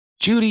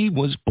Judy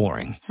was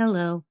boring.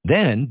 Hello.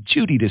 Then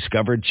Judy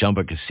discovered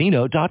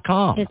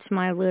ChumbaCasino.com. It's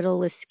my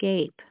little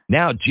escape.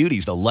 Now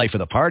Judy's the life of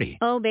the party.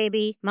 Oh,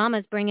 baby,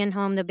 mama's bringing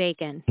home the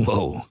bacon.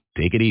 Whoa,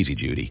 take it easy,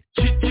 Judy.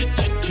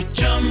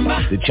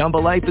 The Chumba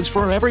life is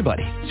for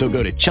everybody. So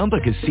go to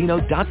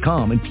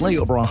ChumbaCasino.com and play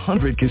over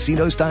 100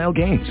 casino-style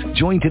games.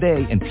 Join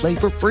today and play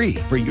for free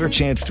for your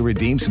chance to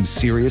redeem some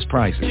serious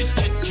prizes.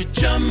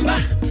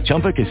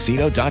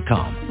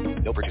 ChumbaCasino.com.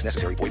 No purchase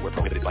necessary. Void where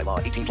prohibited by law.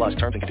 18 plus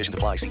terms and conditions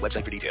apply. See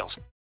website for details.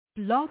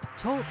 Blog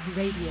Talk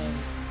Radio.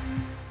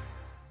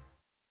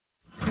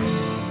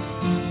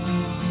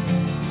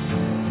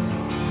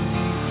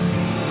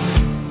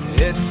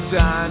 It's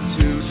time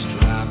to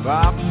strap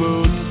our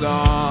boots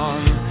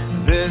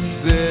on. This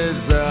is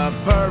the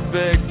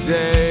perfect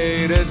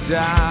day to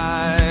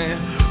die.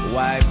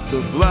 Wipe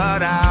the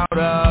blood out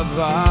of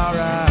our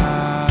eyes.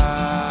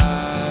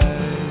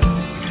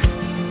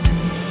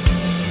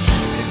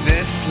 In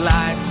this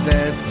life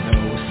there's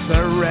no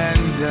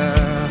surrender,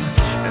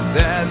 and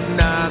there's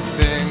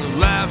nothing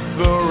left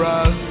for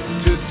us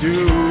to do.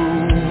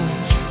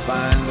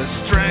 Find the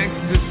strength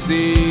to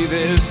see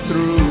this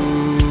through.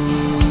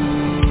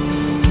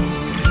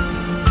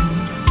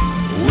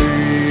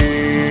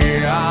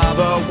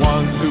 The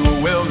ones who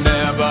will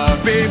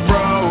never be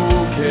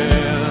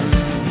broken.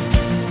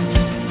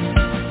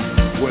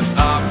 With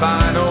our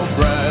final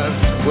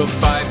breath, we'll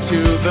fight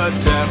to the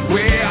death.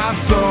 We are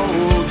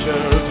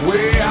soldiers,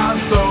 we are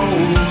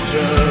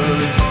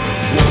soldiers.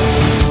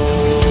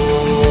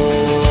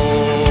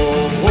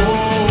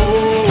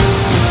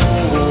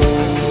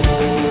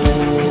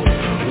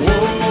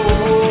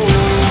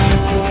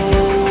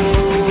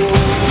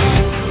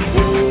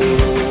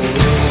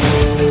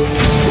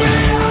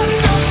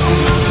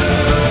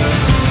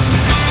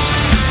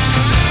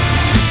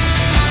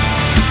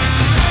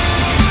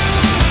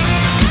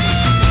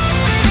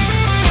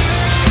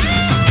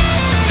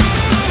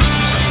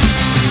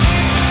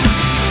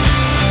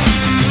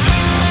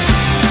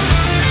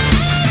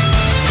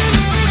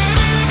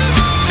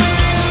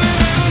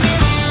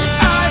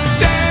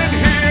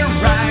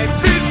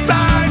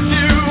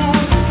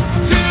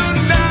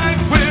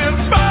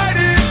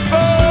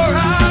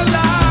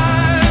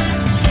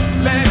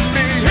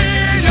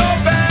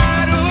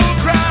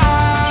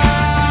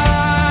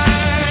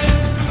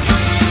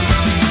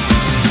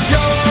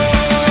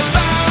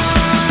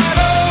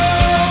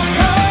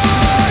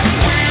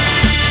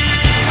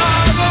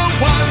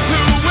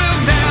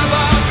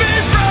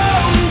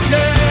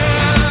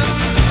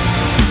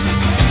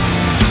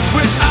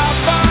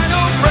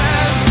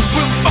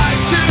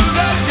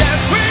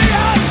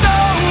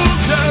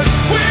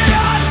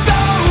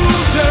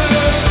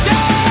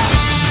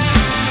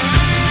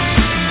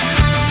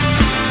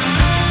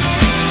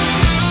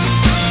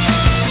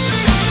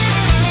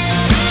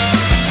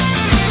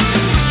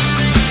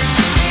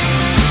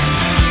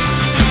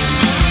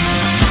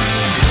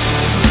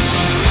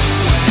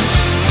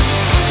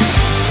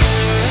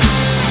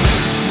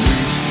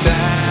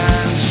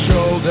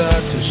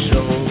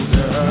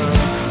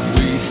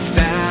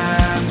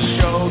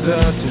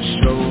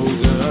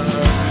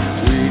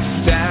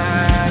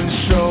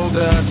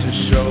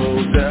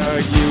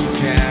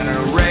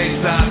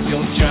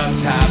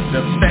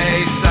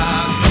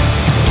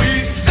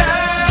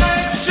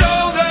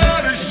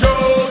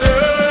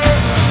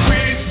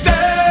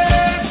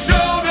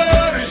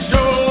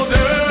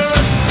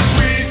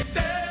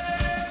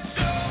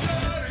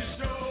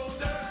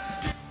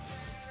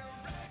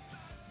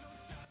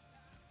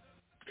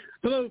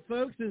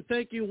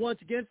 Thank you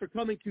once again for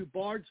coming to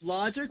Bards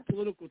Logic,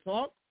 Political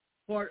Talk,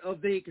 part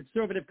of the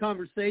conservative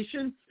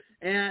conversation.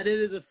 And it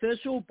is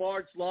official,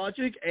 Bards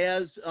Logic,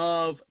 as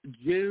of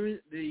June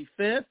the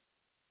 5th,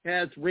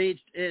 has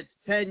reached its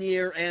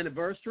 10-year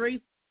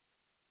anniversary.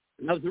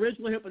 I was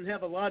originally hoping to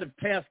have a lot of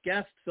past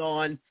guests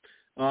on,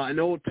 and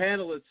old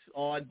panelists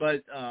on,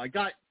 but I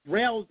got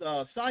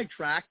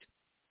sidetracked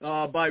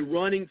by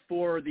running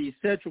for the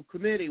Central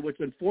Committee, which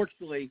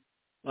unfortunately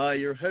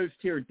your host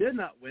here did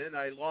not win.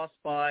 I lost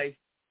by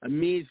a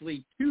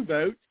measly 2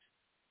 votes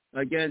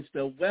against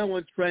a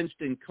well-entrenched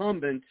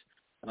incumbent.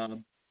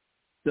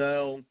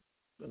 So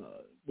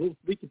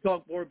we can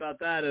talk more about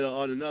that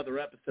on another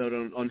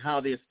episode on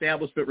how the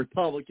establishment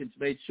Republicans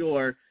made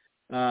sure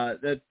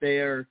that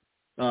their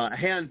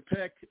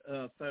hand-picked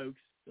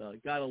folks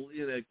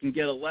can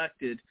get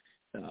elected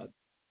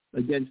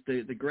against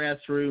the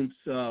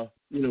grassroots,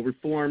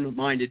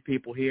 reform-minded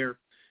people here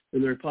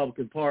in the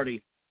Republican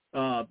Party.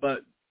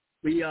 But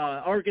we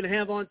are going to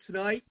have on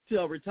tonight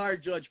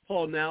retired Judge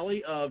Paul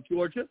Nally of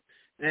Georgia,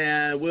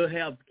 and we'll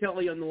have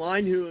Kelly on the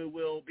line who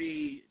will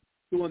be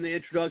doing the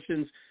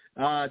introductions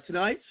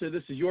tonight. So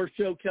this is your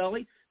show,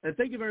 Kelly. And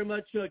thank you very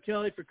much,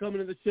 Kelly, for coming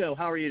to the show.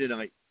 How are you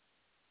tonight?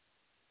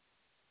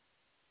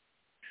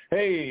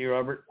 Hey,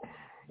 Robert.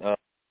 So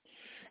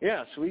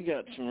we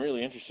got some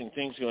really interesting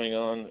things going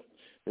on.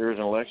 There was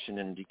an election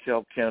in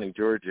Dekalb County,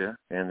 Georgia,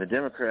 and the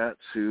Democrats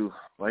who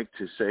like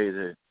to say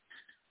that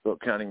vote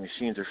counting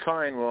machines are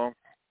fine, well,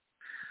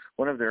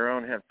 one of their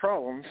own had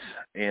problems,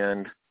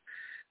 and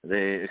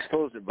they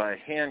exposed it by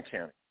hand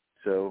counting.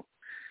 So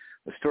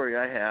the story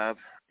I have,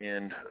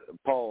 and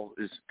Paul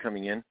is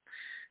coming in,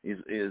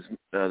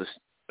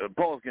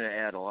 Paul's going to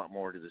add a lot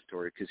more to the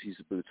story because he's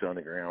the boots on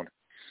the ground.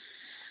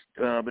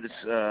 But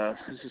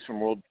this is from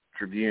World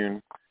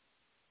Tribune.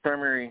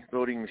 Primary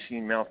voting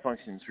machine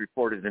malfunctions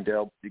reported in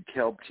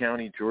Dekalb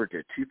County,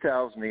 Georgia,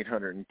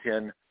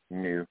 2,810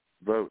 new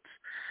votes.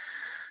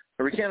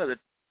 A recount of the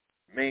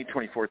May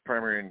 24th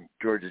primary in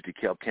Georgia's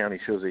Dekalb County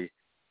shows a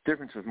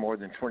difference of more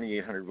than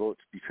 2,800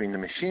 votes between the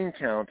machine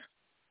count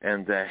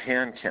and the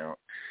hand count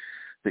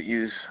that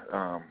use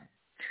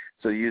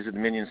the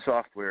Dominion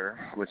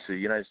software, which the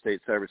United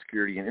States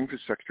Cybersecurity and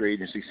Infrastructure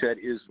Agency said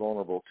is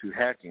vulnerable to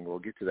hacking. We'll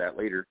get to that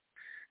later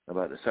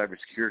about the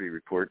cybersecurity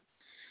report.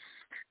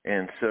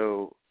 And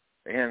so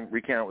the hand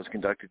recount was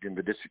conducted in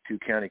the District 2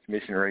 County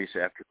Commission race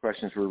after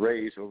questions were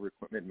raised over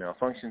equipment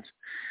malfunctions.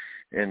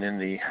 And then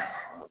the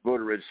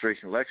voter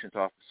registration elections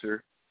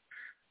officer,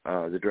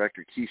 the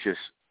director, Keisha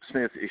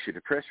Smith, issued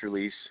a press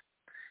release,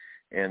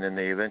 and then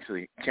they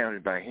eventually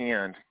counted by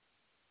hand.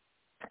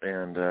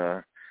 And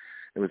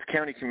it was a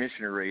county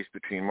commissioner race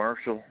between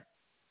Marshall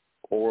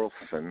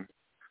Orlson,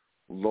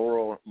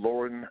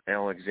 Lauren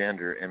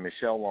Alexander, and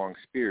Michelle Long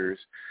Spears,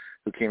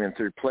 who came in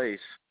third place,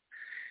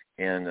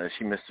 and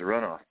she missed the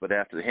runoff. But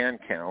after the hand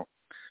count,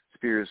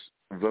 Spears'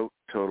 vote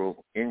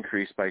total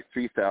increased by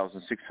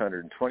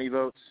 3,620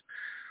 votes.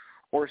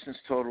 Orson's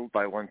total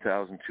by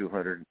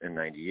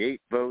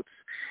 1,298 votes.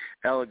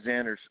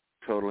 Alexander's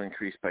total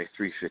increased by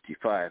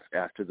 355.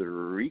 After the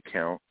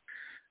recount,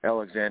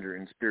 Alexander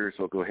and Spears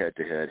will go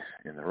head-to-head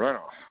in the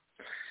runoff.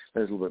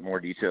 There's a little bit more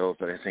details,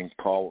 but I think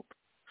Paul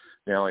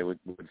Nally would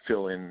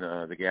fill in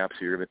the gaps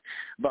here. But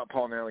about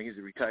Paul Nally, he's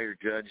a retired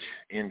judge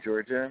in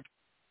Georgia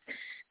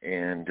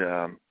and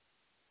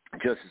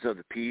Justice of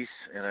the Peace,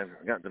 and I've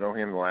gotten to know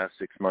him the last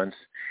 6 months.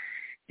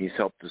 He's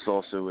helped us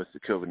also with the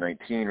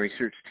COVID-19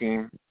 research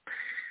team.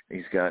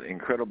 He's got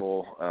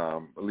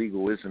incredible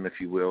legal wisdom, if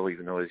you will.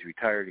 Even though he's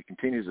retired, he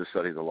continues to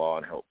study the law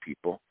and help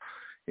people.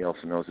 He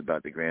also knows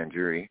about the grand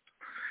jury.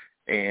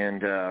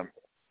 And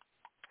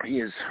he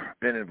has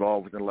been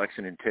involved with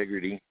election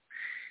integrity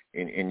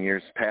in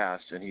years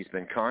past, and he's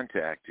been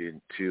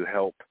contacted to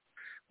help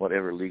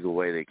whatever legal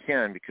way they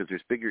can, because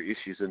there's bigger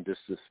issues than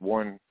just this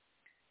one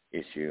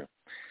issue.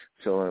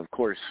 So, of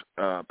course,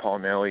 Paul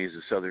Nally is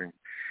a Southern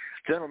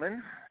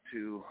gentleman,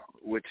 to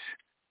which,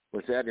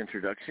 with that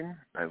introduction,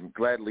 I would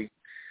gladly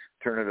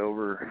turn it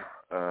over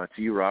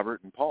to you,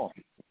 Robert, and Paul.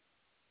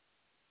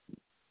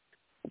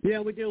 Yeah,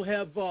 we do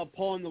have Paul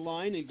on the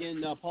line.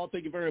 Again, Paul,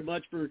 thank you very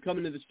much for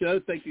coming to the show.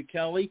 Thank you,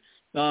 Kelly.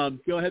 Go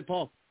ahead,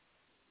 Paul.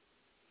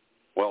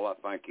 Well, I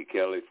thank you,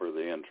 Kelly, for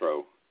the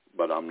intro,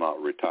 but I'm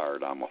not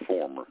retired. I'm a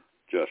former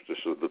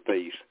Justice of the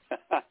Peace.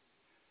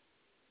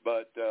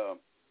 But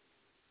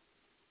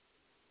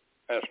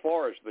as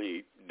far as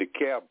the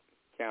Dekalb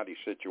County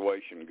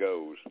situation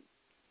goes,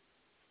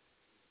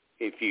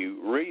 if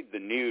you read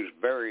the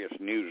various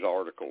news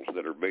articles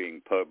that are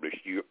being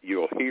published,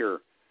 you'll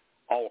hear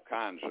all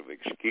kinds of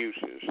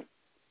excuses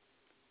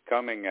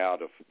coming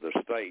out of the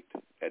state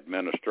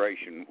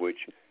administration,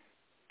 which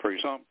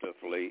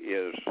presumptively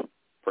is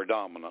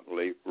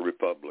predominantly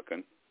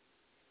Republican.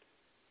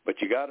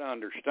 But you got to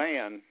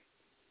understand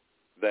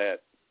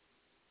that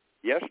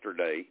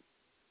yesterday,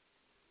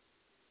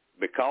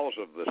 because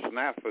of the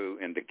snafu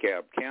in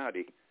DeKalb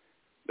County,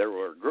 there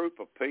were a group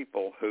of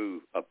people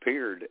who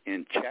appeared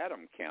in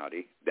Chatham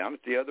County, down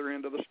at the other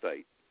end of the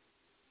state,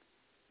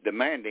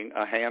 demanding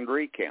a hand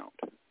recount.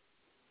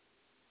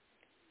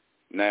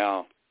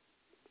 Now,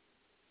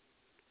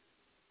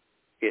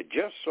 it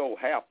just so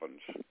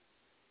happens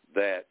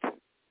that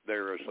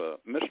there is a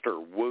Mr.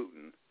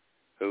 Wooten,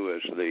 who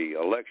is the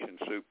election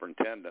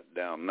superintendent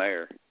down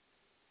there,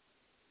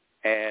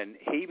 and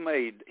he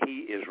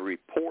is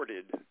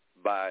reported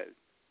by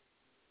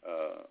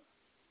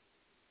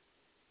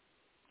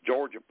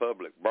Georgia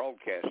Public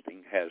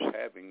Broadcasting as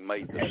having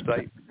made the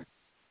statement.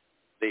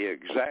 The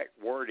exact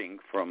wording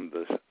from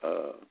the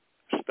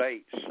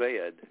state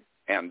said,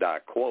 and I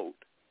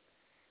quote,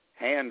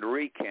 "Hand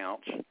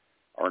recounts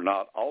are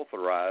not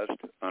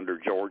authorized under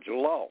Georgia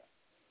law."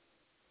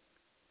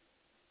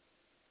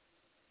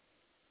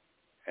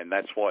 And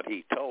that's what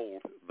he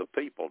told the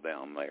people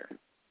down there.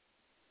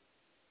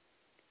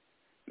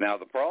 Now,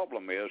 the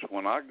problem is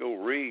when I go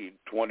read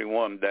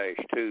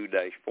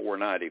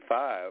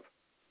 21-2-495,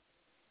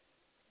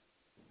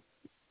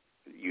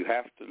 you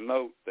have to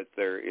note that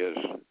there is,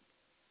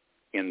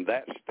 in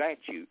that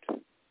statute,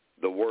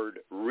 the word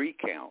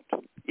recount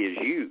is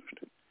used.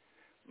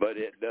 But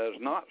it does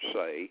not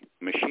say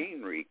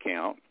machine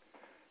recount,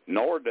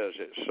 nor does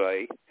it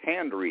say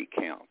hand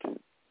recount.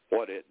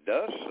 What it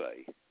does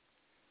say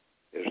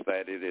is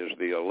that it is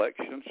the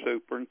election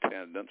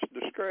superintendent's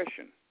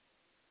discretion.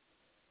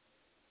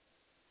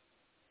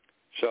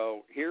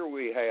 So here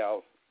we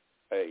have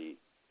a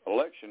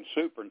election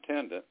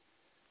superintendent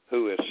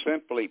who is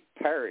simply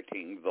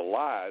parroting the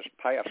lies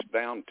passed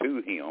down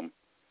to him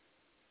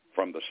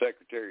from the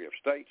Secretary of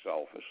State's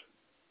office,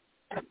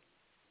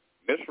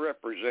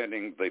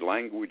 misrepresenting the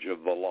language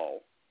of the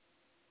law,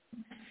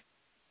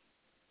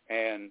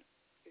 And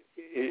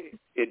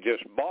it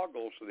just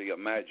boggles the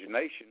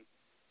imagination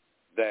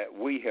that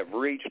we have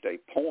reached a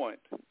point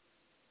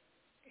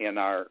in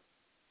our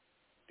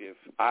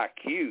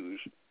IQs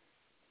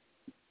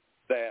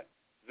that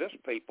this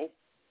people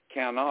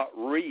cannot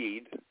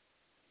read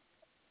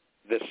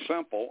the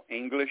simple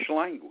English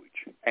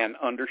language and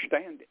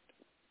understand it.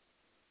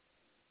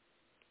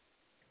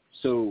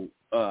 So,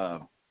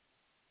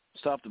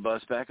 stop the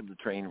bus, back up the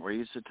train,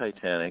 raise the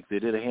Titanic. They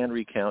did a hand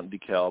recount in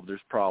DeKalb.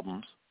 There's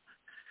problems.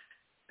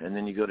 And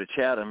then you go to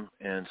Chatham,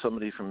 and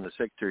somebody from the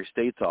Secretary of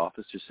State's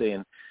office is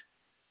saying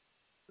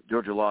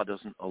Georgia law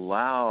doesn't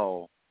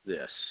allow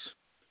this.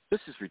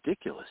 This is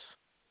ridiculous.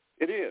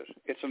 It is.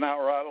 It's an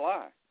outright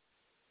lie.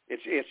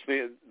 It's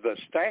the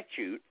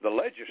statute, the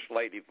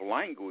legislative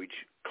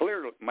language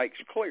makes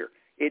clear.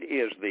 It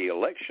is the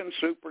election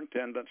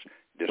superintendent's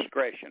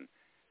discretion.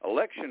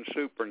 Election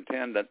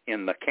superintendent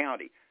in the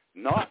county,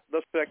 not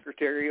the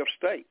Secretary of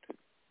State.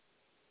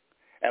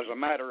 As a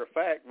matter of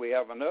fact, we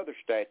have another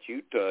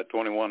statute,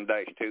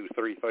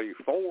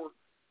 21-2334,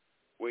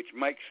 which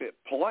makes it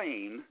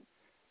plain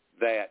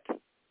that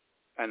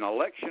an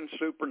election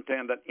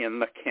superintendent in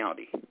the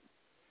county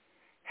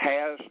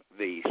has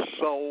the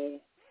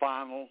sole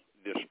final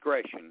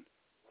discretion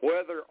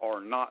whether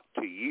or not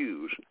to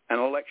use an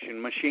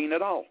election machine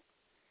at all.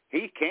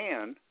 He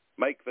can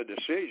make the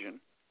decision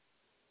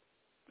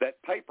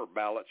that paper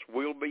ballots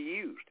will be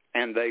used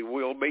and they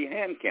will be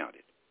hand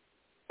counted.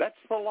 That's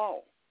the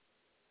law.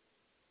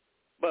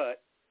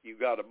 But you've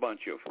got a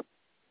bunch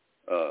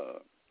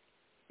of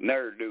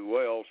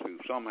ne'er-do-wells who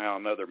somehow or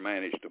another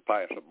managed to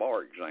pass a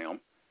bar exam,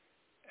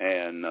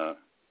 and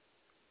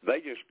they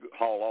just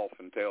haul off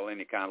and tell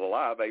any kind of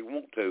lie they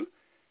want to,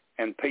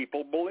 and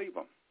people believe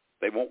them.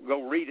 They won't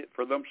go read it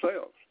for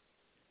themselves.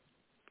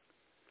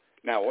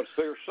 Now,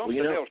 there's something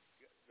else.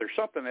 There's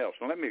something else,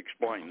 and let me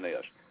explain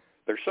this.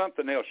 There's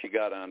something else you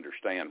got to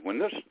understand. When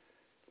this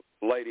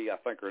lady, I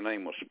think her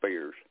name was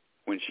Spears,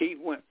 when she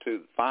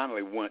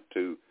finally went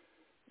to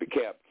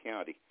DeKalb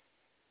County,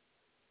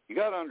 you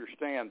got to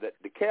understand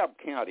that DeKalb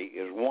County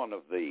is one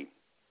of the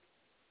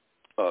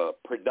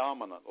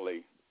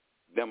predominantly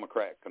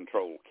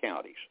Democrat-controlled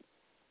counties,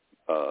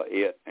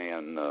 it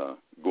and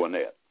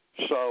Gwinnett.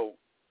 So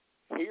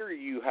here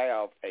you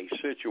have a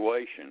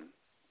situation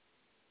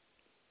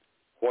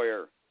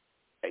where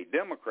a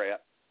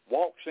Democrat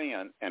walks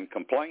in and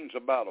complains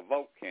about a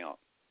vote count,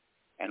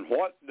 and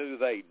what do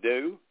they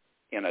do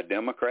in a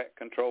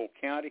Democrat-controlled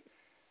county?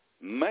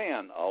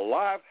 Man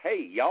alive,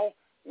 hey, y'all,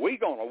 we're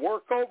going to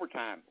work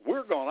overtime.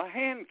 We're going to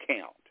hand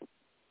count.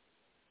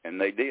 And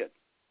they did.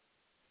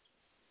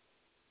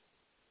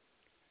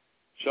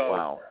 So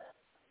wow.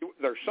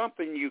 There's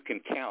something you can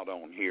count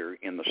on here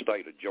in the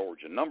state of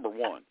Georgia. Number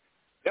one,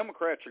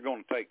 Democrats are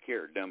going to take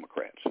care of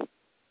Democrats.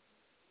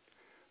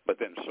 But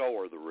then so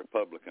are the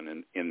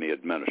Republican in the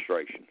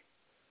administration.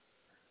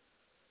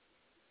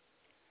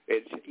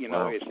 It's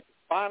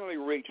finally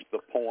reached the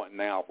point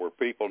now where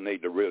people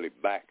need to really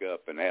back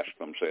up and ask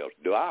themselves,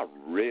 do I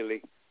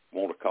really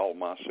want to call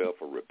myself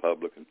a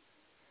Republican?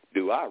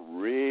 Do I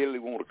really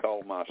want to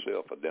call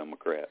myself a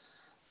Democrat?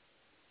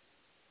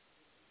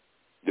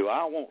 Do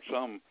I want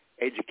some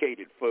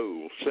educated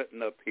fool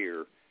sitting up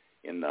here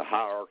in the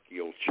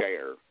hierarchical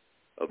chair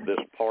of this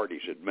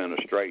party's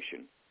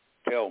administration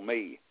tell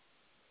me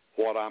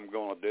what I'm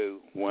going to do,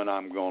 when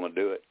I'm going to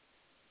do it?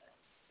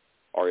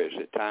 Or is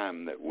it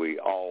time that we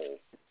all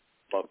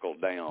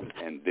buckled down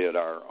and did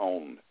our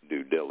own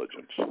due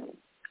diligence?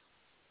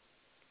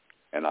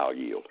 And I'll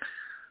yield.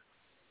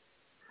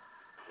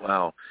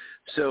 Wow.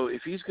 So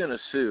if he's going to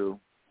sue,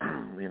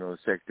 the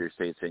Secretary of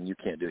State saying you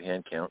can't do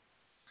hand count,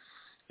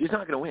 he's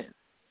not going to win.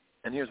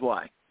 And here's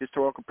why.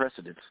 Historical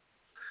precedents.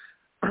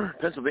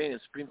 Pennsylvania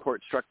Supreme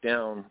Court struck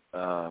down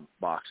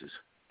boxes,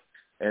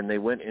 and they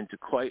went into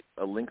quite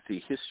a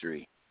lengthy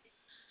history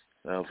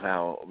of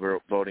how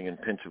voting in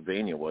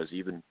Pennsylvania was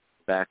even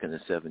back in the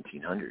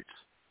 1700s.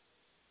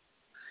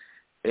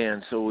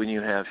 And so when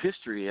you have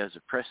history as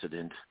a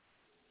precedent,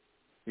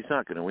 he's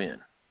not going to win.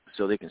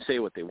 So they can say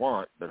what they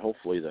want, but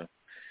hopefully the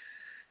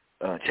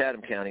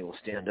Chatham County will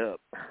stand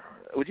up.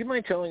 Would you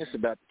mind telling us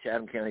about the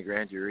Chatham County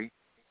grand jury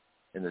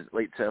in the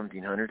late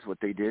 1700s, what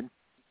they did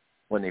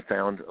when they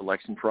found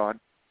election fraud?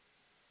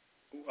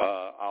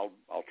 I'll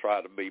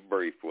try to be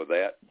brief with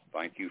that.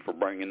 Thank you for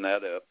bringing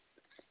that up.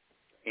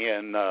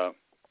 In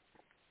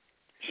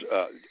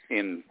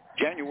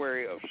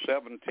January of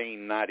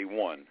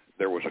 1791,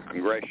 there was a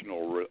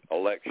congressional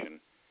election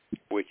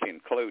which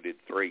included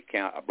three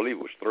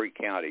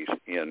counties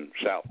in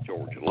South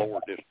Georgia, Lower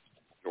District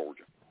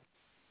Georgia.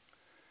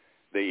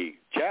 The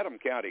Chatham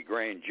County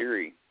grand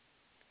jury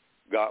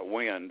got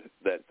wind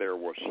that there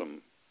was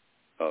some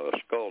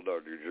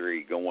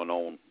skullduggery going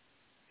on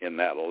in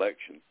that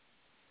election.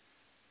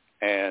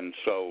 And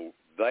so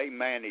they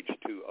managed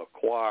to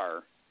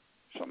acquire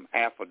some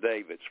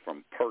affidavits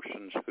from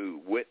persons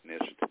who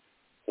witnessed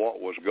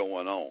what was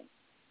going on.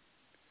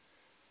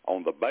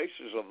 On the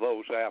basis of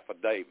those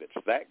affidavits,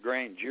 that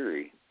grand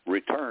jury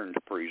returned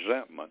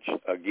presentments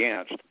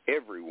against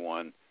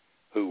everyone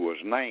who was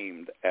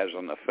named as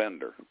an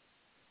offender.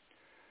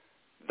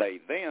 They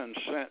then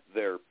sent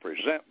their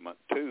presentment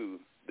to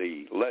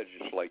the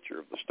legislature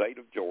of the state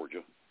of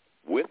Georgia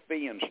with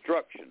the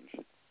instructions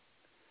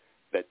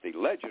that the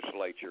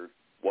legislature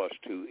was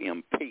to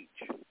impeach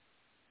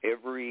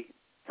every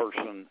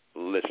person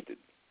listed,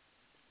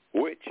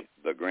 which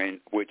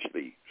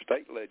the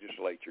state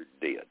legislature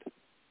did.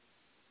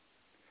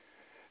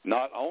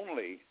 Not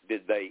only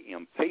did they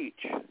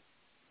impeach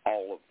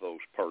all of those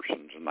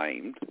persons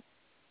named,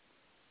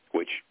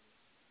 which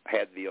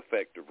had the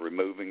effect of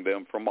removing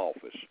them from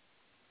office,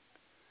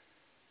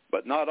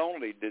 but not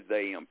only did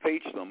they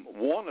impeach them,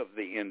 one of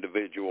the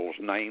individuals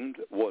named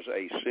was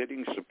a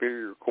sitting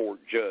Superior Court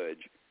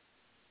judge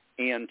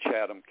in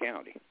Chatham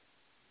County.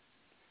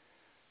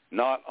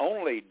 Not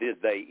only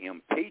did they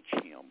impeach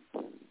him,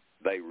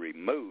 they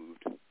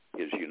removed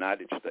his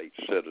United States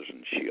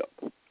citizenship.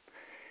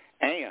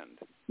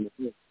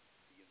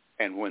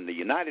 And when the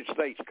United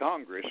States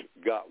Congress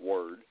got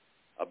word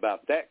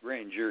about that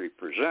grand jury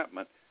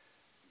presentment,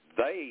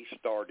 they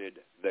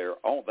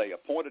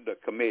appointed a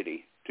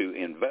committee to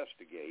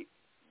investigate.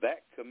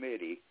 That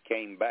committee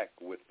came back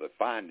with the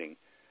finding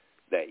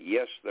that,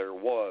 yes, there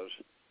was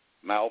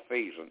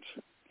malfeasance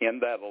in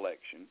that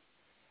election,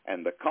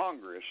 and the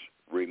Congress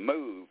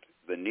removed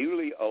the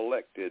newly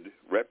elected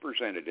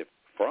representative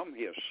from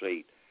his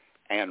seat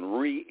and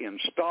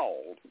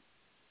reinstalled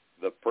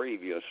the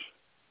previous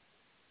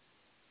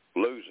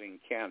losing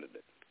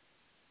candidate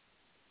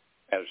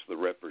as the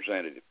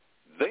representative.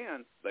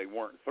 Then they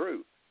weren't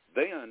through.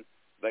 Then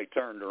they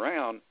turned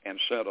around and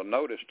sent a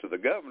notice to the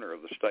governor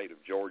of the state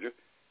of Georgia,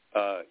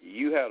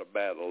 you had a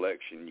bad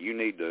election, you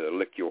need to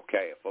lick your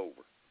calf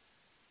over.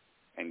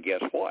 And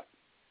guess what?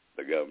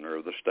 The governor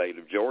of the state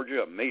of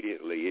Georgia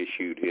immediately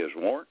issued his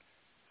warrant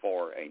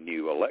for a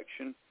new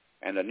election,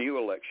 and a new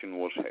election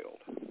was held.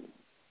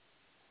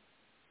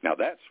 Now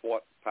that's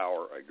what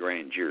power a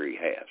grand jury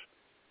has.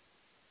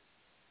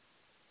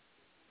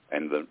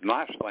 And the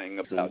nice thing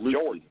about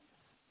Georgia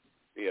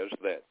is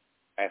that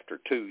after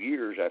 2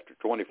 years, after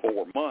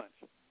 24 months,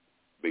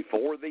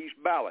 before these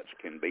ballots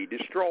can be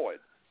destroyed,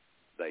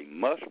 they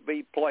must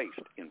be placed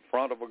in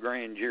front of a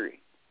grand jury.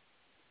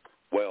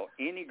 Well,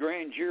 any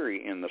grand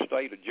jury in the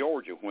state of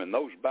Georgia, when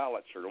those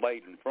ballots are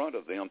laid in front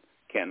of them,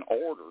 can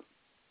order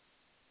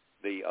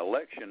the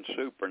election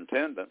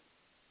superintendent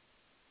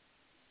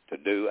to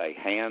do a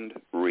hand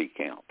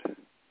recount.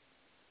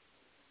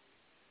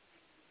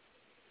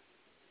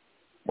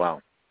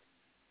 Wow.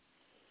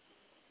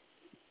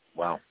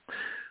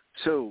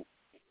 So,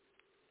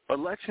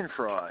 election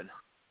fraud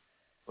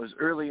was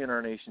early in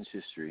our nation's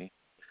history.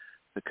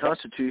 The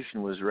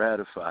Constitution was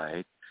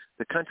ratified.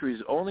 The country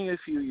is only a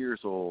few years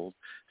old.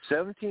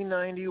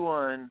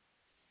 1791,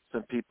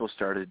 some people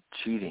started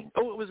cheating.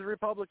 Oh, it was the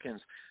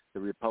Republicans. The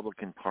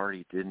Republican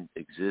Party didn't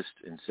exist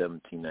in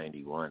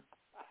 1791.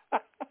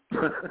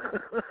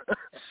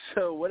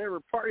 So whatever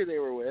party they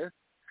were with,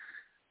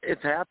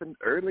 it's happened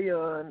early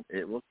on.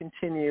 It will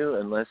continue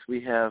unless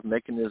we have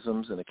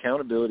mechanisms and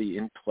accountability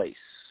in place.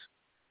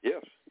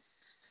 Yes,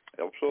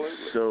 absolutely.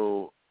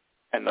 So,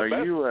 and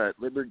are you at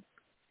liberty?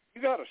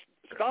 You got to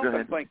stop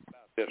and think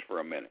about this for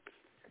a minute.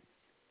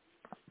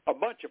 A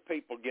bunch of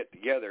people get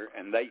together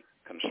and they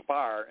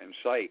conspire and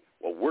say,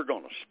 well, we're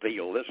going to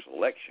steal this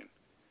election,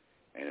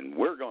 and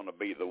we're going to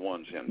be the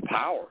ones in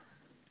power.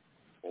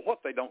 Well,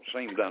 what they don't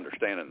seem to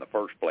understand in the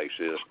first place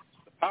is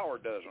the power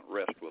doesn't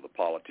rest with a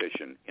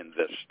politician in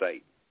this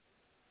state.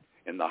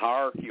 In the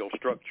hierarchical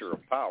structure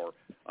of power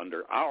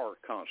under our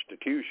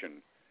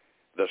Constitution,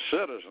 the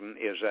citizen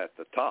is at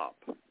the top.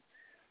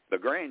 The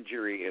grand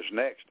jury is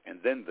next, and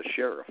then the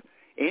sheriff.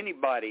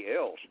 Anybody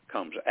else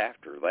comes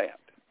after that.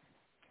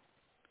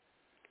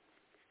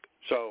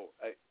 So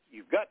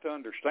you've got to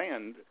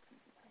understand,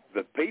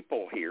 the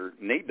people here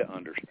need to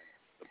understand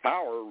the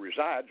power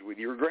resides with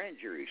your grand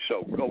jury.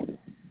 So go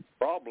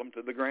problem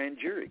to the grand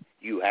jury.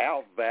 You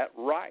have that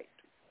right.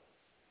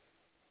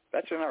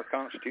 That's in our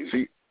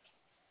Constitution.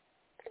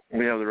 See,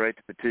 we have the right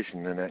to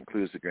petition, and that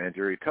includes the grand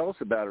jury. Tell us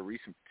about a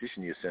recent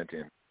petition you sent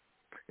in,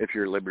 if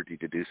you're at liberty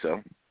to do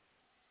so.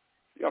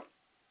 Yep.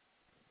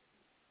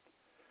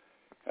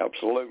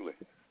 Absolutely.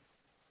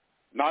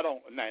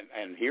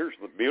 And here's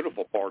the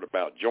beautiful part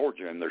about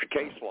Georgia, and there's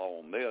case law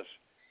on this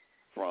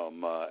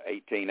from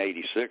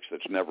 1886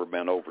 that's never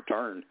been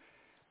overturned,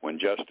 when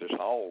Justice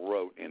Hall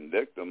wrote in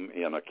dictum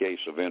in a case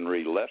of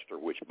Henry Lester,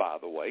 which, by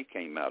the way,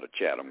 came out of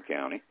Chatham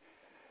County,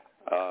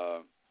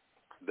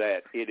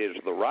 that it is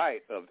the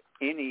right of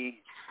any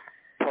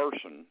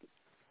person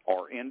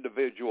or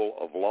individual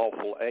of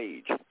lawful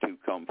age to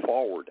come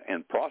forward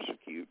and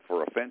prosecute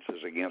for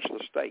offenses against the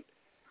state.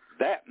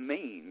 That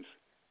means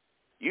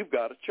you've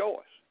got a choice.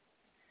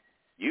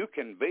 You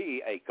can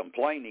be a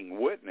complaining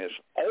witness,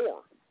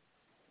 or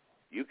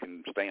you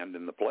can stand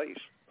in the place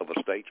of a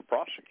state's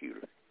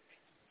prosecutor.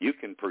 You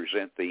can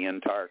present the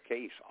entire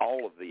case,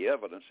 all of the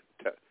evidence,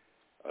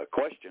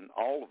 question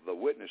all of the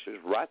witnesses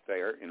right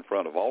there in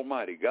front of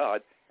Almighty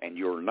God and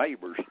your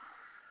neighbors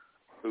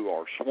who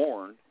are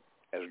sworn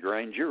as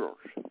grand jurors.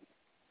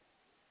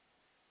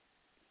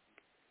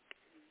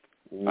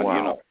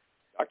 Wow. And,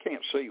 I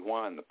can't see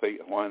why in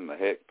the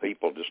heck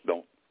people just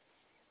don't.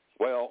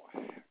 Well,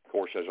 of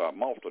course, as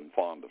I'm often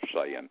fond of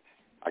saying,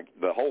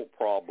 the whole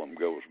problem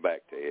goes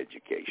back to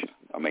education.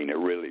 I mean, it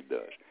really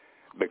does.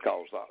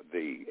 Because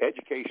the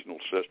educational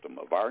system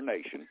of our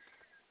nation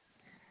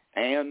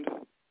and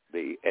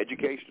the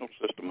educational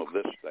system of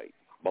this state,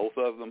 both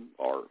of them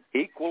are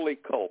equally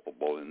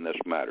culpable in this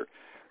matter,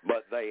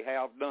 but they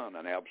have done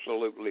an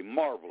absolutely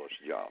marvelous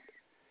job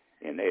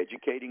in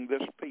educating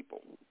this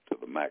people to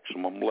the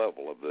maximum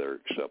level of their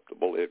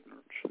acceptable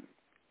ignorance.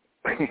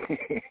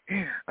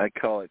 I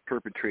call it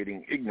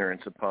perpetrating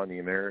ignorance upon the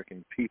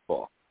American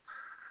people.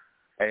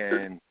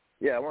 And,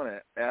 I want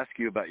to ask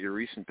you about your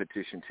recent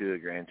petition to the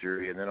grand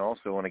jury, and then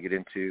also want to get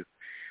into,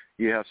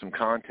 you have some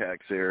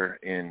contacts there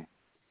in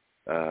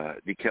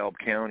Dekalb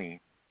County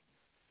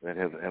that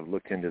have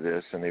looked into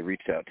this, and they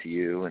reached out to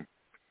you. And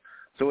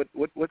so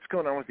what's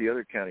going on with the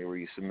other county where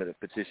you submit a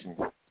petition?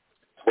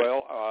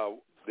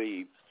 Well,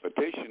 the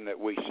petition that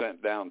we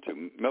sent down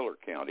to Miller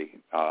County,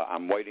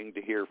 I'm waiting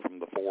to hear from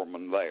the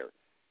foreman there.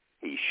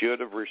 He should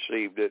have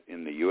received it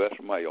in the U.S.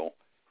 mail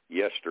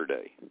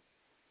yesterday.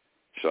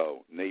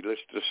 So, needless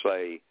to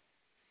say,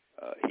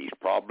 he's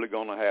probably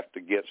going to have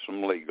to get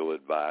some legal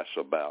advice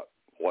about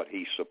what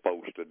he's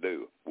supposed to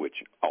do,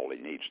 which all he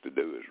needs to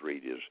do is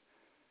read his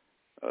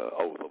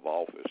oath of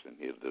office, and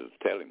he'll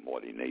tell him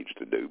what he needs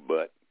to do.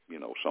 But,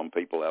 some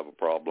people have a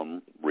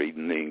problem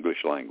reading the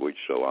English language,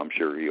 so I'm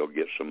sure he'll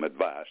get some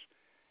advice,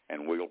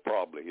 and we'll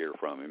probably hear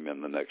from him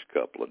in the next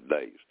couple of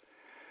days.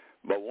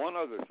 But one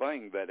other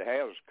thing that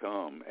has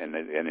come, and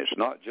it's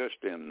not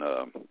just in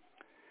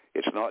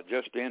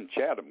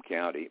Chatham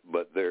County,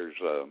 but there's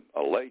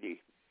a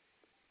lady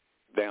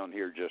down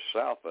here just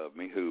south of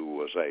me who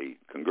was a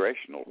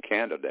congressional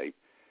candidate,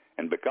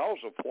 and because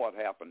of what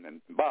happened,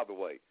 and by the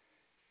way,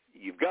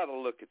 you've got to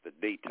look at the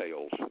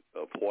details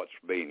of what's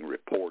being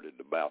reported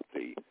about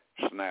the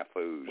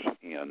snafus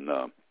in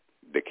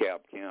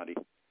DeKalb County.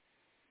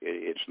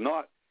 It's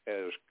not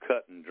as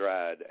cut and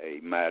dried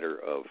a matter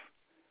of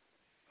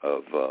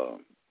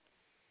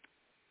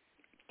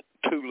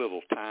too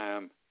little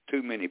time,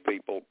 too many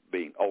people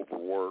being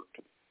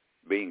overworked,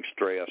 being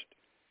stressed.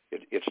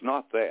 It's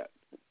not that.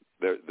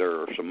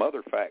 There are some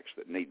other facts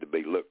that need to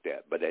be looked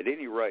at. But at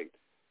any rate,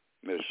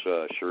 Ms.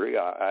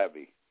 Sharia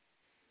Ivy,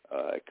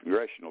 a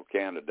congressional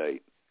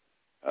candidate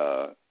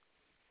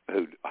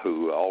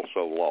who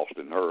also lost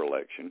in her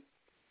election,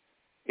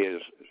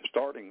 is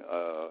starting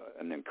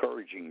an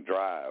encouraging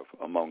drive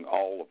among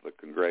all of the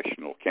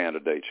congressional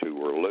candidates who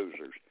were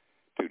losers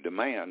to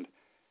demand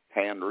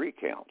hand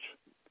recounts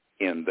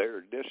in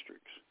their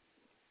districts.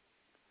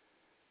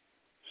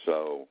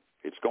 So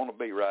it's going to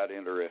be right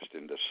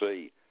interesting to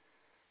see,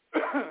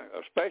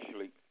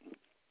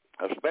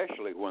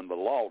 especially when the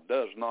law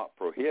does not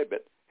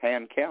prohibit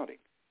hand counting.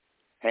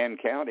 Hand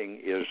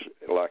counting is,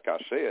 like I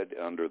said,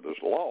 under this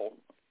law,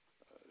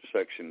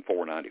 Section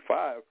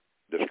 495,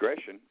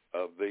 discretion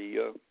of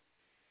the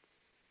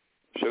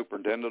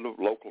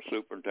local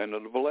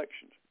superintendent of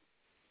elections.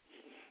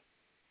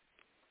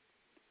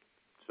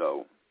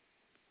 So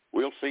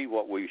we'll see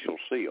what we shall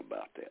see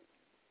about that.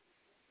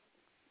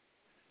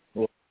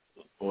 Well,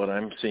 what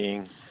I'm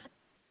seeing,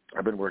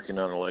 I've been working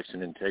on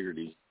election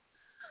integrity,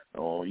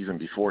 even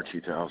before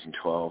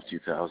 2012,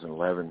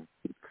 2011,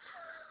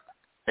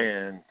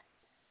 and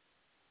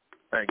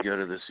I go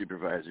to the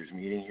supervisors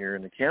meeting here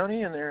in the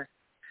county, and I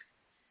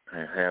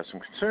have some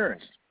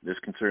concerns, this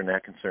concern,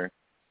 that concern.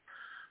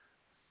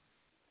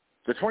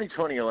 The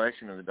 2020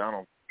 election and the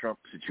Donald Trump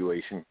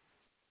situation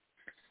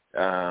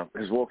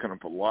has woken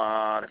up a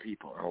lot of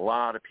people, and a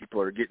lot of people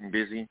are getting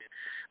busy.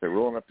 They're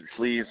rolling up their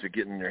sleeves, they're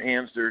getting their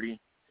hands dirty,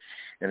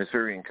 and it's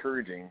very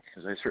encouraging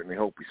because I certainly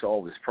hope we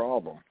solve this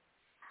problem.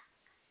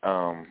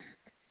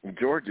 In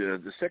Georgia,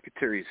 the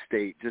Secretary of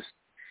State just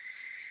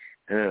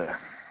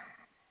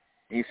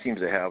he seems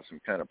to have some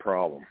kind of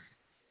problem.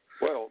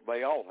 Well,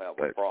 they all have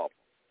a problem.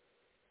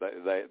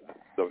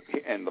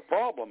 And the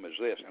problem is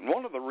this, and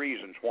one of the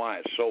reasons why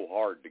it's so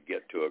hard to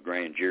get to a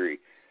grand jury,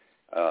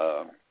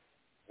 I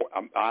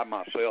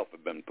myself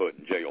have been put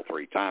in jail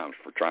 3 times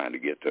for trying to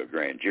get to a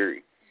grand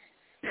jury.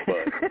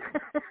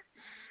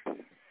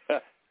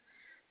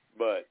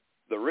 But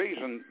the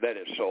reason that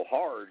it's so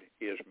hard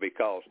is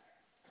because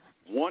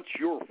once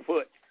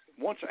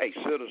a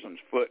citizen's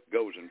foot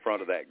goes in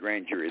front of that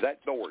grand jury,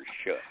 that door is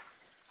shut.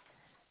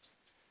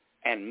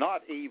 And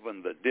not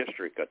even the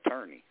district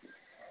attorney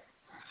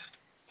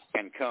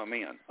can come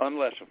in,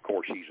 unless, of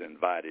course, he's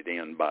invited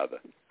in by the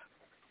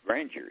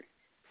grand jury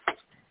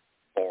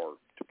or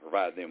to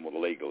provide them with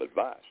legal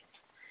advice.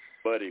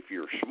 But if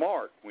you're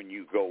smart, when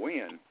you go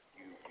in,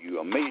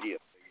 you immediately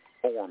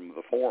inform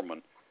the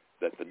foreman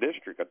that the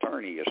district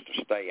attorney is to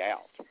stay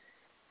out.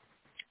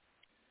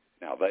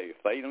 Now,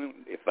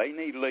 if they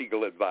need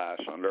legal advice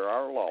under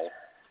our law,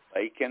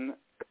 they can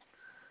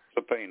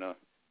subpoena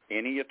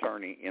any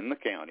attorney in the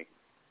county.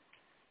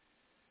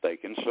 They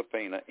can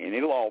subpoena any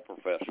law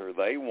professor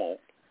they want,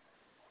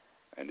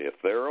 and if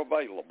they're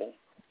available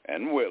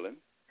and willing,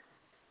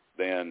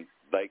 then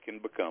they can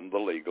become the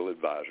legal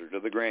advisor to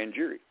the grand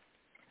jury.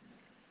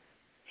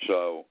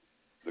 So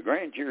the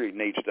grand jury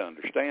needs to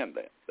understand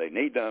that. They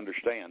need to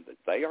understand that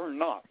they are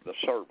not the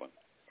servant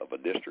of a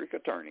district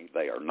attorney.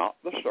 They are not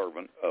the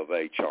servant of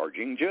a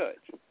charging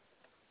judge.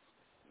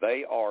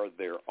 They are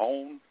their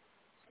own.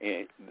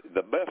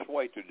 The best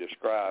way to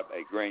describe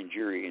a grand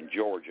jury in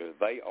Georgia,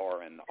 they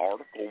are an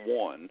Article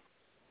I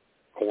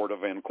court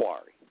of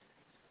inquiry.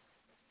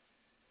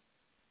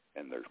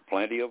 And there's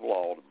plenty of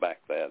law to back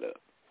that up.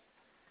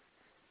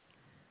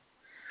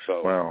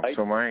 So, well,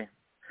 so my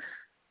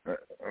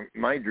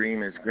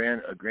dream is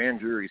a grand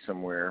jury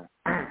somewhere.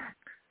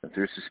 If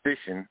there's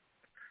suspicion,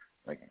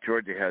 like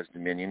Georgia has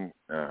Dominion,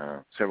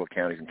 several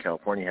counties in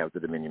California have the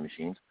Dominion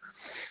machines.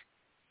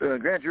 The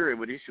grand jury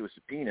would issue a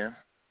subpoena.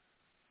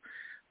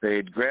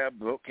 They'd grab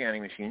the vote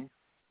counting machine.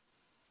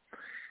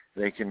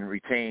 They can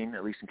retain,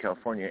 at least in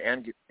California,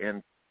 and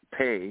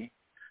pay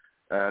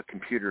a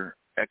computer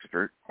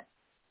expert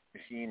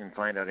machine and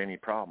find out any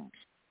problems.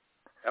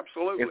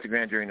 Absolutely. If the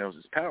grand jury knows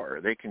its power,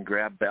 they can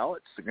grab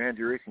ballots. The grand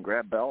jury can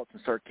grab ballots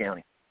and start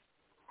counting.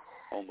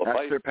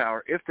 That's their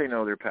power, if they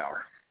know their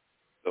power.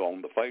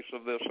 On the face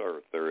of this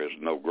earth, there is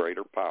no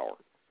greater power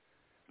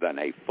than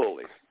a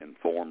fully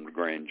informed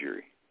grand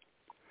jury.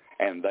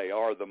 And they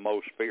are the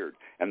most feared.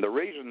 And the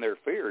reason they're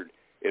feared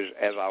is,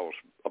 as I was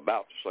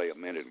about to say a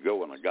minute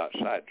ago and I got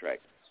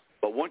sidetracked,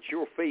 but once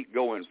your feet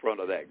go in front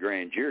of that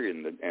grand jury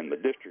and the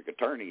district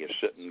attorney is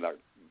sitting there,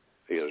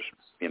 is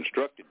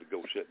instructed to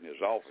go sit in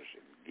his office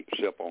and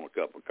sip on a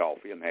cup of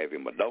coffee and have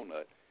him a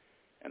donut,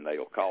 and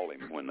they'll call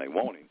him when they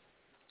want him,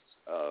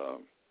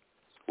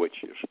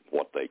 which is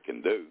what they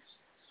can do.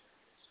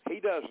 He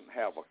doesn't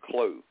have a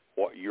clue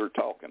what you're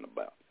talking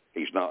about.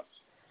 He's not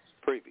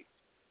privy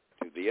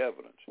to the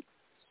evidence.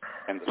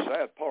 And the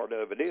sad part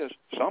of it is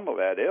some of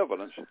that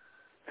evidence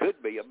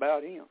could be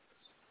about him.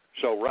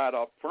 So right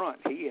up front,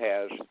 he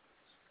has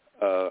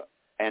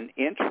an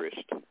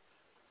interest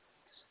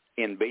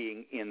in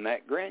being in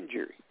that grand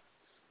jury.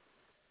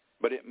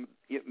 But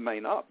it may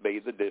not be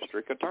the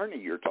district attorney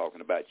you're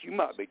talking about. You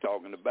might be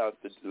talking about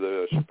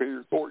the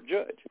Superior Court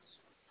judge.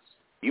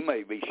 You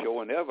may be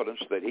showing evidence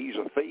that he's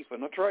a thief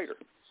and a traitor.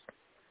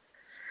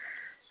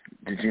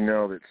 Did you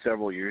know that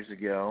several years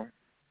ago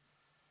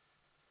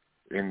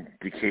in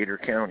Decatur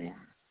County,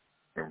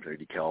 I'm sorry,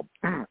 Dekalb,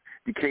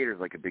 Decatur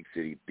is like a big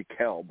city,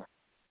 Dekalb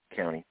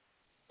County,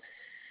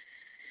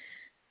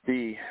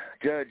 the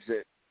judge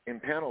that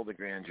impaneled the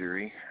grand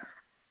jury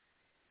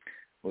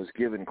was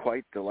given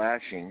quite the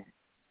lashing,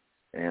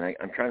 and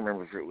I'm trying to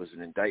remember if it was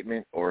an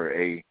indictment or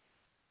a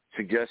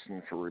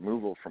suggestion for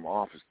removal from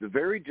office. The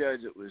very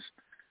judge that was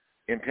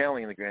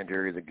impaling the grand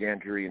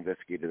jury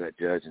investigated that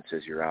judge and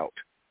says, "You're out."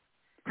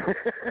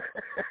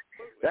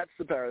 That's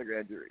the power of the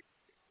grand jury.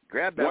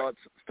 Grab ballots,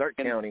 start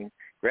counting,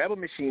 grab a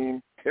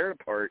machine, tear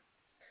it apart.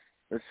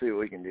 Let's see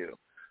what we can do.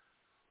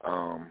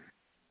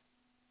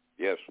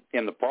 Yes,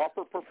 in the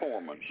proper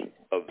performance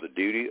of the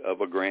duty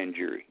of a grand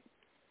jury,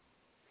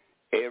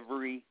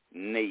 every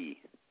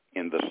knee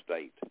in the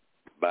state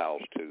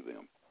bows to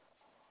them.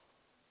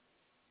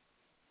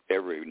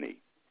 Every knee.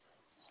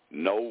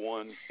 No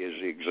one is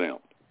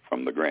exempt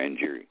from the grand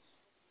jury.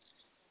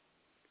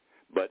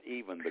 But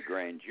even the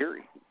grand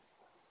jury,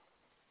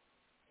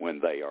 when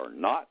they are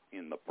not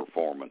in the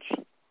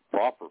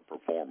proper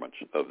performance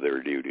of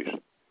their duties,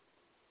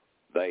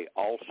 they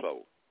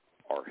also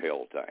are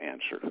held to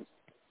answer.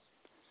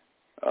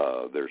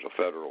 There's a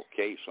federal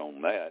case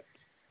on that,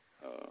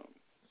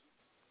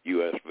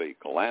 U.S. v.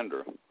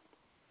 Calandra.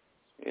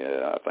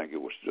 I think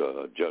it was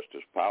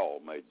Justice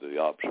Powell made the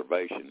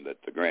observation that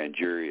the grand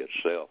jury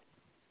itself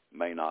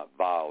may not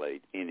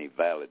violate any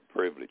valid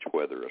privilege,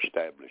 whether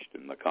established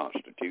in the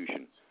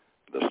Constitution,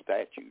 the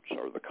statutes,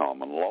 or the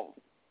common law.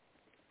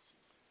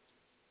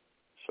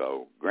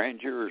 So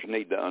grand jurors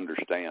need to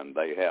understand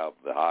they have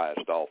the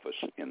highest office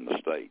in the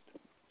state.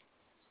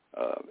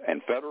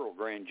 And federal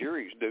grand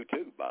juries do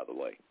too, by the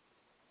way.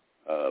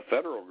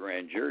 Federal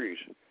grand juries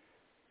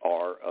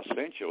are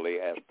essentially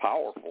as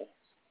powerful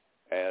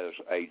as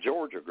a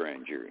Georgia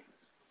grand jury.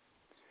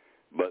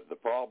 But the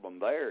problem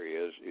there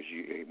is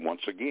you,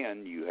 once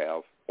again, you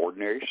have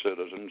ordinary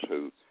citizens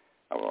who,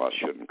 well, I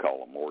shouldn't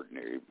call them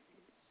ordinary,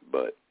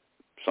 but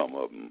some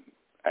of them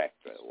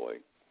act that way.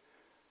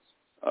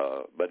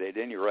 But at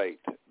any rate,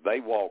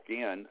 they walk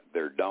in,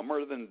 they're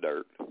dumber than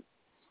dirt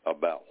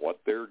about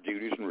what their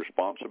duties and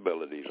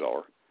responsibilities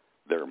are.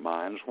 Their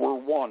minds were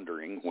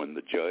wandering when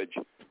the judge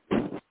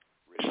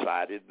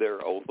recited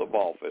their oath of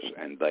office,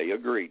 and they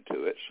agreed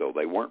to it, so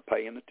they weren't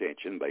paying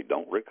attention. They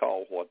don't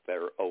recall what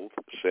their oath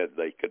said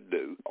they could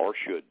do or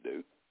should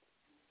do.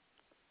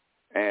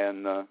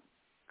 And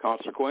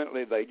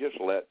consequently, they just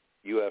let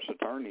U.S.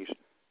 attorneys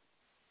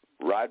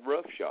ride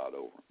roughshod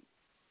over them,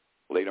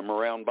 lead them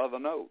around by the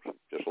nose,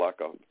 just like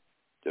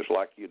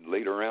you'd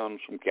lead around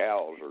some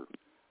cows or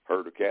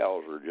herd of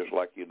cows, or just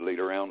like you'd lead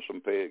around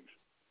some pigs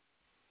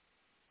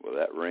with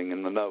that ring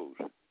in the nose.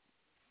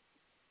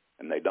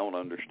 And they don't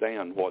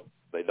understand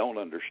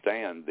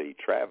the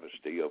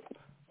travesty of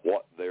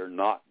what they're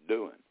not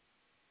doing.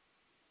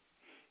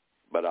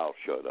 but I'll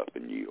shut up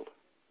and yield.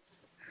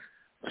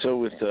 So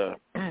with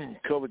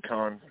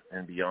COVIDCon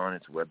and beyond,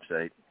 its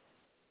website,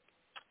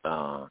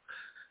 I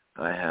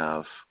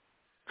have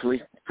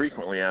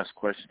frequently asked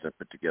questions I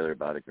put together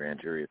about a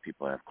grand jury. If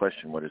people have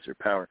questions, what is their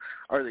power?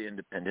 Are they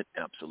independent?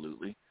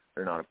 Absolutely.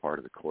 They're not a part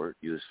of the court.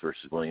 U.S.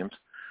 versus Williams,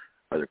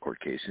 other court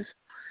cases.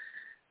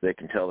 They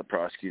can tell the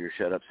prosecutor,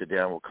 shut up, sit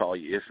down, we'll call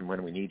you if and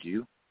when we need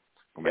you.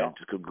 Yeah.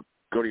 Just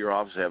go to your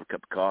office, have a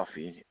cup of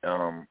coffee.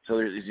 So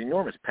there's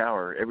enormous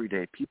power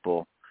everyday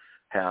people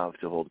have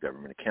to hold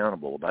government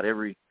accountable. About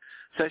every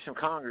session of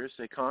Congress,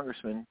 a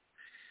congressman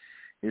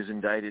is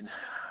indicted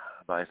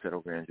by a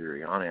federal grand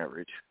jury on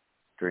average.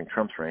 During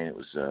Trump's reign, it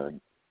was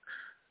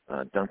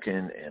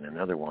Duncan and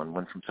another one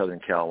from Southern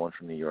Cal, one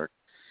from New York.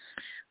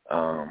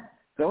 So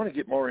I want to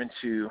get more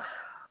into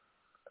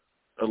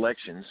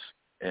elections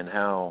and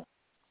how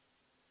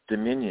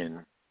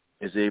Dominion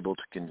is able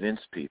to convince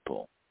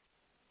people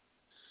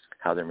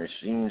how their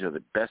machines are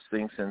the best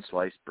thing since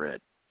sliced bread.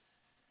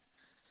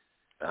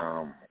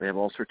 They have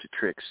all sorts of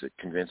tricks that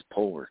convince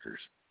poll workers.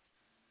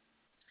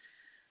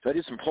 So I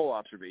did some poll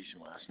observation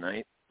last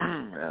night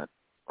at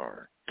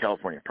our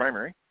California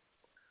primary,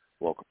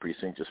 local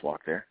precinct, just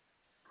walked there.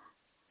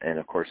 And,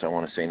 of course, I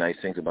want to say nice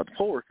things about the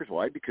poll workers.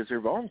 Why? Because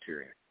they're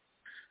volunteering.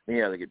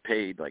 Yeah, they get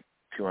paid like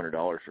 $200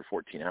 for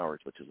 14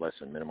 hours, which is less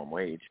than minimum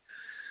wage.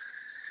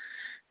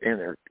 And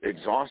they're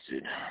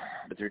exhausted,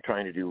 but they're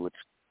trying to do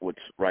what's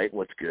right,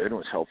 what's good, and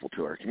what's helpful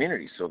to our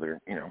community. So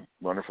they're,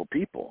 wonderful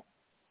people.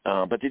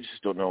 But they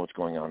just don't know what's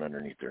going on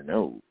underneath their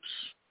nose.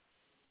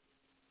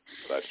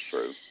 That's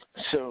true.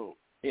 So,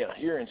 yeah,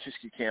 here in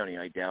Siskiyou County,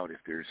 I doubt if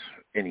there's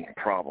any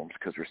problems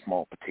because we're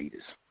small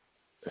potatoes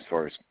as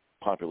far as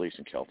population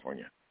in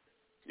California.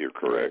 You're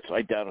correct. So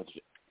I doubt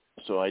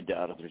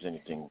if there's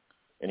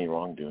any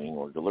wrongdoing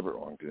or deliberate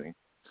wrongdoing.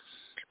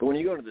 But when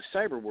you go into the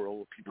cyber world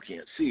where people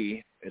can't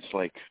see, it's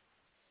like,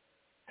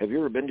 have you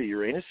ever been to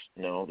Uranus?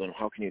 No. Then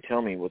how can you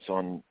tell me what's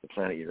on the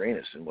planet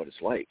Uranus and what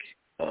it's like?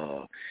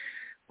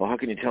 Well, how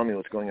can you tell me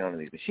what's going on in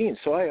these machines?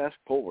 So I asked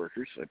poll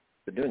workers. I've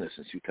been doing this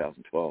since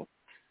 2012,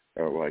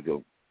 where I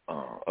go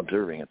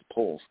observing at the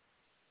polls.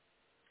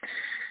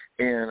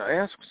 And I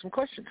asked some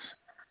questions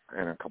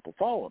and a couple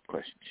follow-up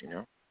questions,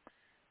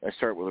 I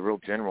start with a real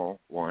general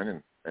one,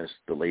 and as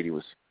the lady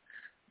was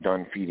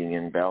done feeding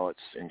in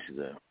ballots into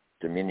the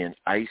Dominion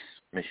ICE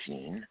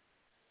machine,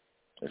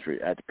 that's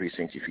where at the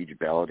precinct you feed your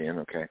ballot in,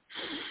 okay?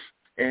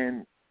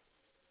 And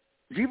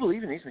do you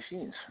believe in these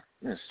machines?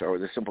 I'm going to start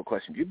with a simple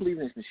question. Do you believe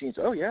in these machines?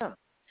 Oh, yeah.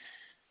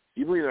 Do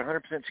you believe they're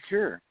 100%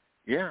 secure?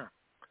 Yeah.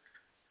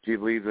 Do you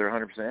believe they're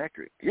 100%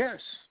 accurate? Yes.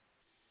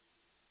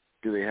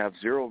 Do they have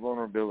zero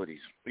vulnerabilities?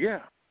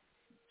 Yeah.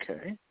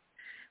 Okay.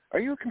 Are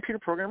you a computer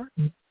programmer?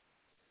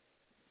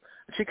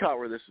 She caught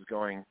where this was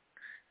going,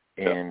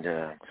 and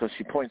so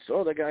she points,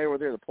 that guy over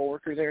there, the poll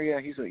worker there,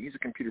 yeah, he's a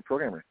computer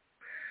programmer.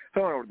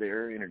 So I went over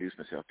there, introduced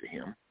myself to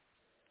him.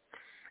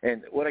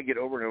 And what I get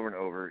over and over and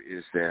over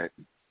is that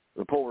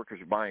the poll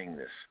workers are buying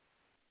this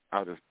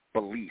out of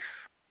belief.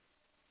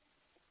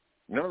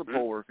 None of the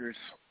poll workers,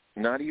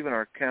 not even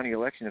our county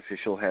election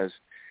official, has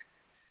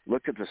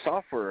looked at the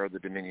software of the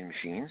Dominion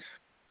machines,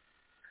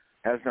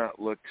 has not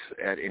looked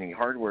at any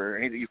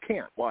hardware. You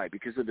can't. Why?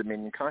 Because the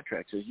Dominion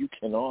contract says you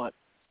cannot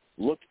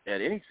look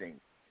at anything.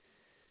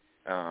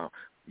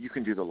 You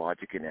can do the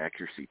logic and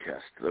accuracy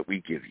test that we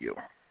give you.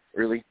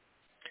 Really?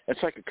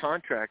 It's like a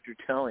contractor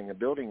telling a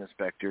building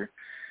inspector,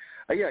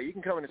 yeah, you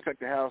can come and inspect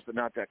the house, but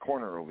not that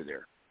corner over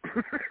there.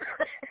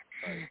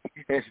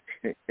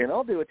 And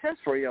I'll do a test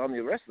for you on the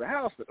rest of the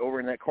house, but over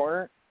in that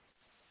corner,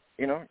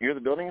 you're the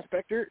building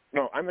inspector?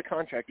 No, I'm the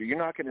contractor. You're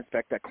not going to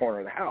inspect that corner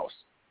of the house.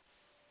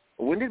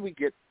 When did we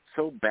get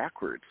so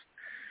backwards?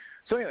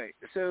 So anyway,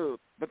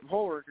 but the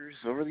poll workers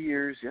over the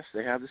years, yes,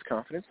 they have this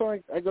confidence. So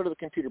I go to the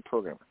computer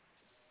programmer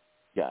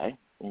guy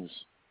who's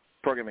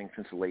programming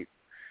since the late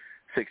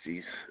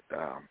 60s,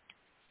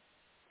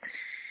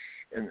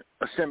 and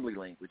assembly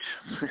language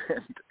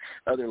and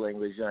other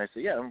language. And I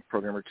say, yeah, I'm a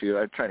programmer too.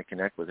 I'm trying to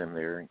connect with him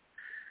there,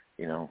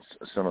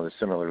 some of the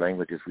similar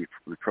languages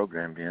we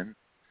programmed in.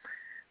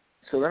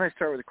 So then I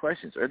start with the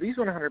questions. Are these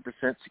 100%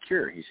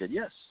 secure? He said,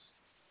 yes.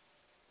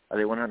 Are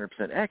they 100%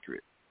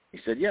 accurate? He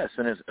said, yes.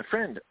 And as a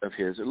friend of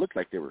his, it looked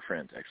like they were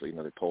friends, actually,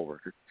 another poll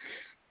worker,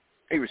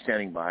 he was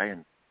standing by,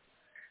 and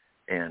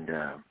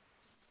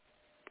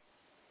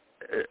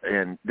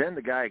then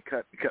the guy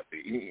cut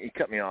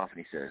me off, and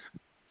he says,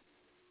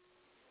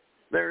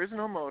 there is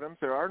no modems,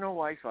 there are no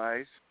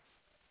Wi-Fis.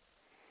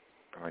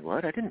 I'm like,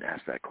 what? I didn't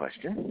ask that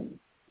question.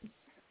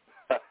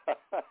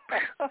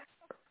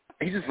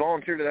 He just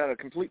volunteered it out of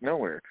complete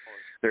nowhere.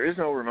 There is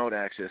no remote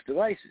access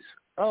devices.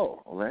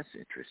 Oh, well, that's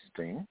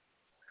interesting.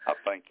 I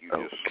think you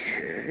just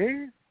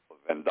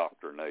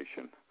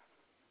indoctrination.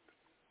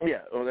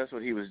 Yeah, well, that's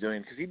what he was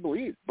doing because he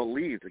believed.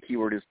 The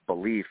keyword is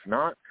belief,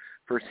 not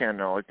firsthand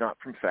knowledge, not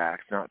from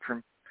facts, not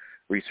from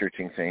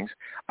researching things.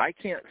 I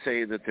can't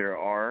say that there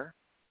are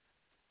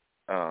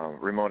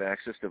remote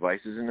access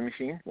devices in the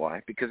machine.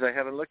 Why? Because I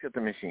haven't looked at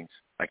the machines.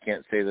 I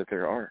can't say that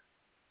there are.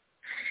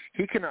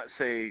 He cannot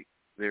say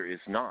there is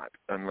not,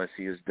 unless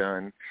he has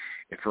done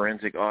a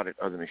forensic audit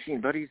of the machine.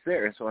 But he's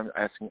there, and so I'm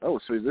asking, so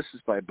this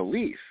is by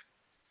belief.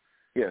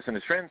 Yes, and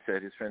his friend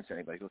said,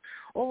 anybody goes,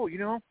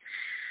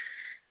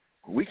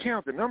 we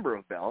count the number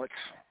of ballots,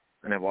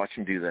 and I watch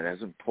him do that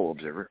as a poll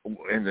observer,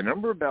 and the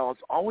number of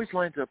ballots always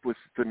lines up with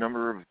the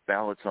number of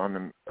ballots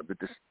on the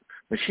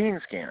machine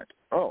scanned.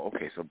 Oh,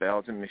 okay, so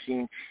ballots in the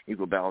machine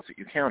equal ballots that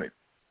you counted.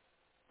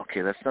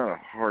 Okay, that's not a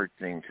hard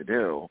thing to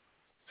do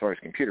as far as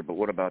computer, but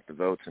what about the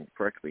votes and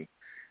correctly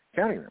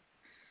counting them?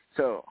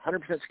 So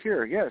 100%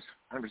 secure, yes.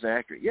 100%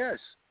 accurate, yes.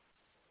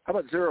 How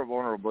about zero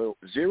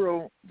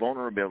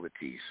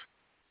vulnerabilities?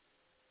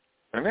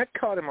 And that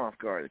caught him off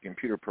guard, the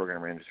computer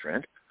programmer and his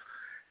friend.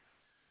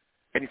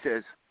 And he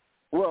says,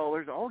 well,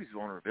 there's always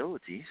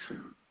vulnerabilities.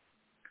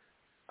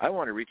 I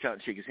want to reach out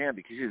and shake his hand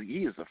because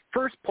he is the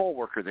first poll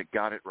worker that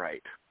got it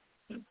right.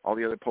 All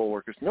the other poll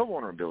workers, no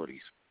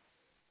vulnerabilities.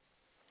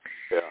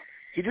 Yeah.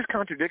 He just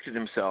contradicted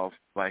himself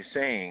by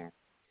saying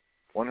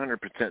 100%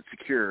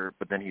 secure,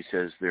 but then he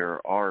says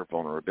there are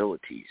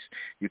vulnerabilities.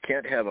 You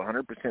can't have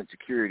 100%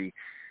 security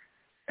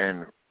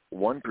and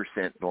 1%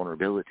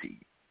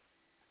 vulnerability.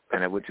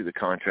 And I went through the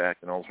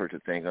contract and all sorts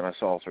of things, and I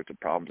saw all sorts of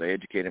problems. I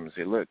educated him and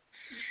say, look,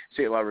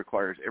 state law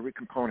requires every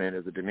component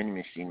of the Dominion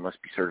machine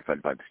must be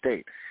certified by the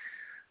state.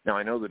 Now,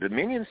 I know the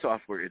Dominion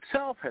software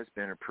itself has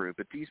been approved,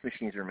 but these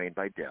machines are made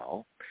by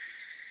Dell,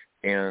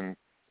 and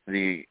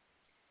the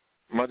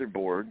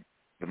motherboard,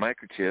 the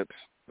microchips,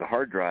 the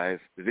hard drive,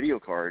 the video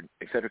card,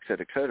 et cetera, et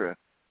cetera, et cetera,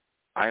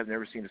 I have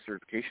never seen a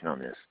certification on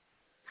this.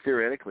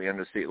 Theoretically,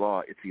 under state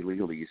law, it's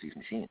illegal to use these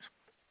machines.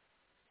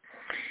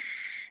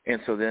 And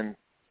so then,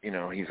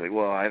 he's like,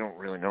 well, I don't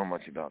really know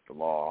much about the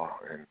law,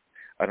 and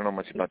I don't know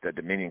much about that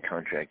Dominion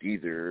contract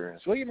either.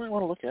 So you might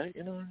want to look at it.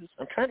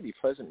 I'm trying to be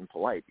pleasant and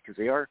polite because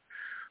they are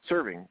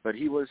serving, but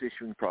he was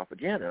issuing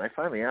propaganda. And I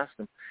finally asked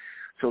him,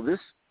 so this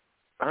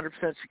 100%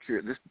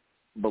 secure, this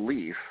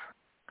belief,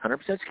 100%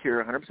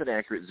 secure, 100%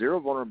 accurate, zero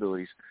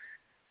vulnerabilities,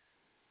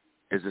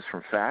 is this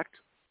from fact,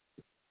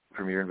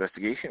 from your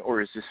investigation,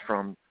 or is this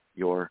from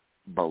your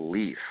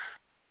belief?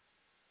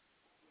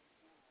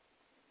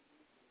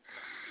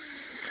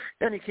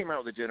 And he came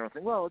out with a general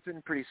thing, well, it's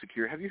been pretty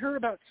secure. Have you heard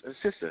about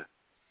CISA?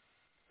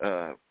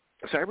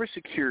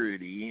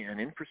 Cybersecurity and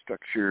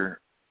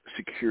Infrastructure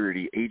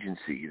Security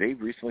Agency.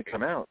 They've recently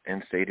come out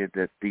and stated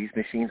that these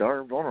machines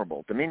are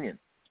vulnerable, Dominion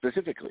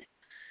specifically.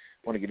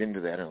 I want to get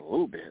into that in a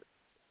little bit.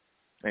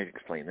 I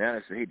explained that.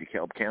 I said, hey,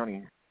 Dekalb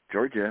County,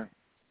 Georgia,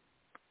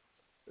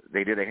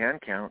 they did a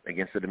hand count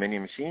against the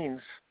Dominion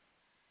machines,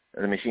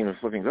 and the machine was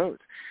flipping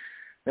votes.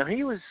 Now,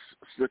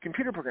 the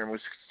computer programmer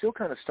was still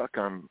kind of stuck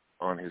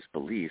on his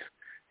belief.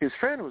 His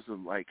friend was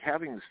like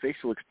having this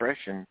facial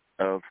expression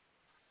of,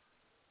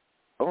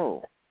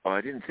 oh, I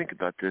didn't think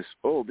about this.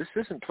 Oh, this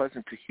isn't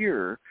pleasant to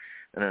hear.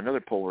 And another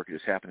poll worker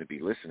just happened to be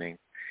listening,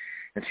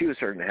 and she was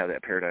starting to have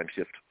that paradigm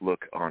shift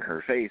look on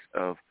her face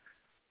of,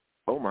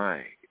 oh,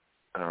 my,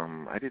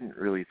 I didn't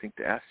really think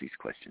to ask these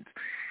questions.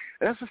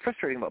 And that's what's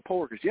frustrating about poll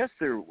workers. Yes,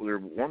 they're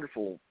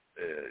wonderful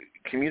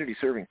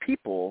community-serving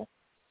people,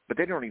 but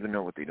they don't even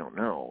know what they don't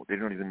know. They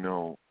don't even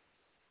know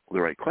the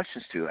right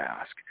questions to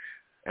ask.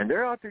 And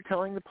they're out there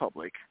telling the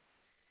public,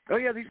 oh,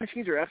 yeah, these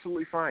machines are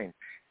absolutely fine.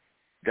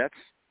 That's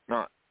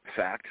not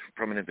fact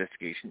from an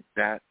investigation.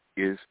 That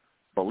is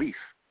belief.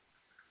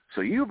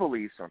 So you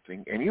believe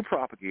something, and you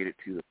propagate it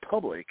to the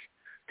public,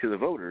 to the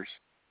voters,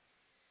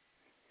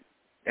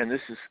 and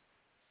this is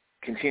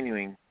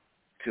continuing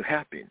to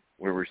happen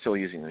where we're still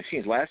using the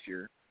machines. Last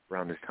year,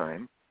 around this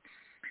time,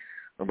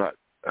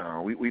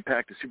 we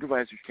packed the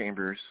supervisors'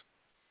 chambers,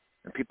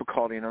 and people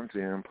called in on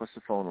Zoom, plus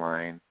the phone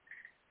line,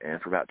 and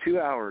for about 2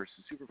 hours,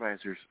 the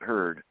supervisors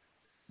heard,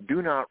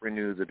 do not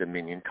renew the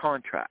Dominion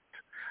contract.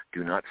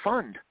 Do not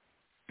fund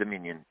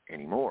Dominion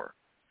anymore.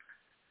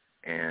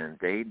 And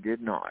they did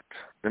not.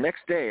 The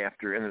next day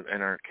after,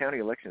 and our county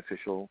election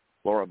official,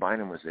 Laura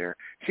Bynum, was there,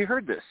 she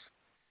heard this,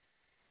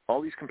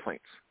 all these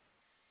complaints.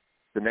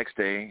 The next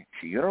day,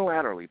 she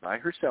unilaterally, by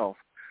herself,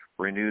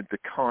 renewed the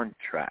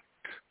contract.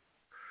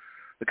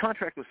 The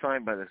contract was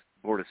signed by the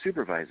Board of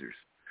Supervisors.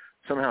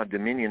 Somehow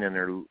Dominion and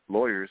their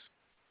lawyers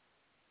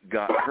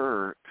got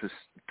her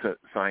to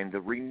sign the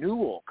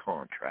renewal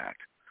contract.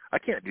 I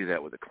can't do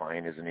that with a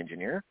client as an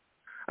engineer.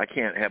 I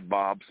can't have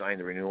Bob sign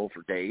the renewal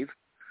for Dave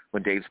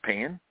when Dave's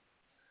paying.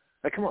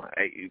 Like, come on.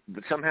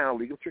 But somehow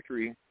legal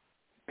trickery.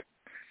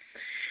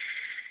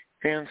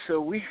 And so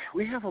we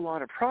have a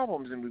lot of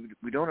problems, and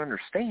we don't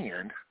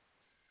understand.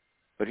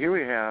 But here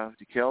we have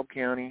DeKalb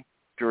County,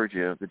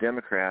 Georgia, the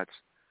Democrats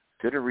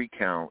did a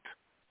recount.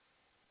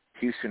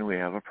 Houston, we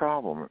have a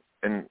problem.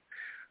 And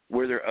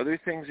were there other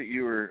things that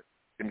you were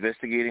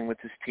investigating with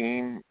this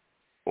team,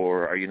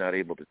 or are you not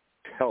able to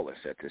tell us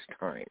at this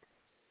time?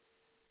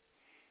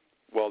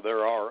 Well,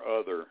 there are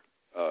other.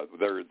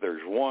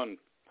 There's one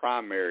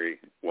primary.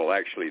 Well,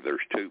 actually, there's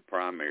two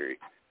primary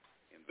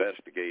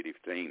investigative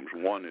teams.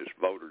 One is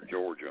Voter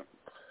Georgia,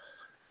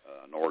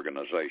 an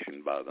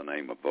organization by the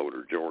name of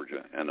Voter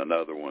Georgia, and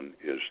another one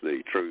is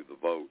the True the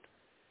Vote.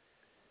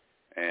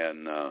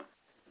 And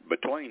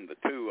between the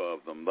two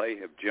of them, they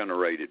have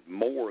generated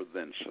more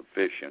than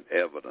sufficient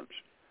evidence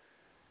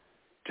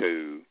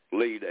to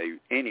lead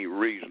any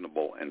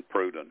reasonable and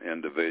prudent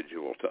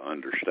individual to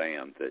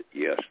understand that,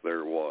 yes,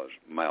 there was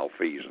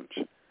malfeasance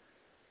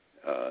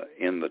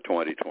in the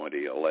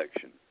 2020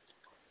 election.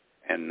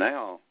 And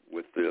now,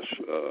 with this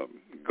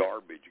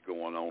garbage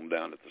going on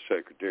down at the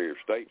Secretary of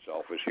State's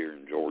office here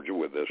in Georgia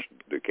with this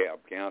DeKalb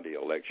County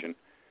election,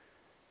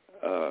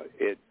 the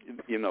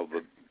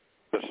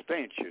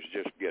stench is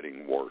just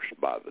getting worse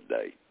by the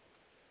day,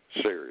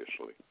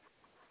 seriously.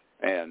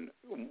 And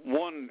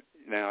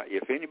now,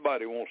 if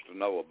anybody wants to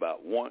know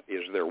about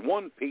is there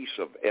one piece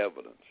of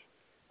evidence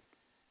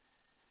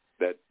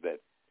that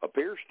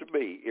appears to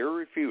be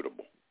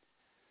irrefutable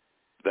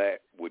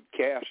that would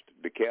cast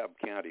DeKalb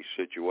County's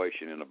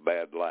situation in a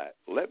bad light,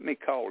 let me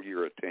call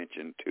your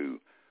attention to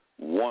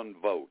one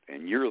vote.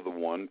 And you're the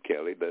one,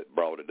 Kelly, that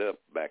brought it up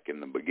back in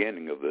the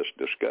beginning of this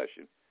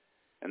discussion.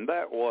 And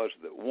that was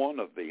that one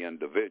of the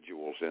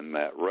individuals in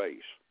that race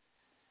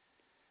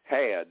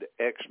had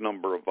X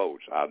number of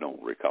votes. I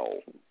don't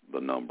recall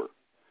the number.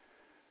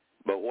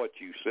 But what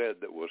you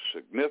said that was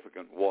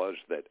significant was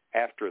that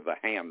after the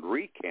hand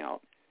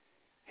recount,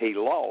 he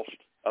lost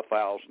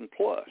 1,000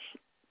 plus.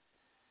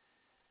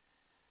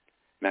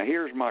 Now,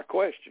 here's my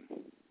question.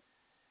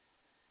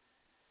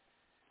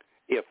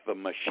 If the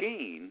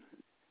machine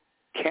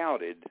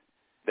counted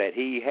that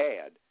he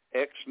had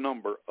X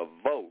number of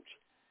votes,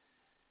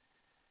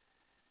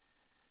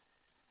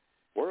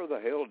 where the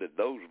hell did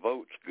those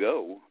votes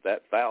go,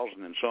 that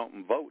 1,000 and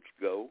something votes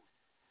go,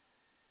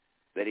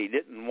 that he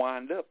didn't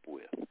wind up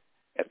with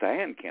at the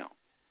hand count?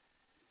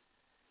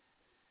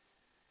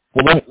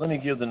 Well, let me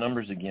give the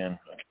numbers again.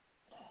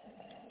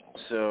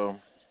 So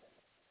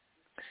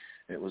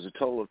it was a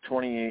total of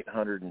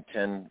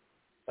 2,810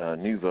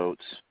 new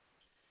votes,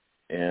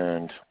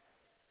 and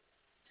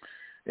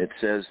it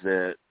says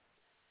that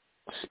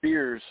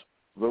Spears'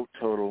 vote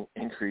total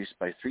increased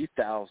by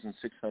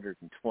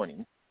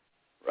 3,620.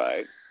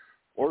 Right.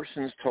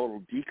 Orson's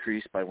total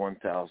decreased by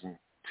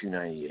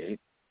 1,298.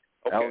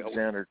 Okay,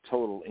 Alexander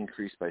total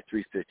increased by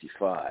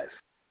 355.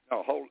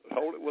 No, hold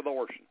it with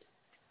Orson.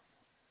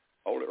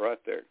 Hold it right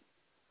there.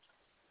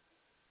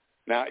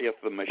 Now, if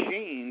the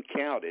machine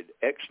counted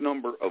X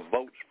number of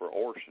votes for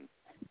Orson,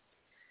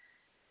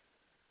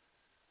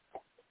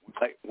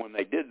 when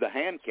they did the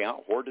hand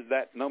count, where did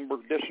that number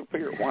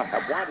disappear? Why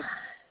did it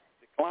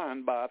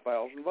decline by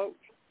 1,000 votes?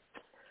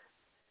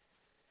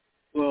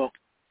 Well,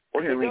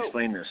 let me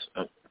explain this.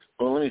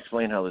 Let me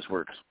explain how this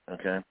works,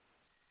 okay?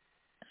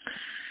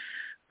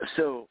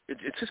 So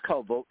it's just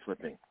called vote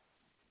flipping.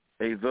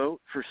 A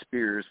vote for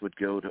Spears would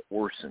go to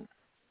Orson.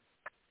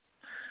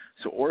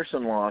 So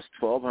Orson lost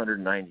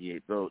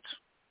 1,298 votes.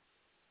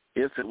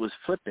 If it was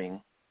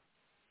flipping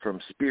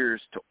from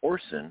Spears to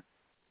Orson,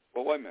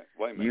 well, wait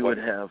a minute. You would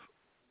have.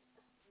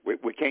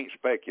 We can't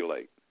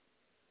speculate.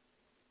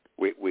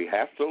 We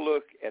have to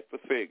look at the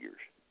figures.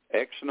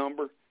 X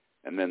number,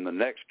 and then the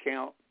next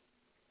count,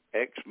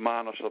 X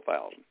minus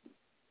 1,000.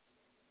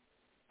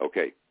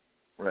 Okay.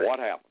 Right. What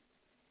happened?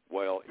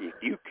 Well, if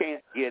you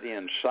can't get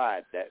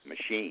inside that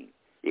machine,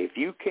 if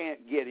you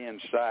can't get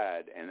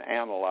inside and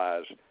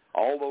analyze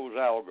all those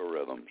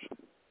algorithms,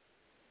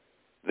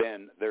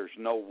 then there's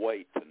no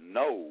way to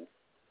know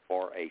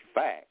for a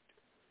fact,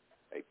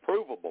 a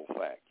provable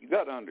fact. You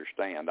got to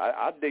understand.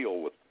 I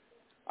deal with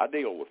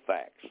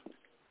facts.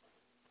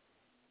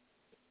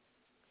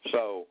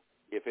 So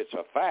if it's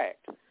a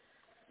fact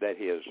that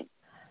his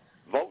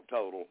vote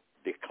total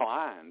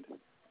declined,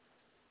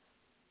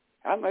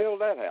 how in the hell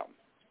did that happen?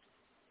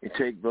 You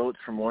take votes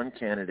from one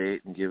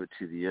candidate and give it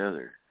to the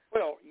other.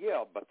 Well,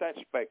 yeah, but that's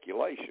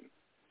speculation.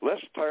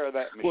 Let's tear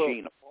that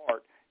machine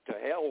apart. To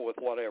hell with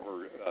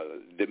whatever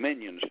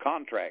Dominion's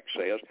contract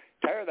says.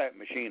 Tear that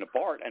machine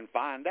apart and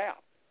find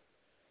out.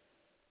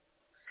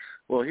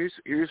 Well,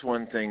 here's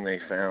one thing they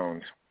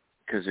found,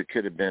 because it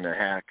could have been a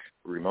hack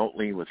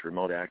remotely with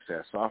remote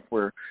access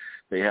software.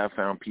 They have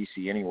found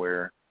PC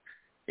Anywhere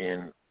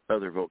in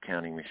other vote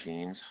counting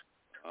machines.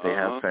 They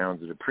have found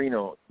the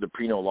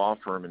Prino law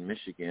firm in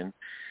Michigan.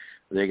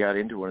 They got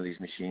into one of these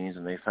machines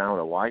and they found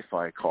a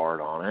Wi-Fi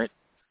card on it.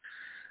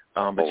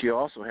 But you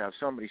also have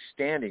somebody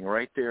standing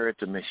right there at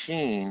the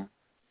machine,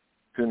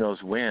 who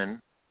knows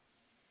when,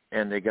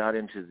 and they got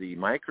into the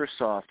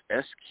Microsoft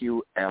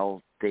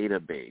SQL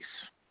database,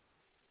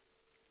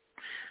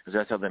 because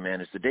that's how they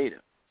manage the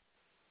data.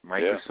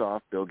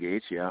 Microsoft, Bill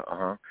Gates,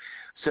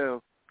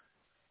 So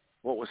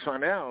what was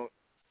found out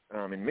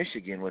in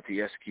Michigan with the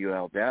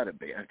SQL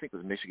database, I think it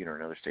was Michigan or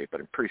another state, but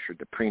I'm pretty sure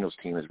the Prino's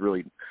team is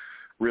really,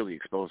 really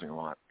exposing a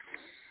lot.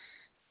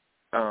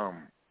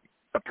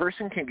 A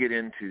person can get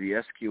into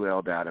the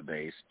SQL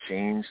database,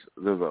 change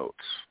the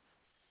votes.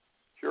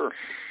 Sure.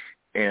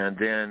 And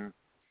then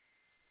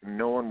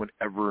no one would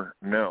ever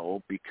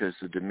know, because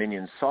the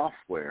Dominion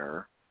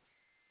software,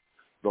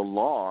 the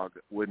log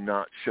would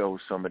not show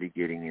somebody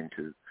getting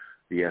into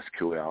the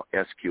SQL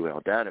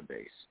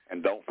database.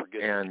 And don't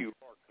forget the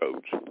QR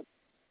codes.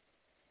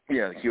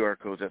 Yeah, the QR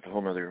codes, that's a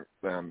whole other,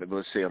 but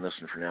let's stay on this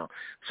one for now.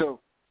 So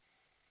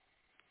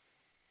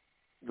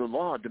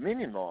the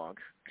Dominion log,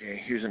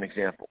 okay, here's an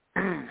example.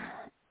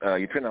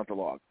 You print out the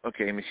log.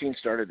 Okay, machine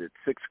started at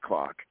 6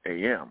 o'clock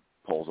a.m.,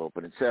 polls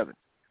open at 7.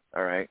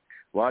 All right,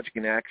 logic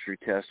and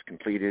accuracy test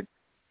completed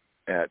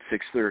at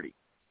 6:30.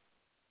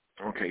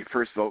 Okay,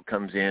 first vote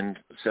comes in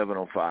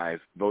 7:05,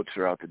 votes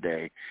throughout the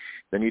day.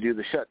 Then you do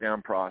the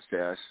shutdown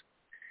process,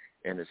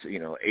 and it's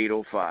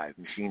 8:05.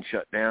 Machine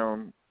shut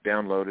down,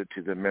 downloaded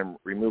to the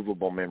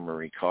removable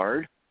memory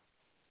card,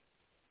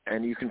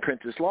 and you can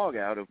print this log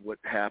out of what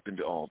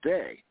happened all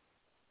day.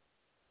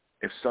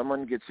 If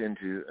someone gets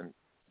into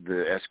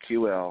the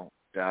SQL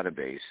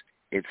database,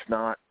 it's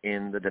not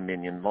in the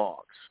Dominion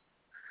logs,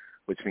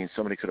 which means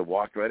somebody could have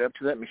walked right up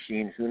to that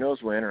machine, who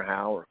knows when or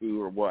how or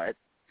who or what,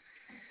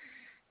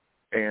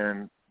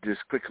 and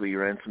just quickly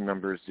ran some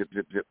numbers, zip,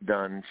 zip, zip,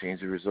 done,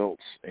 change the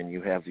results, and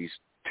you have these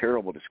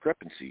terrible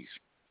discrepancies.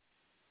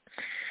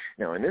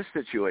 Now, in this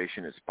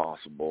situation, it's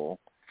possible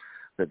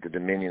that the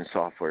Dominion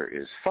software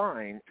is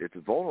fine, it's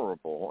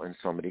vulnerable, and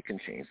somebody can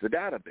change the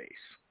database.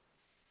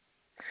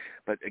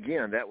 But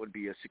again, that would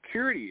be a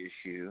security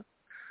issue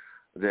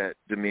that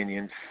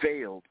Dominion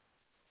failed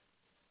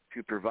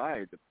to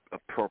provide the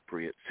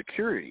appropriate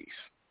securities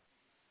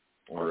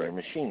on their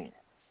machine.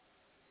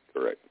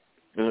 Correct.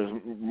 There's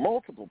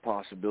multiple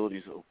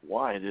possibilities of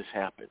why this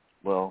happened.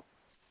 Well,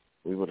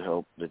 we would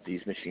hope that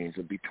these machines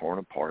would be torn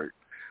apart,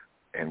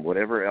 and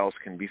whatever else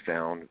can be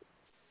found,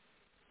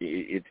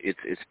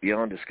 it's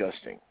beyond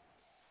disgusting.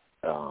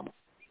 But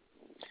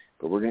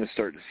we're going to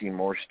start to see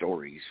more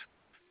stories.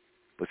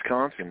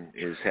 Wisconsin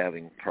is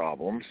having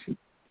problems.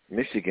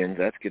 Michigan,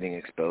 that's getting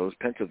exposed.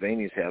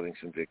 Pennsylvania's having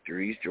some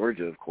victories.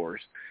 Georgia, of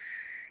course.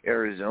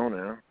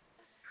 Arizona.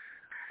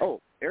 Oh,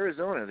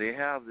 Arizona, they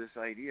have this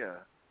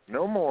idea.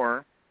 No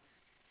more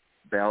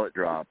ballot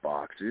drop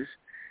boxes.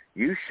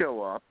 You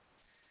show up,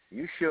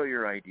 you show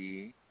your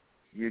ID,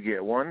 you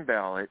get one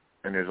ballot,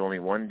 and there's only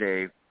one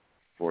day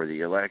for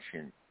the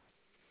election.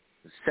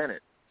 The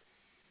Senate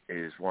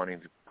is wanting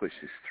to push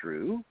this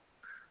through,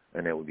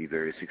 and it would be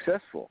very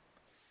successful.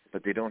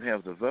 But they don't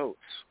have the votes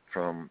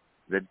from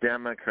the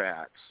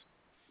Democrats.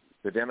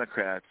 The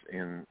Democrats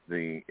in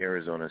the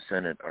Arizona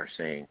Senate are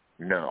saying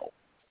no.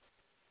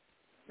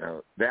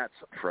 Now, that's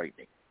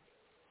frightening.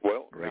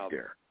 Well, right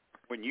there.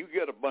 When you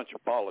get a bunch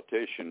of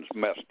politicians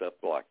messed up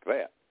like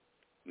that,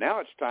 now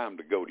it's time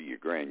to go to your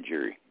grand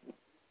jury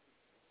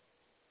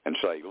and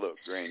say, look,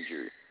 grand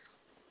jury,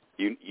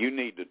 you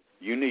need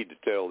to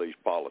tell these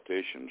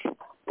politicians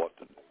what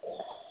to do.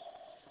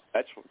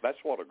 That's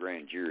what a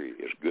grand jury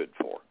is good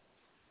for.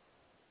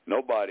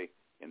 Nobody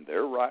in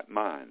their right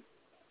mind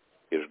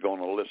is going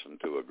to listen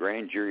to a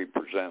grand jury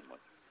presentment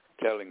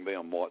telling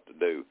them what to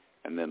do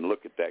and then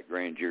look at that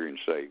grand jury and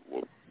say,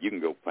 well, you can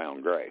go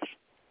pound grass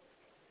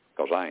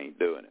because I ain't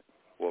doing it.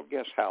 Well,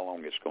 guess how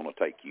long it's going to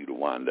take you to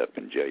wind up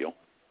in jail?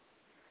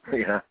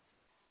 Yeah.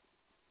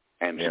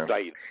 And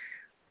stay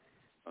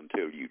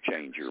until you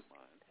change your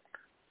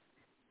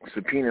mind.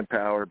 Subpoena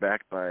power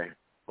backed by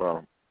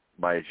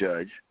a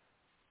judge.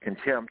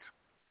 Contempt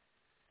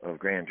of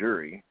grand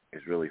jury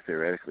is really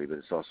theoretically, but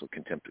it's also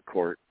contempt of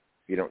court.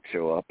 You don't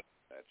show up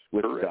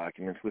with the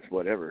documents, with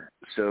whatever.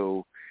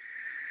 So,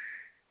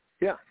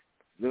 yeah,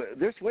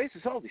 there's ways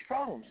to solve these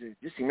problems.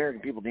 Just the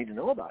American people need to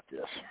know about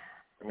this.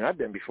 I mean, I've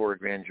been before a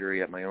grand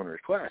jury at my own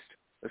request.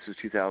 This is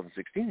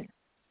 2016.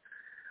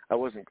 I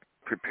wasn't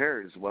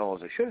prepared as well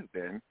as I should have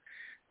been.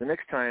 The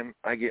next time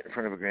I get in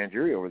front of a grand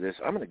jury over this,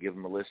 I'm going to give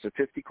them a list of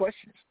 50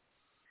 questions.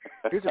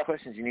 Here's the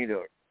questions you need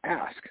to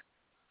ask.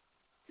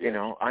 You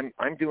know,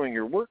 I'm doing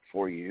your work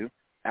for you.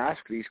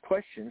 Ask these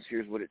questions.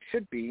 Here's what it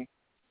should be.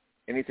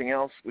 Anything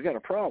else? We got a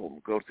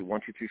problem. Go through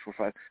 1, 2, 3, 4,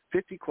 5,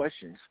 50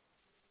 questions.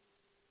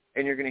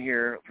 And you're going to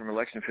hear from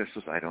election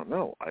officials, I don't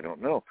know.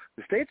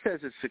 The state says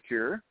it's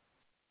secure.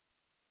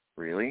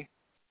 Really?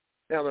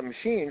 Now, the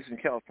machines in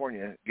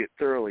California get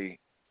thoroughly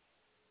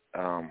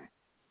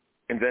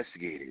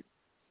investigated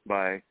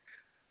by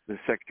the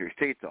Secretary of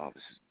State's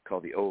office,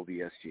 called the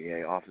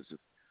OVSGA, Office of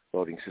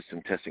Voting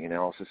System Testing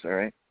Analysis, all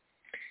right?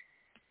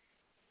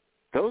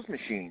 Those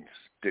machines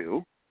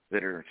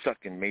that are stuck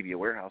in maybe a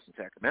warehouse in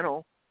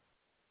Sacramento.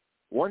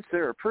 Once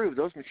they're approved,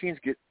 those machines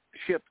get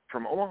shipped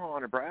from Omaha,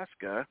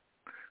 Nebraska,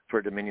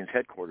 where Dominion's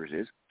headquarters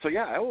is. So,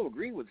 yeah, I will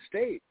agree with the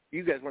state.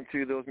 You guys went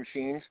through those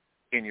machines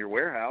in your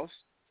warehouse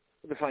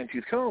with a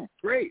fine-tooth comb.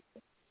 Great.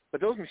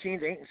 But those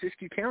machines ain't in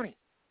Siskiyou County.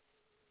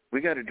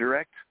 We got a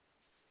direct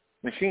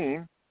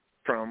machine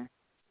from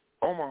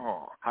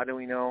Omaha. How do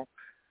we know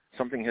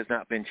something has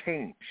not been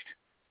changed?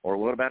 Or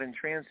what about in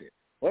transit?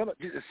 What about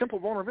just simple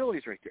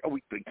vulnerabilities right there? Oh,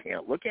 we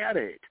can't look at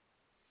it,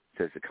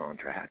 says the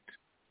contract.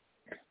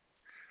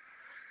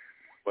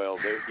 Well,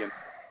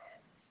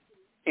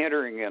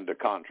 entering into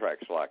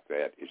contracts like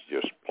that is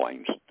just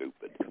plain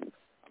stupid.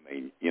 I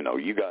mean,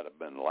 you got to have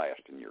been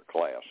last in your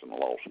class in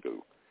law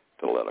school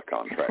to let a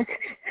contract.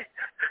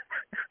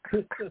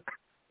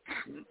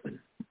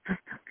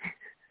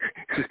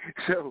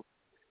 So,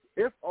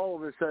 if all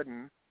of a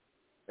sudden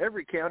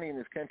every county in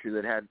this country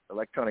that had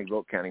electronic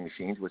vote counting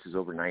machines, which is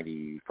over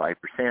 95%,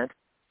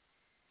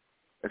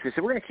 if they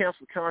say, we're going to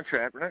cancel the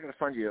contract, we're not going to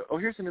fund you. Oh,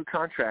 here's a new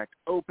contract,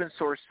 open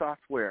source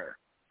software.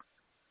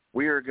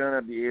 We are going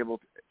to be able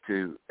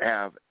to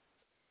have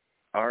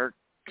our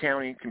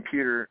county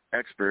computer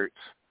experts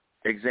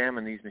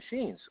examine these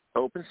machines.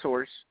 Open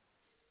source,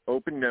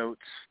 open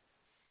notes,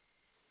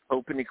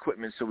 open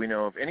equipment, so we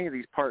know if any of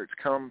these parts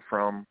come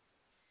from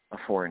a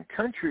foreign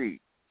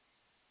country.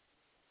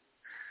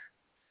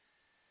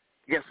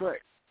 Guess what?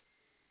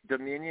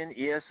 Dominion,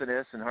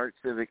 ES&S, and Hart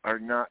Civic are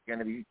not going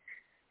to be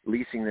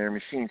leasing their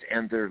machines,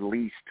 and they're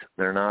leased.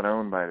 They're not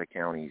owned by the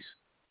counties.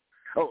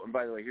 Oh, and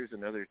by the way, here's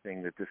another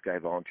thing that this guy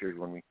volunteered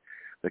when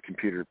the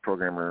computer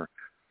programmer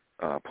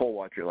poll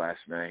watcher last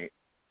night.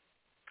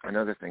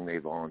 Another thing they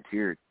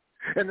volunteered.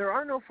 And there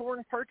are no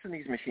foreign parts in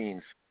these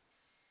machines.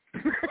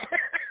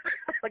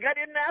 Like, I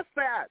didn't ask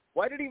that.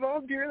 Why did he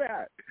volunteer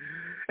that?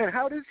 And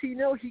how does he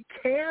know? He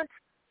can't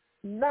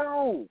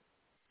know.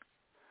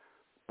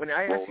 When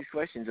I ask these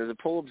questions as a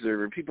poll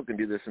observer, people can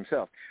do this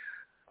themselves.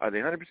 Are they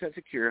 100%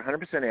 secure,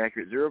 100%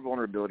 accurate, zero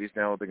vulnerabilities?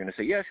 Now they're going to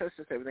say, yes,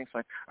 everything's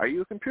fine. Are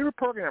you a computer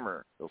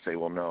programmer? They'll say,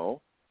 well, no.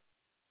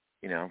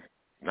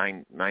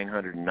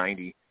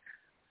 990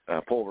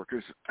 poll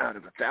workers out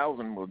of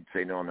 1,000 would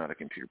say, no, I'm not a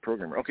computer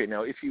programmer. Okay,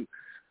 now if you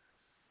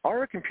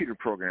are a computer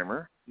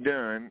programmer,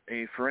 done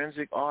a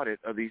forensic audit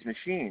of these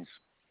machines?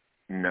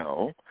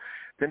 No.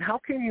 Then how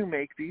can you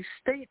make these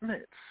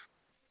statements?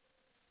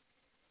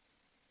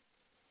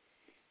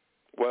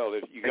 Well,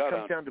 if you got it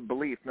comes down to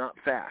belief, not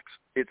facts.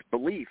 It's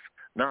belief,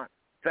 not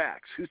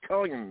facts. Who's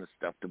telling them this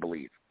stuff to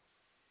believe?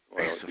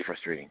 Well, it's so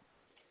frustrating.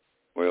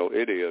 Well,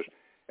 it is.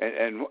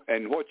 And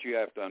what you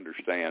have to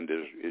understand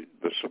is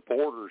the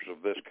supporters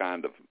of this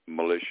kind of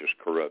malicious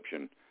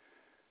corruption,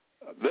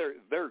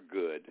 they're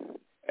good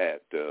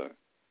at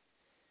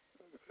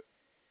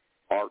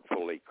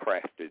artfully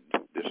crafted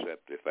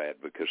deceptive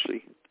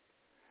advocacy.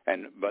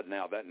 But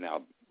now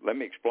let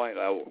me explain.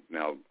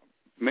 Now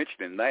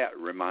mentioning that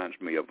reminds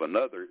me of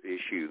another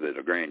issue that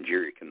a grand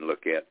jury can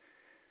look at,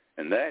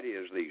 and that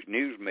is these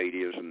news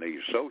medias and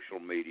these social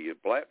media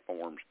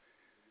platforms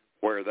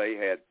where they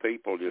had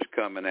people just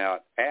coming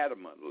out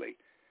adamantly,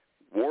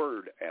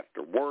 word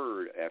after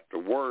word after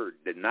word,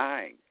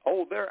 denying,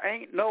 oh, there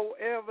ain't no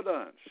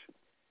evidence.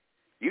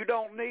 You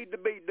don't need to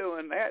be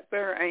doing that.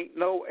 There ain't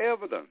no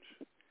evidence.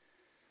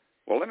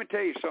 Well, let me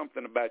tell you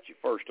something about your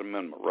First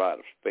Amendment right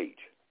of speech.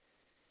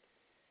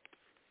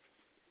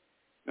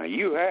 Now,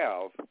 you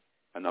have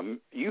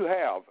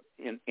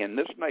in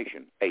this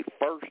nation a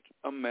First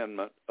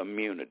Amendment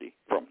immunity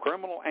from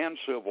criminal and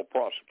civil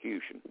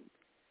prosecution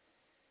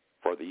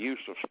for the use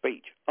of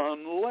speech,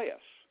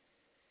 unless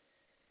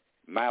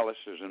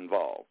malice is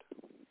involved.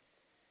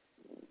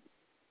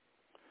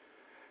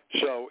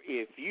 So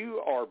if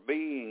you're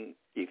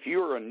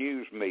a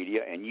news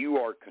media and you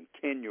are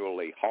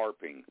continually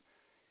harping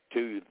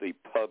to the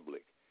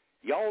public,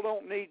 y'all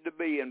don't need to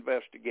be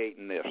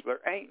investigating this. There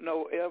ain't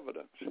no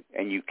evidence.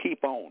 And you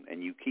keep on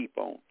and you keep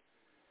on.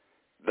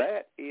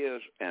 That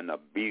is an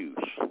abuse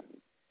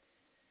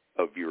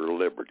of your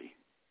liberty.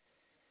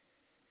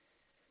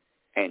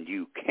 And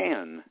you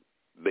can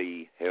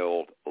be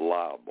held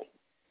liable.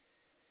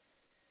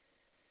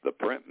 The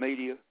print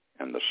media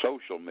and the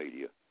social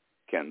media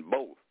can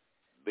both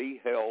be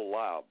held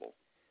liable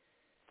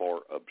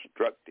for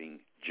obstructing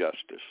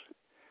justice,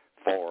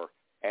 for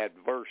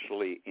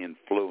adversely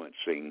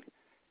influencing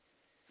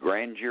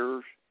grand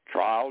jurors,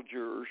 trial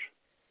jurors,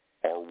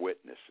 or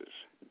witnesses.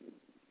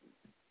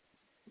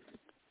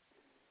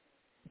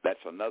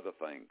 That's another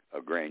thing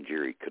a grand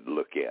jury could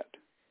look at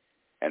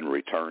and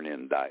return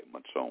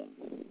indictments on.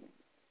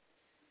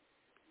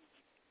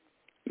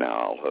 Now,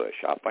 I'll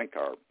hush. I think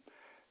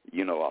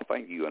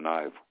you and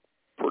I have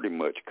pretty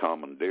much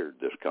commandeered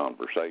this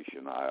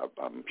conversation.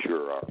 I'm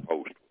sure our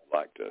host would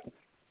like to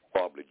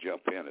probably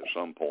jump in at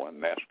some point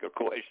and ask a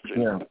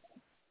question.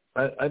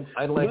 Yeah,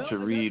 I'd like to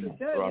read,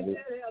 Robert.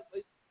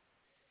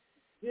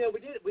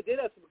 We did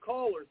have some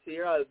callers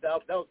here.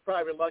 That was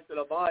probably reluctant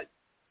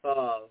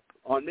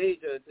on me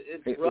to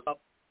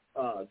interrupt.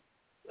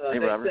 Hey,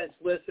 Robert. Sense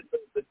listened,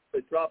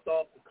 but dropped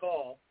off the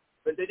call.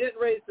 But they didn't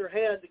raise their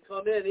hand to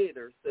come in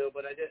either. So,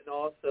 but I didn't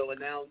also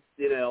announce,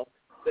 they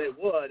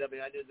would. I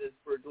mean, I did this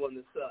for doing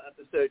this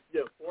episode,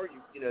 for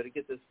you, to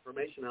get this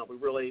information out. We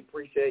really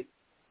appreciate,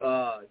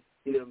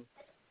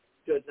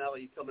 Judge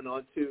Nally coming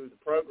on to the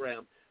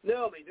program.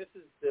 No, I mean, this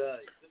is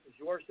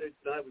your show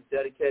tonight. Was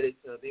dedicated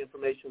to the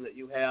information that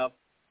you have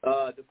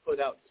to put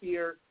out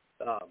here,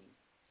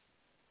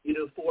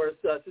 for us.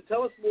 So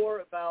tell us more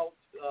about,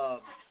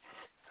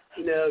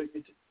 you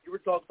were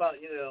talking about,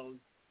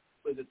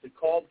 was it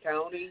Dekalb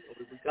County?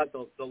 We've got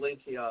the link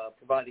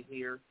provided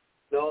here.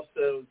 And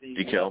also the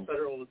Dekalb.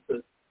 Federal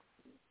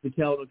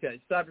Dekalb, okay,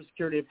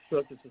 Cybersecurity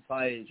Infrastructure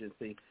Supply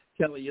Agency.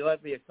 Kelly, you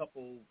left me a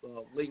couple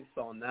links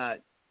on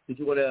that. Did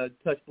you want to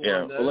touch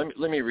more on those? Well,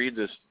 let me read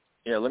this.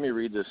 Yeah, let me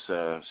read this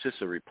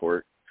CISA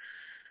report.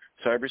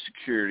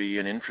 Cybersecurity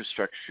and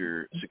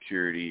Infrastructure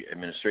Security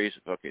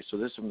Administration. Okay, so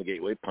this is from the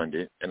Gateway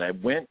Pundit, and I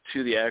went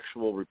to the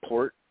actual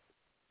report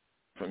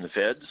from the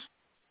feds,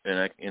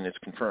 and it's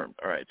confirmed.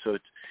 All right, so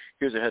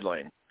here's a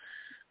headline.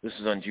 This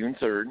is on June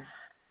 3rd,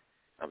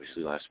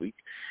 obviously last week.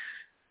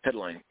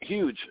 Headline,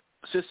 huge,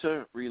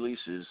 CISA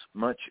releases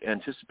much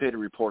anticipated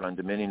report on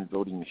Dominion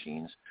voting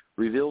machines,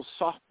 reveals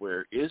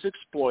software is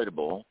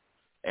exploitable,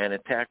 and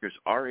attackers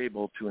are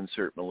able to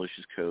insert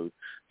malicious code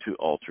to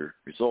alter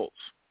results.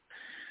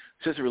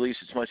 CISA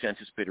released its much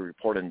anticipated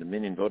report on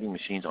Dominion voting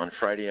machines on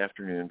Friday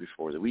afternoon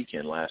before the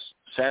weekend. Last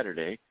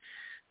Saturday,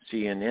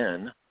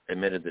 CNN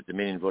admitted that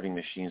Dominion voting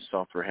machine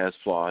software has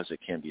flaws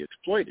that can be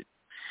exploited.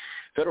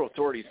 Federal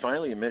authorities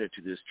finally admitted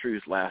to this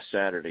truth last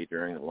Saturday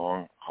during the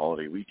long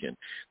holiday weekend.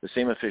 The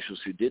same officials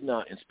who did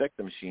not inspect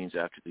the machines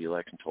after the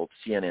election told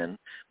CNN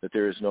that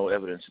there is no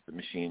evidence that the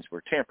machines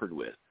were tampered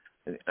with.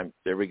 And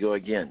there we go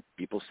again.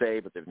 People say,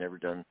 but they've never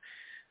done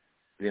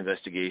the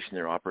investigation.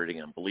 They're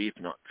operating on belief,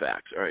 not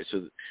facts. All right,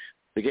 so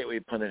the Gateway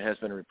Pundit has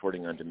been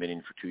reporting on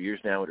Dominion for 2 years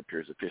now. It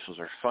appears officials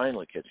are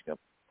finally catching up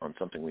on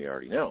something we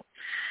already know.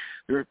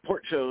 The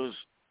report shows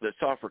that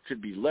software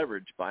could be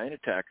leveraged by an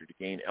attacker to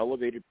gain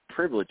elevated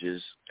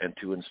privileges and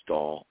to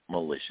install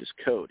malicious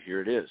code.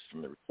 Here it is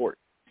from the report.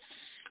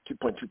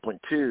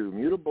 2.2.2,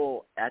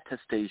 mutable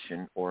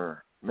attestation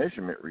or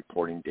measurement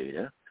reporting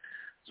data,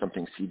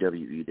 something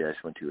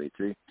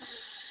CWE-1283.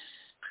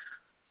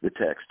 The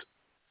text.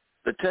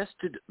 The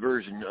tested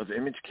version of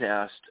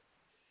ImageCast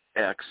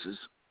X's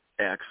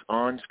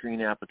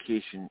on-screen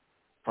application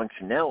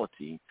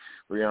functionality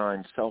rely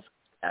on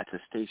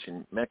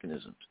self-attestation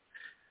mechanisms.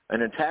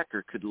 An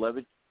attacker could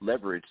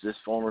leverage this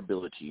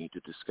vulnerability to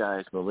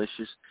disguise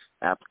malicious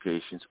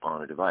applications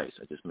on a device.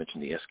 I just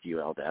mentioned the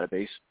SQL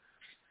database.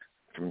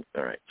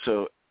 All right,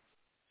 so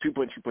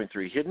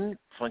 2.2.3, hidden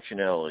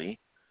functionality.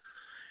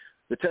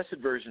 The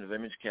tested version of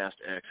ImageCast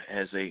X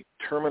has a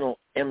terminal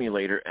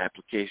emulator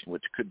application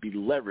which could be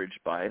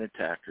leveraged by an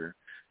attacker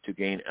to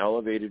gain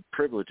elevated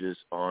privileges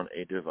on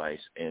a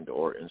device and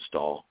or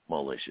install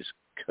malicious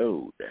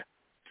code.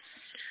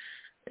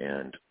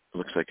 And it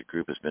looks like a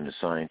group has been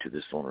assigned to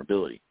this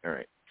vulnerability. All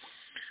right.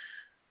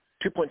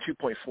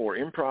 2.2.4,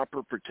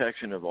 improper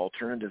protection of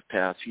alternative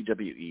paths,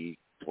 CWE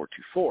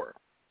 424.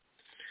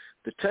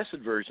 The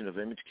tested version of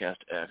ImageCast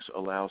X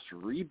allows for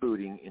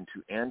rebooting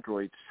into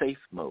Android safe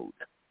mode,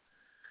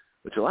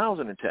 which allows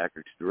an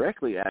attacker to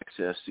directly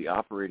access the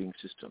operating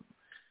system.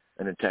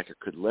 An attacker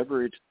could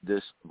leverage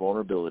this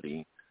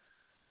vulnerability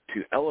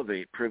to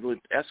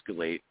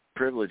escalate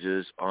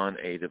privileges on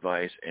a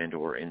device and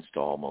or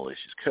install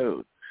malicious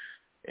code.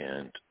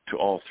 And to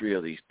all three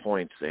of these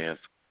points, they have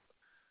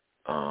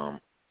an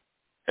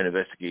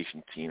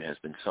investigation team has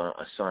been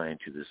assigned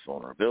to this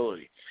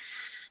vulnerability.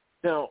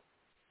 Now,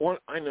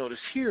 what I notice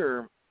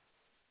here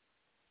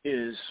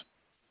is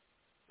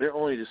they're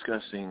only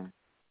discussing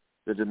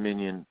the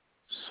Dominion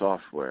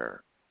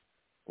software.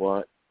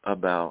 What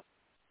about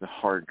the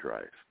hard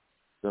drive,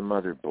 the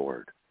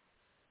motherboard,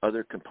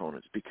 other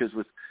components? Because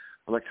with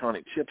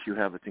electronic chips, you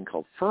have a thing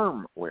called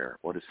firmware.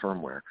 What is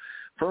firmware?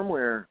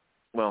 Firmware,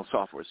 well,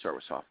 software, start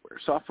with software.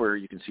 Software,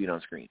 you can see it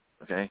on screen,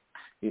 okay?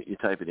 You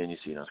type it in, you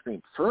see it on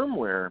screen.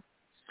 Firmware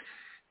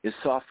is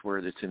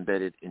software that's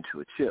embedded into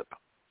a chip.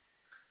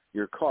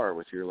 Your car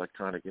with your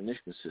electronic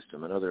ignition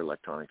system and other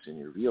electronics in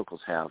your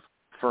vehicles have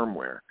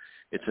firmware.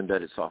 It's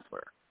embedded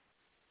software.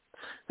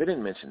 They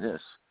didn't mention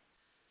this.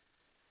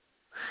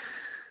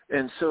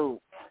 And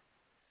so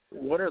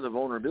what are the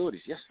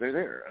vulnerabilities? Yes, they're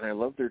there, and I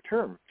love their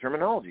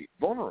terminology,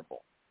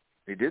 vulnerable.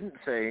 They didn't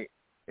say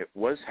it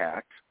was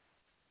hacked.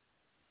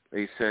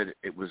 They said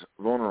it was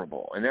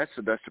vulnerable, and that's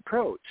the best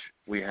approach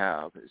we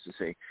have is to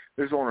say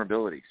there's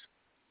vulnerabilities.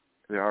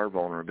 There are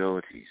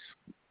vulnerabilities.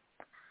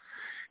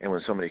 And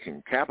when somebody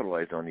can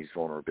capitalize on these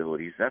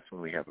vulnerabilities, that's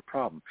when we have a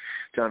problem.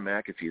 John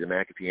McAfee, the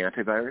McAfee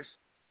antivirus,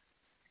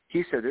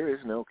 he said there is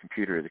no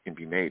computer that can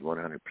be made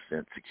 100%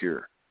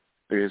 secure.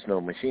 There is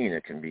no machine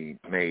that can be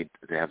made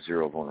to have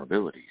zero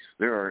vulnerabilities.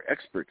 There are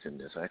experts in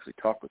this. I actually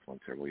talked with one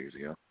several years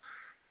ago.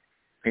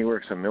 He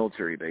works on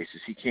military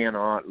bases. He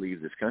cannot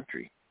leave this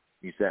country.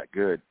 He's that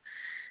good.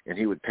 And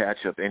he would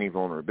patch up any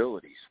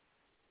vulnerabilities.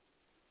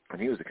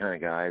 And he was the kind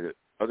of guy that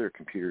other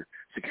computer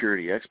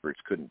security experts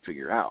couldn't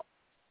figure out.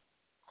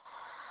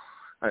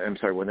 I'm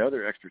sorry, when the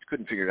other experts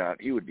couldn't figure it out,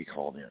 he would be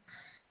called in.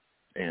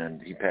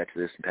 And he patched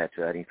this and patched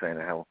that. He found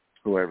out how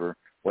whatever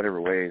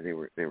way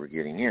they were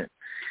getting in.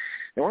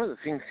 Now, one of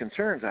the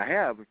concerns I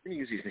have, if we're going to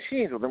use these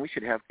machines, well, then we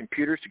should have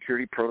computer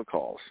security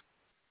protocols.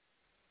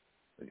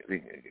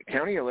 The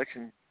county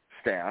election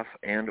staff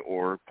and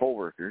or poll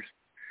workers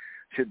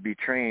should be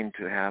trained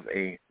to have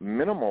a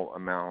minimal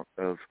amount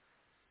of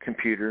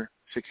computer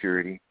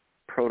security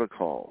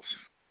protocols.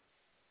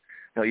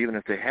 Now, even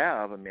if they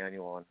have a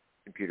manual on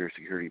computer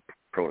security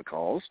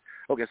protocols,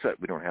 oh, guess what?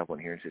 We don't have one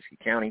here in Siskiyou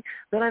County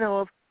that I know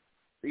of.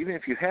 Even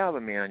if you have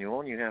a manual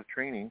and you have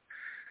training,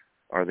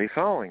 are they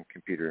following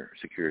computer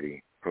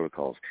security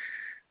protocols?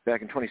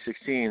 Back in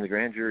 2016, the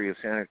grand jury of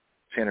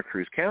Santa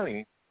Cruz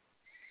County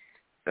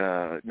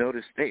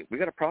noticed, hey, we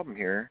got a problem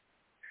here.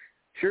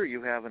 Sure,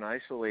 you have an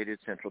isolated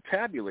central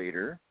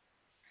tabulator.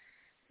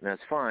 And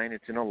that's fine.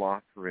 It's in a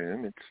locked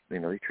room. It's, they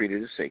treat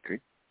it as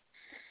sacred.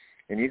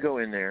 And you go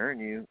in there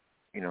and you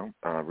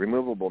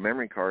removable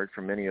memory card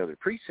from many other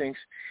precincts,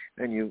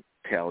 and you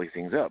tally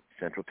things up,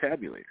 central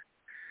tabulator.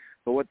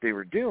 But what they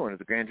were doing, as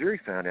the grand jury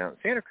found out in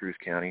Santa Cruz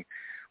County,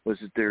 was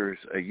that there's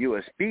a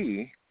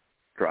USB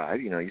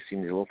drive. You've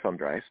seen the little thumb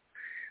drives.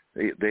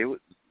 The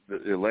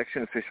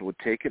election official would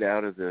take it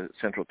out of the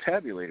central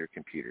tabulator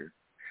computer,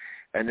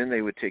 and then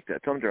they would take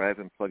that thumb drive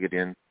and plug it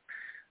in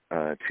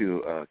to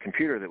a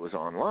computer that was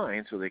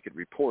online so they could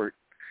report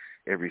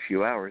every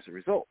few hours the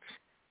results.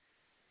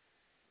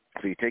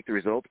 So you take the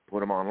results,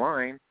 put them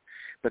online,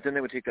 but then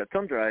they would take that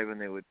thumb drive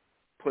and they would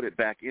put it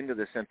back into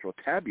the central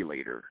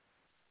tabulator.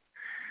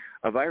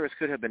 A virus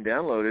could have been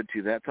downloaded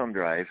to that thumb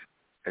drive,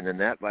 and then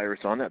that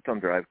virus on that thumb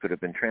drive could have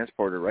been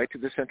transported right to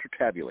the central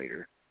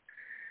tabulator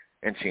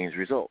and change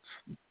results.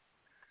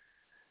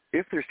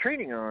 If there's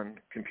training on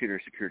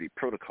computer security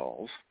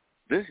protocols,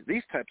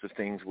 these types of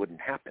things wouldn't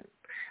happen.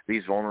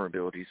 These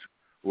vulnerabilities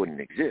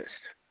wouldn't exist.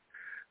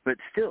 But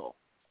still,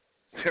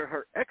 there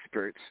are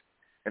experts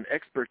and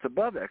experts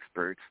above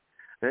experts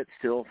that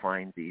still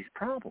find these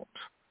problems.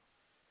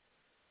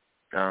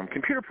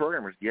 Computer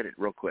programmers get it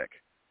real quick.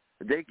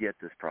 They get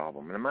this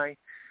problem. And my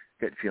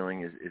gut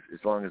feeling is as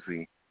long as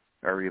we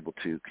are able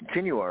to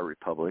continue our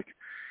republic,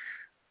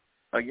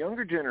 a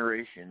younger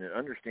generation that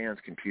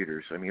understands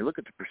computers, look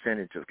at the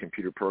percentage of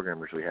computer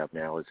programmers we have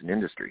now as an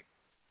industry.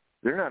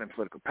 They're not in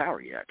political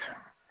power yet.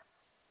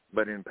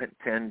 But in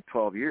 10,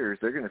 12 years,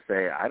 they're going to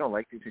say, I don't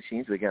like these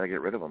machines, we got to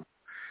get rid of them,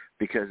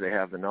 because they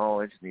have the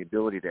knowledge and the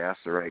ability to ask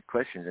the right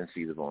questions and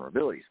see the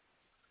vulnerabilities.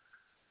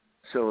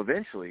 So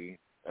eventually,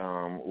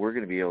 we're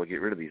going to be able to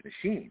get rid of these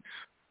machines.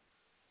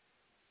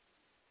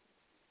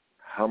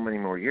 How many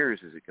more years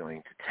is it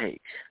going to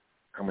take?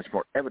 How much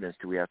more evidence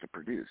do we have to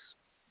produce?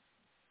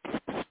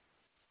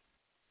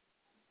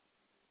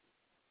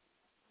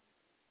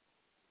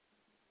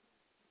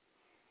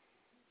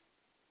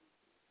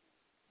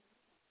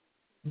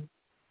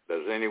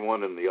 Does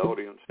anyone in the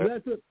audience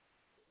have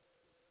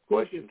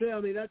questions?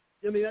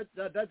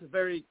 That's a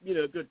very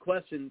good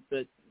question.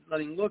 But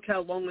look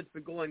how long it's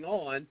been going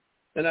on,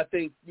 and I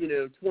think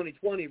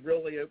 2020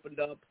 really opened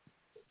up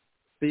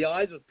the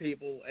eyes of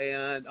people,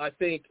 and I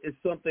think it's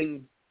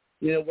something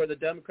where the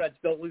Democrats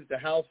don't lose the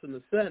House and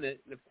the Senate,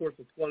 and of course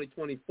in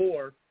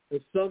 2024,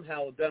 if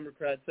somehow the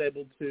Democrats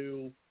able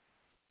to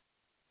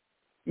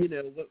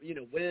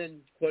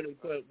win, quote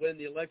unquote, win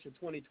the election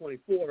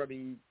 2024.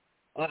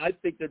 I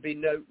think there'd be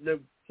no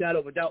shadow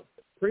of a doubt,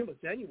 pretty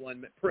much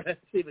anyone,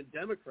 perhaps even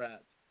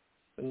Democrats,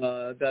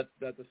 that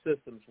the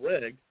system's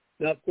rigged.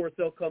 Now, of course,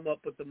 they'll come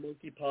up with the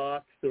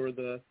monkeypox or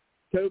the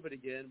COVID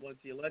again once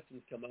the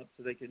elections come up,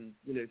 so they can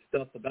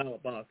stuff the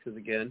ballot boxes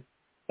again.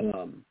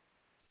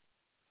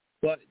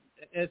 But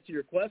as to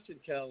your question,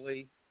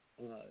 Kelly,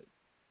 who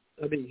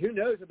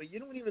knows? You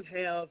don't even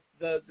have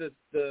the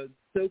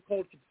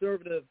so-called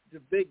conservative, the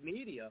big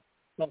media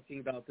talking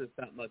about this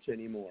that much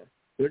anymore.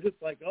 They're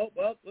just like, oh,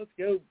 well, let's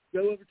go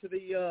over to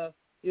the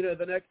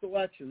the next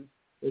elections,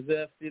 as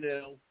if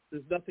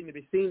there's nothing to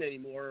be seen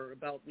anymore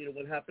about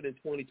what happened in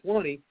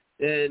 2020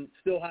 and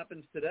still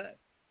happens today.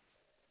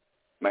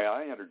 May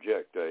I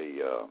interject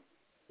a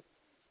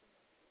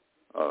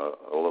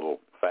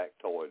little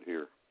factoid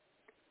here?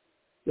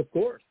 Of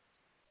course.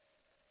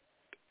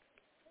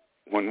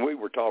 When we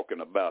were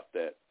talking about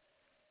that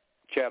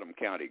Chatham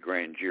County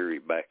grand jury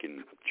back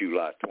in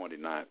July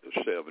 29th of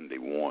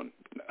 1791,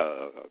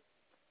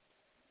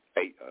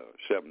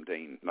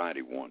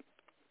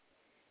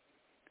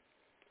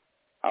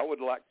 I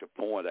would like to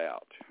point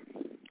out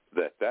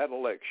that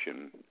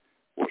election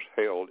was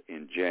held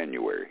in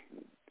January.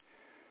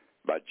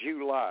 By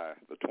July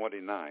the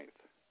 29th,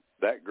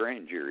 that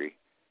grand jury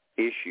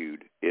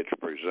issued its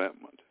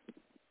presentment.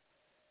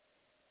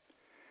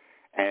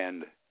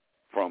 And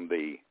from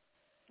the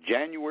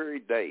January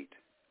date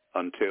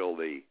until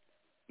the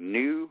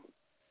new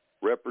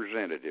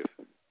representative,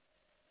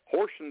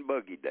 horse and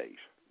buggy days.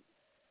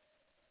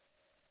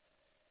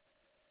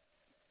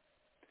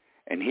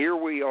 And here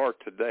we are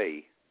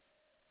today,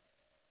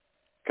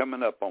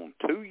 coming up on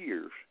 2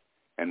 years,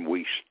 and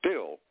we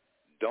still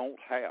don't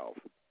have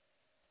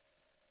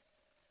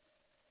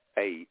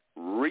a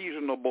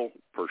reasonable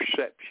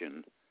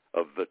perception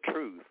of the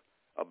truth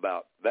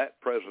about that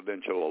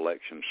presidential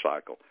election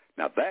cycle.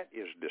 Now, that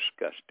is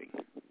disgusting.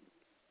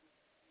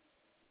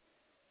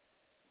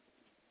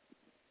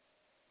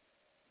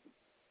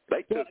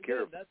 They took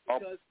care of that's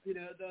because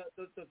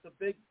the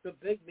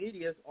big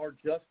medias are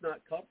just not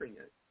covering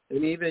it.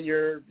 And even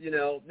your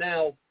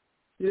now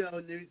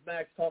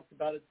Newsmax talks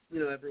about it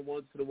every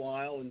once in a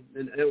while,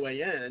 and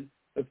OAN,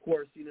 of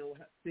course,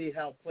 see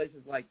how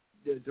places like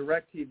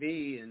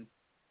DirecTV and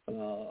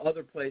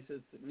other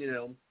places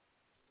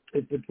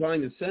they're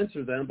trying to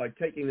censor them by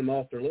taking them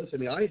off their list.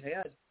 I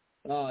had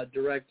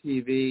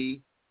DirecTV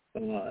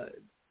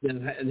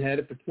and had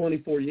it for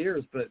 24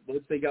 years, but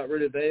once they got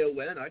rid of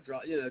AON, I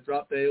dropped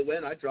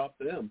AON, I dropped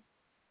them.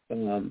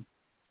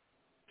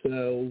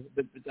 So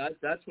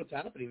that's what's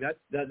happening. That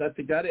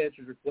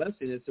answers your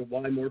question as to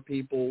why more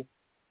people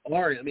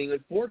aren't.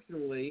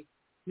 Unfortunately,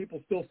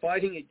 people still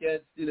fighting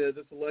against,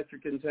 this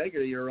electric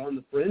integrity are on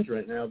the fringe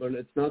right now.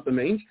 It's not the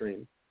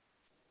mainstream.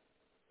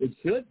 It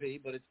should be,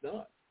 but it's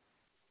not.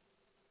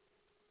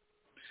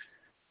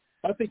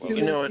 I think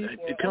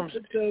it comes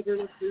over.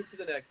 Let's move to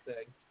the next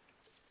thing.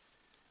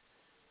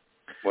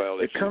 Well,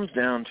 it comes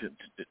down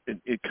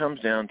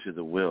to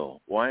the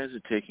will. Why is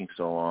it taking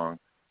so long?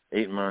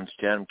 8 months,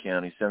 Chatham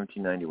County,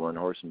 1791,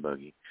 horse and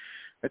buggy.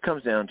 It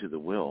comes down to the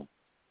will.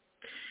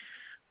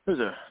 There's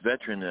a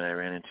veteran that I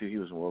ran into. He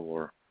was in World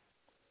War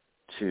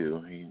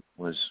II. He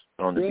was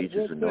on the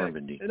beaches of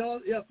Normandy. And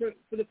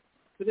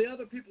for the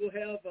other people who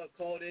have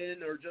called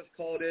in or just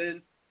called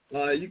in,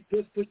 you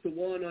just push the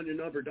 1 on your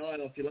number dial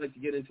if you'd like to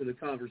get into the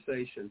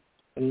conversation.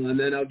 And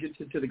then I'll get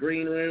you to the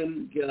green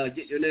room,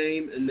 get your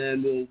name, and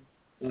then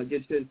we'll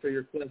get you in for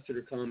your question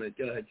or comment.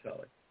 Go ahead,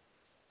 Charlie.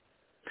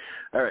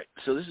 All right,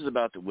 so this is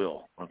about the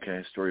will, okay,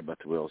 a story about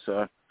the will.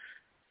 So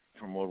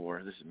from World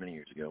War, this is many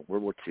years ago,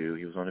 World War II,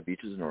 he was on the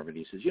beaches of Normandy.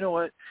 He says, you know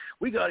what,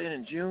 we got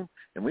in June,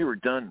 and we were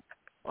done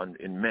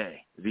in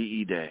May,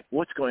 VE Day.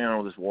 What's going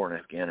on with this war in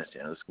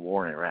Afghanistan, this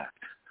war in Iraq?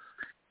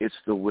 It's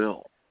the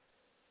will.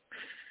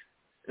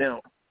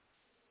 Now,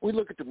 we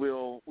look at the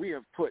will. We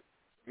have put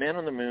man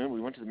on the moon.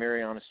 We went to the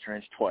Marianas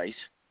Trench twice,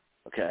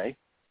 okay?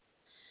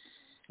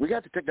 We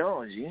got the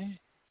technology.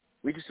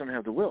 We just don't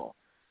have the will.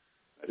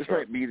 This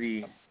might be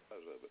the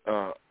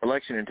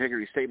election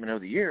integrity statement of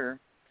the year,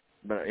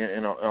 but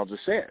and I'll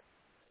just say it.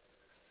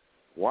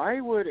 Why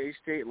would a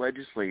state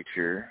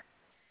legislature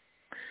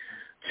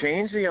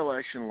change the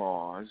election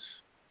laws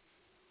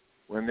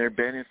when they're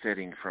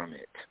benefiting from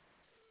it?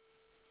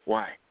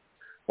 Why?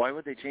 Why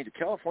would they change it?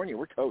 California,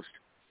 we're toast.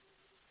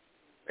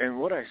 And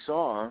what I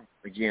saw,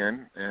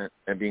 again,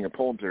 at being a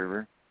poll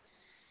observer,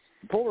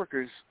 poll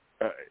workers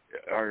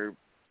are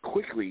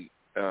quickly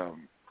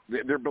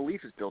their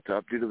belief is built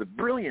up due to the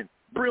brilliant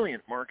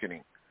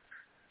marketing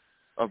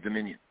of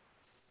Dominion,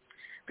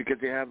 because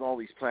they have all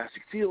these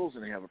plastic seals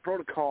and they have a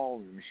protocol,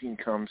 and the machine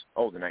comes,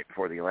 the night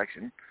before the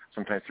election,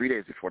 sometimes 3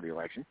 days before the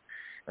election.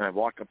 And I've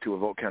walked up to a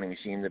vote counting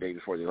machine the day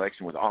before the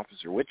election with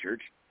Officer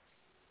Whitchurch.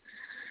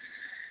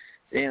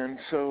 And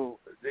so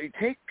they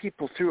take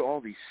people through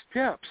all these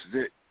steps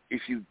that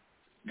if you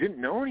didn't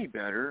know any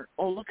better,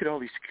 look at all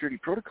these security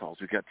protocols.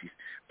 We've got these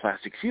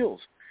plastic seals.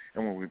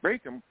 And when we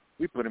break them,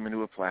 we put them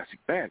into a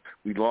plastic bag.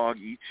 We log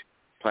each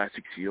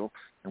plastic seal,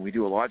 and we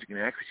do a logic and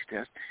accuracy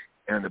test,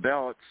 and the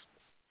ballots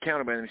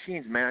counted by the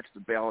machines match the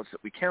ballots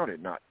that we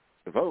counted, not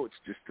the votes,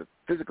 just the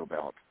physical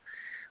ballots.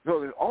 So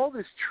there's all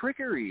this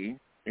trickery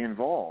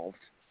involved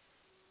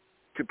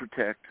to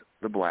protect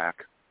the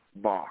black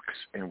box,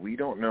 and we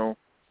don't know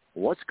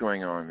what's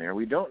going on there.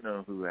 We don't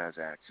know who has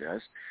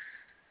access.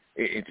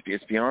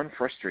 It's beyond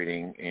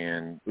frustrating,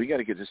 and we got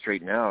to get this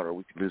straightened out, or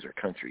we could lose our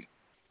country.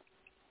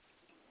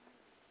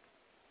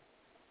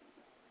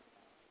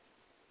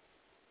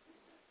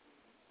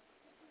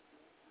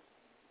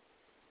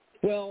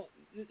 Well,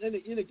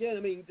 and again,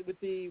 I mean, with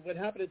what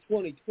happened in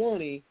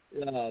 2020,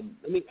 I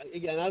mean,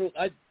 again,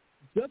 I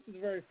just for the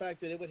very fact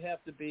that it would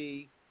have to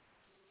be,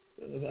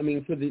 I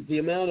mean, for the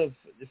amount of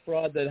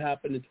fraud that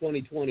happened in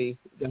 2020,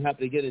 that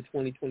happened again in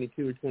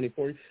 2022 or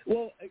 2040.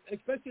 Well,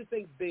 especially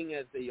things being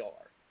as they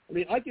are. I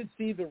mean, I could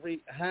see and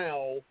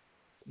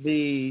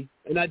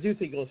I do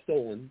think it was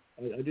stolen.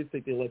 I do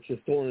think the election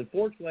was stolen.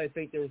 Unfortunately, I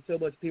think there were so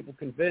much people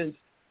convinced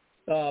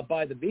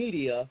by the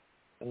media,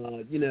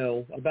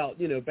 about,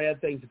 bad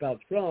things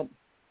about Trump.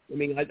 I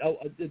mean,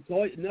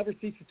 it never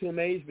ceases to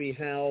amaze me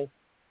how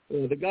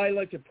the guy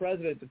elected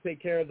president to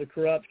take care of the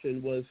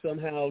corruption was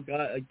somehow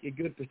got a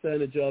good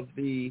percentage of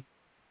the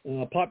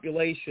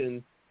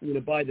population,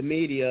 by the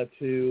media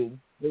to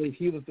believe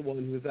he was the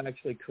one who was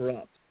actually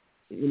corrupt.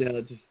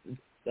 It's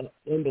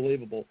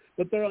unbelievable.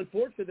 But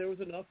unfortunately, there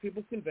was enough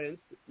people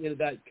convinced,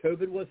 that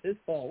COVID was his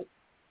fault,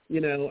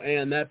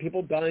 and that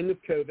people dying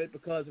of COVID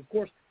because, of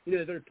course,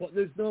 they're putting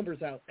those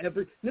numbers out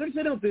notice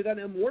they don't do that.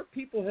 Now, more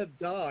people have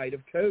died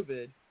of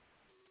COVID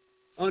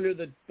under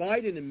the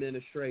Biden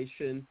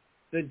administration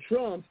than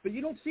Trump's, but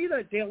you don't see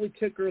that daily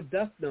ticker of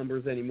death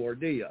numbers anymore,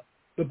 do you?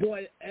 But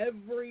boy,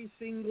 every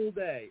single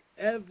day,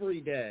 when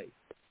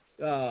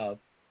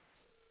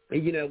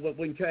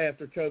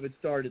after COVID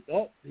started,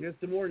 here's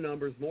some more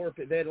numbers,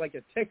 they had like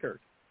a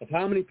ticker of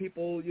how many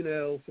people,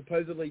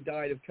 supposedly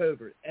died of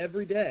COVID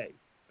every day.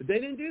 But they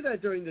didn't do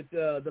that during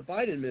the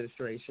Biden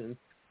administration.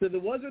 So there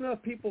was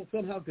enough people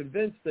somehow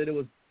convinced that it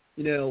was,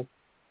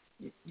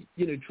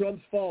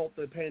 Trump's fault,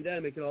 the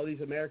pandemic and all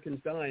these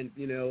Americans dying,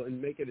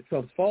 and making it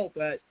Trump's fault,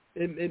 that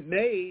it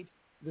made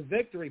the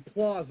victory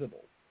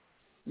plausible,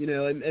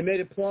 and made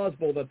it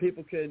plausible that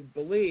people can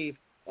believe,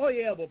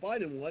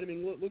 Biden won. I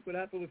mean, look what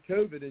happened with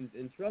COVID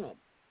and Trump.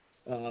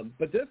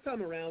 But this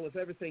time around, with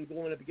everything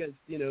going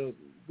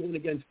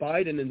against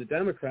Biden and the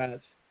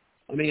Democrats,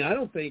 I mean,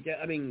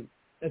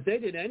 if they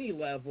did any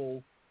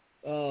level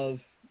of,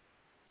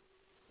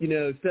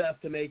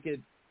 stuff to make it,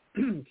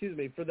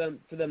 for them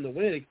to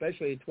win,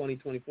 especially in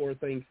 2024,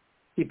 things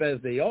keep as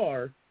they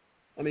are.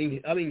 I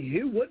mean,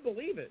 who would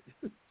believe it?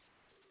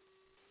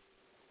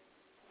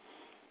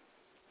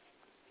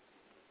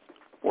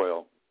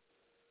 Well,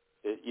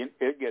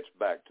 it gets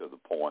back to the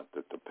point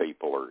that the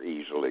people are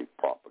easily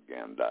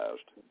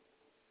propagandized.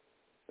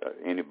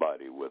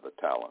 Anybody with a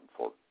talent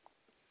for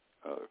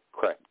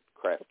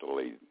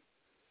craftily,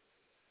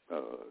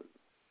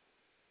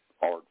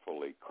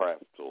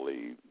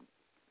 craftily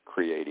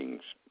creating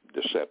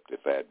deceptive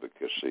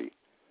advocacy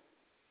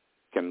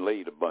can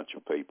lead a bunch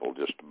of people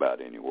just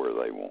about anywhere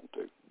they want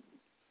to.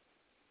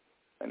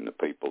 And the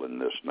people in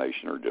this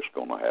nation are just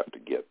going to have to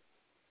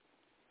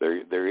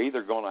they're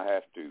either going to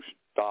have to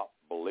stop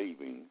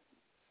believing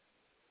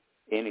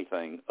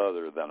anything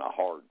other than a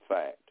hard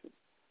fact,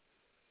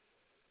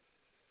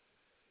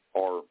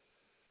 or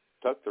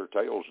tuck their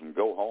tails and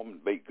go home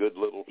and be good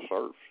little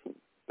serfs.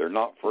 They're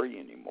not free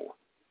anymore.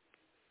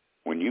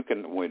 When you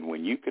can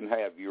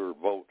have your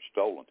vote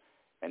stolen,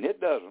 and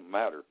it doesn't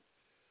matter.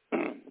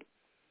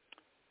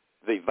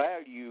 The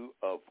value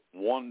of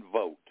one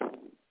vote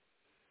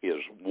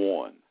is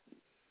one.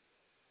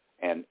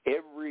 And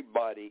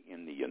everybody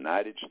in the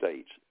United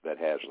States that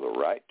has the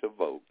right to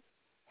vote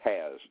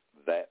has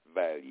that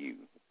value.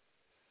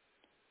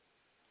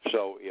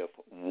 So if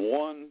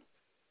one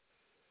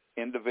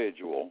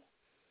individual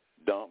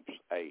dumps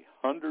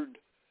 100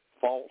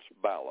 false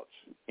ballots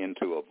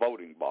into a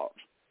voting box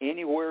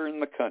anywhere in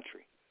the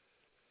country,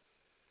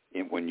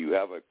 when you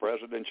have a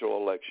presidential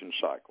election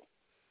cycle,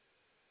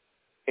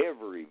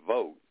 every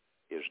vote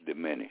is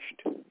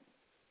diminished.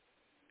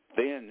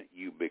 Then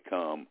you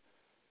become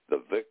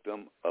the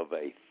victim of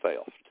a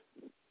theft.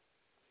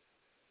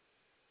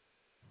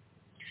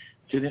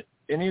 Did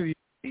any of you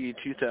see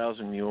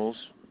 2,000 Mules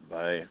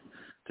by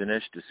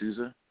Dinesh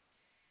D'Souza?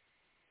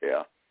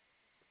 Yeah.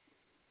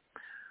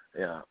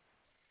 Yeah.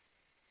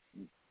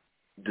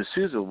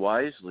 D'Souza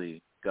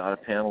wisely got a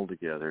panel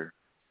together.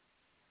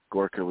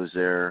 Gorka was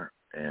there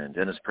and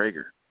Dennis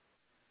Prager.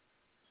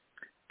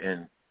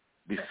 And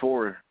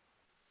before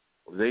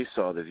they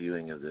saw the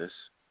viewing of this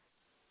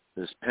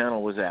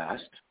panel was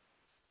asked,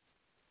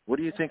 what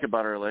do you think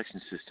about our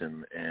election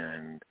system,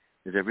 and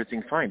is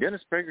everything fine?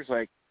 Dennis Prager's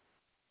like,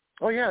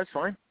 oh yeah, it's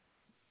fine.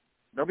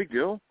 No big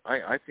deal.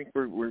 I think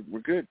we're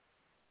good.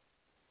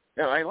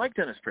 Yeah, I like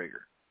Dennis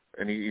Prager,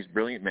 and he's a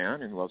brilliant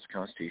man and loves the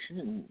Constitution,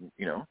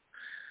 and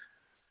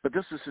but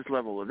this is his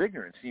level of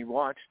ignorance. He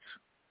watched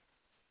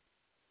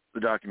the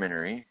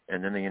documentary,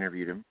 and then they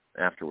interviewed him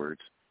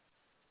afterwards.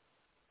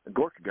 And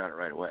Gorka got it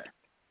right away.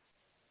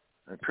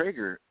 And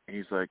Prager,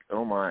 he's like,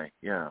 oh my,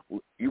 yeah,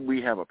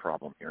 we have a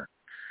problem here.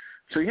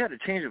 So he had a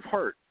change of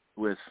heart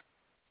with,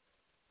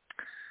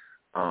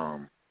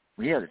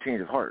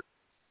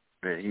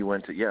 He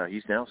went to,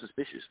 he's now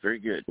suspicious. Very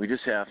good. We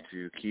just have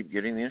to keep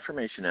getting the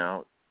information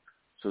out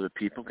so that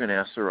people can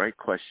ask the right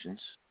questions.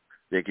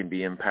 They can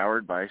be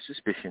empowered by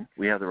suspicion.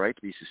 We have the right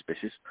to be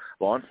suspicious.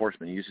 Law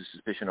enforcement uses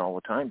suspicion all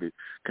the time to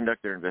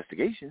conduct their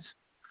investigations.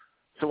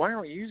 So why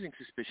aren't we using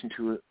suspicion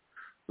to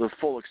the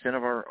full extent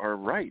of our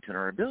right and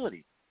our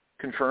ability?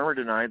 Confirm or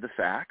deny the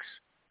facts,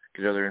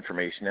 get other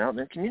information out, and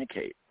then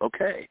communicate.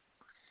 Okay.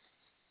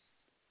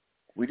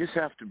 We just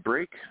have to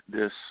break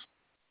this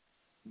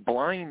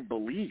blind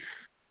belief.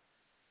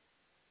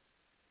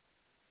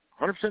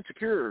 100%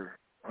 secure,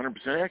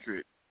 100%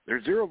 accurate.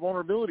 There's zero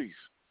vulnerabilities.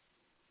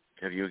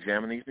 Have you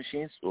examined these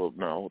machines? Well,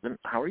 no. Then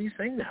how are you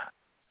saying that?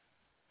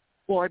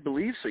 Well, I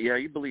believe so. Yeah,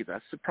 you believe.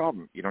 That's the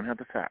problem. You don't have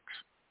the facts.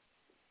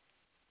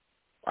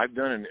 I've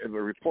done a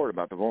report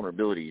about the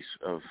vulnerabilities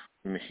of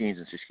the machines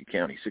in Siskiyou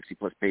County,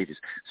 60-plus pages.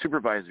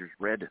 Supervisors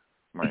read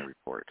my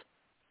report,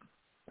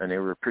 and they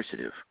were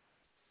appreciative.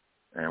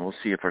 And we'll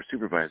see if our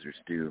supervisors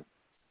do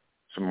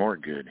some more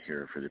good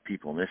here for the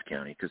people in this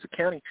county, because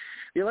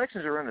the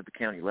elections are run at the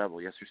county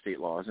level. Yes, there's state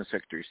laws and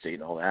Secretary of State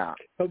and all that,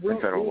 and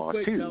federal laws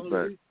too.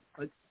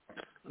 But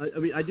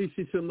I do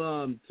see some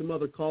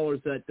other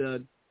callers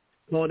that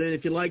called in.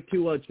 If you'd like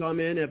to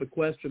chime in, have a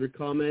question or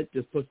comment,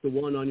 just push the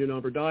 1 on your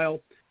number dial.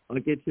 I'll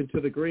get you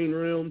into the green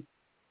room,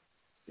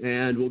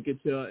 and we'll get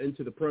you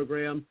into the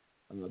program.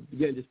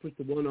 Again, just push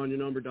the 1 on your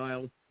number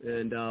dial,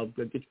 and I'll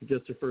get you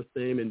just your first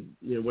name and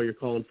where you're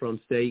calling from,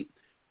 state,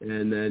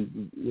 and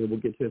then we'll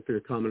get you in for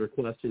your comment or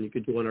question. You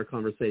could join our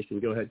conversation.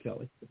 Go ahead,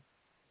 Kelly.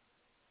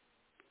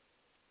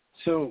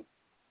 So,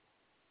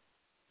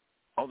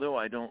 although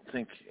I don't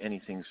think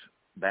anything's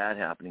bad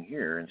happening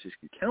here in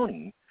Siskiyou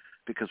County,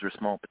 because we're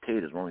small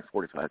potatoes, we're only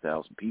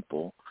 45,000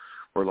 people.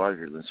 We're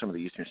larger than some of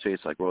the eastern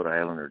states like Rhode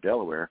Island or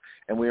Delaware,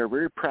 and we are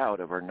very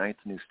proud of our 9th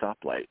new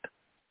stoplight.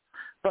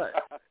 But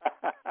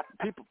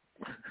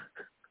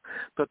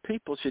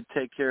people should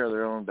take care of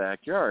their own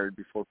backyard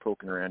before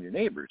poking around your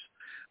neighbors.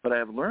 But I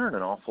have learned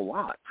an awful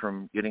lot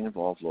from getting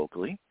involved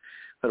locally.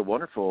 I had a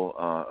wonderful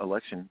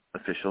election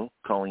official,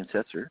 Colleen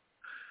Setzer.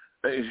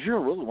 She's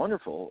really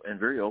wonderful and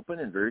very open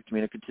and very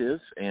communicative,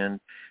 and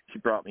she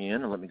brought me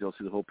in and let me go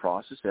through the whole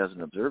process as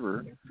an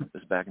observer. This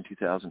was back in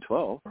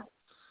 2012.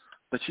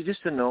 But she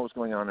just didn't know what was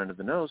going on under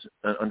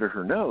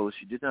her nose.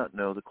 She did not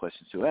know the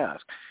questions to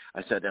ask.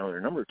 I sat down with her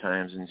a number of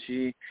times, and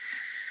she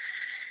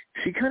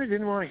kind of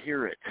didn't want to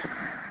hear it.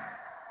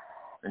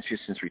 And she's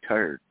since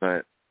retired.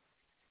 But,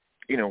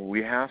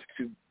 we have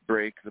to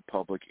break the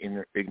public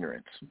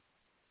ignorance.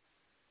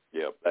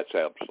 Yep, that's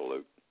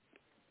absolute.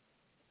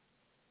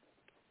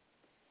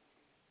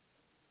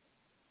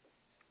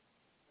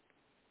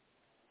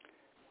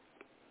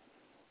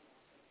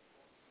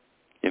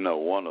 You know,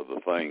 one of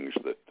the things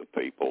that the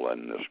people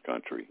in this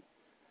country,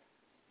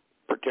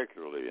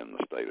 particularly in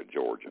the state of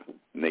Georgia,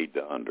 need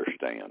to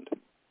understand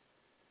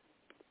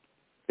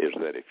is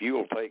that if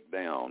you'll take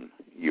down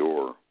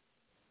your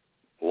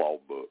law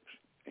books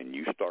and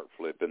you start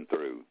flipping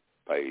through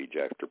page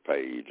after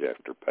page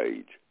after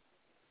page,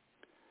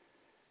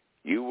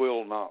 you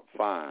will not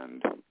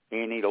find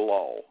any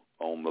law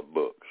on the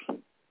books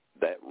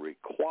that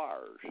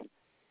requires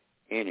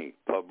any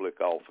public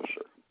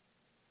officer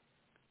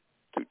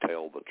to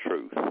tell the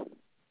truth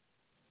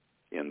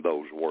in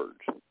those words.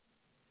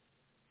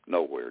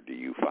 Nowhere do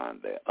you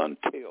find that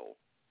until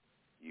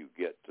you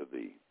get to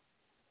the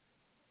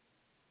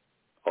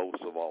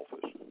oaths of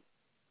office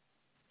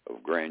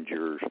of grand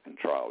jurors and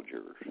trial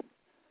jurors.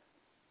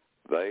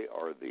 They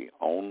are the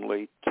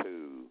only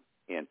two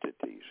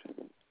entities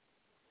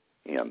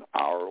in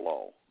our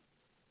law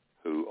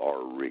who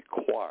are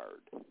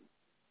required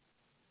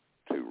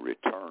to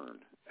return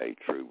a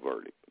true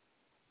verdict.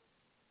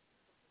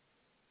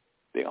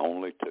 The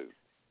only two.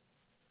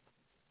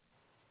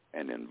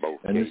 And in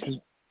both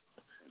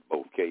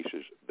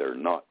cases, they're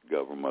not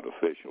government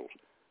officials.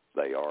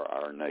 They are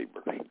our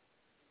neighbors.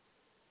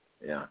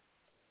 Yeah.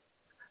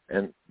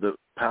 And the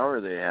power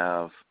they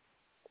have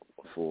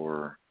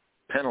for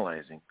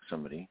penalizing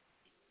somebody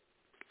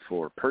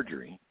for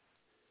perjury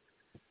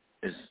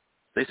is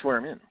they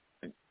swear them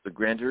in. The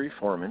grand jury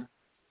foreman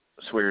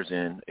swears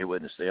in a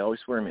witness. They always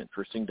swear him in.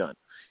 First thing done,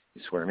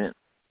 you swear him in.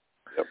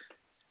 Yep.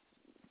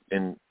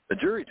 In a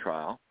jury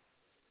trial,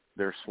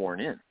 they're sworn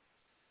in.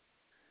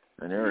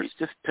 And there are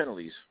stiff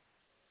penalties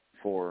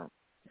for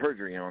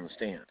perjury on the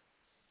stand.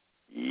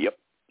 Yep.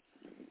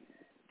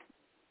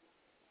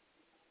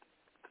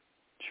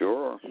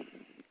 Sure.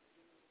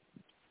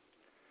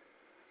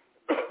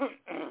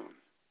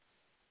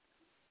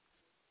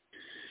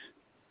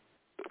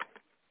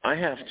 I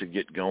have to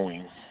get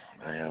going.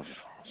 I have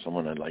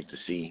someone I'd like to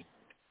see.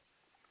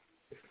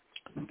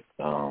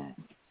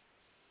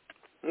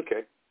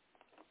 Okay.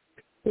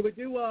 Well, we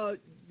do,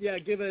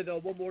 give it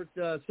one more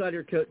side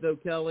here, though,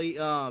 Kelly.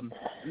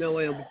 No,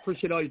 I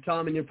appreciate all your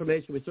time and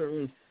information. We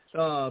certainly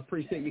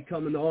appreciate you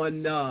coming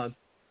on,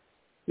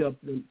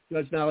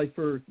 Judge Nally,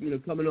 for,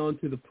 coming on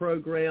to the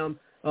program.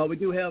 We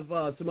do have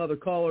some other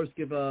callers.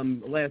 Give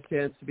them a last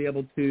chance to be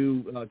able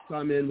to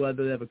chime in,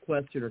 whether they have a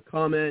question or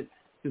comment.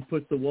 Just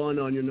push the 1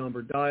 on your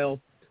number dial,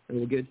 and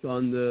we'll get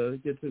to the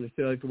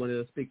show if you want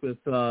to speak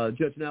with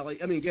Judge Nally.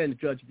 I mean, again,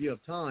 Judge, if you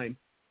have time,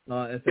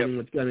 if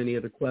anyone's got any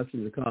other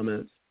questions or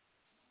comments.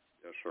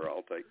 Yes, sir.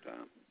 I'll take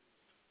time.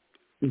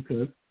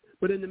 Okay.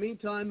 But in the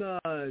meantime,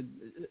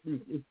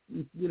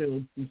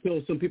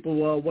 until some people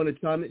want to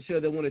chime in,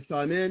 they want to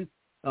chime in.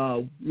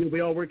 We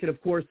are working,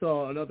 of course,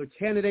 on other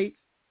candidates.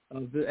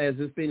 As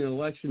this being an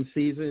election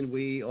season,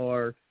 we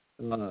are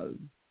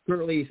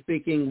currently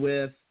speaking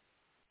with,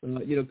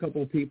 a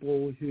couple of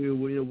people who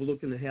we're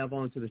looking to have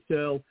onto the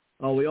show.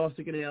 We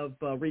also going to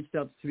have reached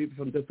out to people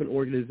from different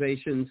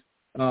organizations,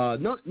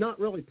 not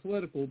really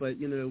political, but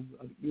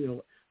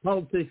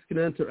politics can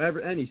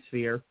enter any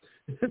sphere.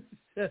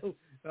 So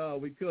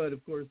we could,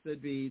 of course,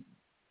 there'd be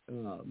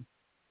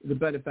the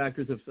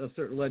benefactors of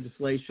certain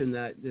legislation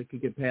that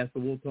could get passed,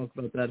 but we'll talk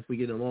about that if we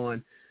get them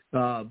on.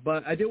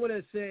 But I do want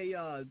to say,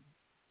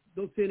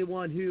 don't see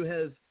anyone who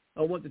has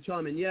want to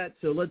chime in yet,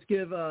 so let's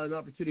give an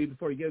opportunity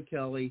before you go,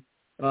 Kelly,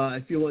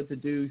 if you want to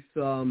do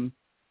some,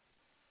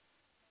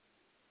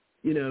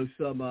 your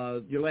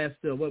last,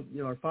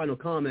 our final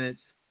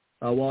comments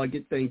while I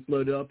get things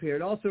loaded up here.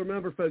 And also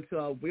remember, folks,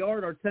 we are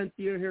in our 10th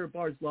year here at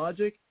Bards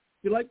Logic. If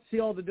you'd like to see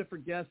all the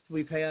different guests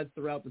we've had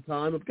throughout the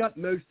time, we've got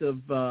most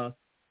of the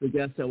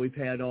guests that we've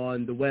had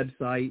on the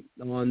website,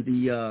 on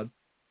the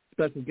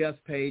special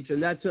guest page,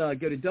 and that's go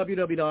to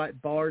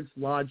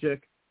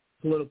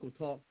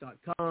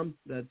www.bardslogicpoliticaltalk.com.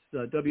 That's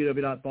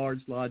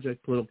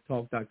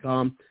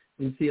www.bardslogicpoliticaltalk.com.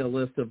 You can see a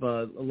list of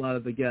a lot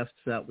of the guests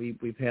that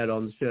we've had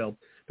on the show.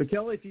 But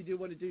Kelly, if you do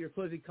want to do your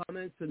closing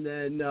comments, and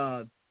then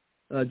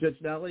Judge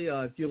Nally,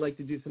 if you'd like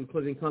to do some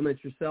closing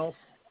comments yourself.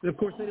 And, of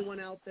course,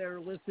 anyone out there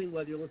listening,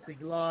 whether you're listening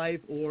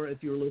live or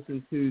if you're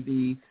listening to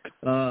the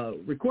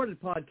recorded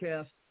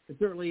podcast, it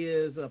certainly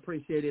is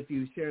appreciated if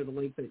you share the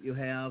link that you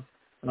have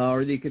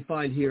or that you can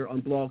find here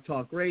on Blog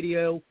Talk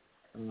Radio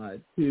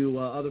to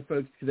other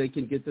folks so they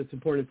can get this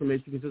important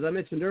information. Because as I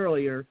mentioned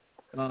earlier,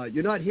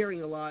 you're not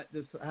hearing a lot.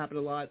 This happened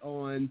a lot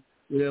on,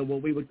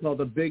 what we would call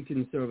the big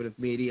conservative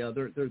media.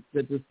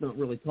 They're just not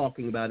really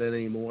talking about it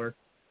anymore.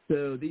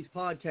 So these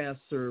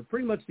podcasts are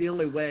pretty much the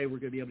only way we're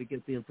going to be able to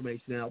get the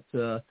information out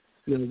to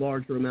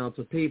larger amounts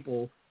of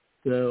people.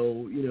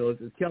 So,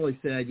 as Kelly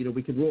said,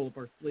 we can roll up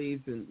our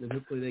sleeves and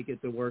hopefully they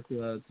get to work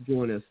to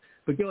join us.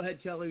 But go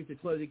ahead, Kelly, with your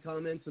closing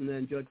comments, and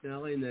then Judge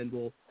Nally, and then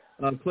we'll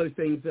close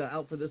things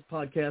out for this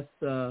podcast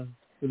for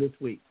this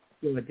week.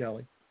 Go ahead,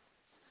 Kelly.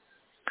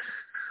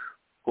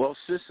 Well,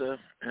 CISA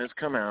has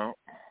come out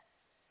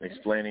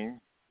explaining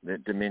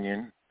that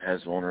Dominion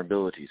has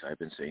vulnerabilities. I've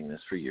been saying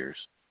this for years.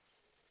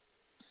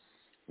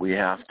 We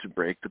have to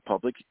break the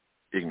public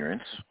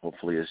ignorance,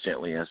 hopefully as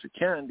gently as we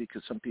can,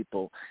 because some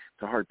people,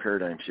 it's a hard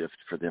paradigm shift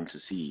for them to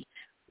see,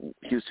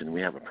 Houston,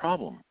 we have a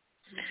problem.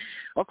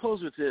 I'll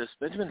close with this.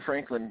 Benjamin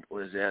Franklin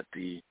was at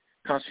the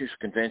Constitutional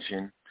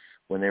Convention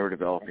when they were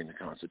developing the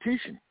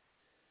Constitution.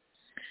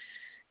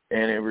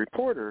 And a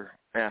reporter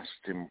asked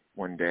him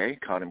one day,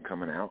 caught him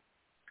coming out,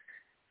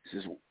 he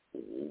says,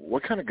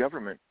 "What kind of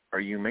government are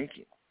you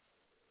making?"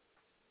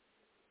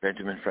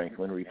 Benjamin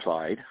Franklin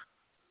replied,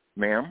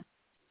 "Ma'am,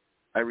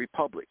 a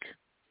republic,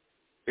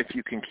 if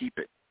you can keep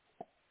it."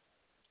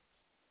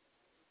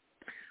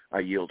 I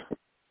yield.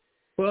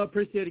 Well, I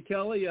appreciate it,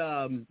 Kelly.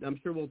 I'm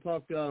sure we'll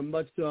talk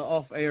much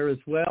off air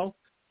as well.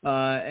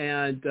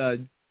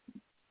 And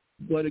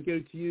want to go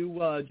to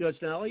you,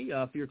 Judge Nally,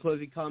 for your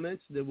closing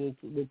comments. Then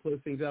we'll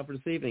close things out for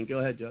this evening. Go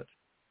ahead, Judge.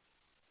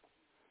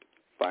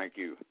 Thank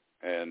you.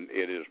 And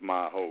it is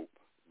my hope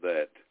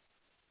that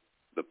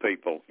the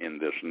people in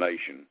this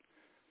nation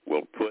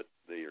will put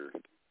their,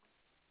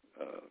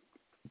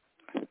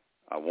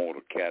 I want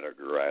to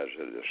categorize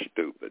it as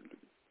stupid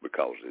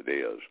because it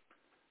is.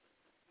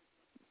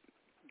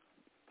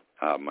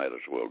 I might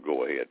as well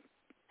go ahead.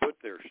 Put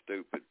their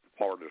stupid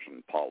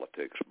partisan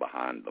politics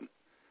behind them.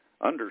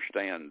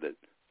 Understand that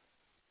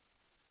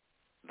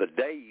the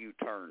day you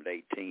turned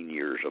 18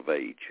 years of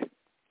age,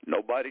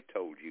 nobody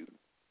told you,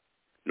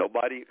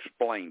 nobody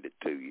explained it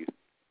to you,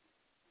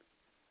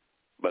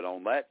 but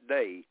on that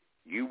day,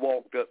 you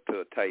walked up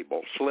to a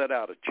table, slid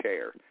out a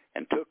chair,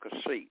 and took a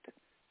seat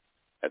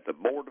at the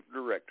board of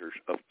directors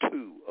of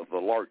two of the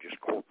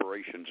largest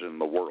corporations in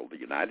the world, the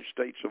United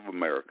States of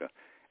America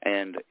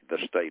and the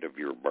state of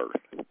your birth.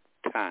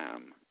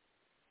 Time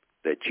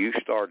that you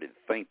started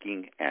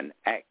thinking and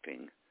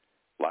acting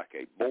like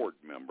a board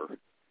member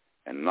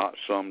and not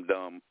some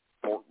dumb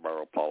pork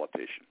barrel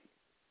politician.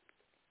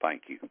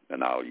 Thank you,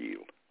 and I'll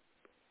yield.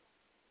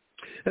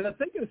 And I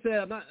think I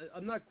said,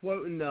 I'm not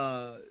quoting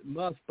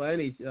Musk by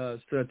any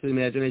stretch of the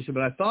imagination,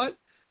 but I thought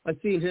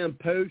I'd seen him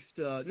post,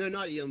 no,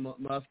 not Elon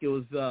Musk, it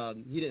was,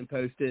 he didn't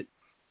post it.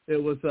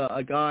 It was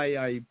a guy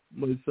I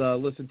was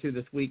listening to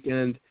this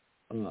weekend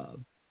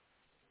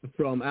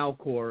from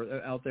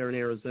Alcor out there in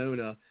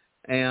Arizona.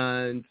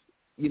 And,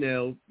 you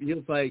know, he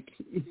was like,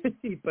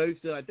 he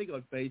posted, I think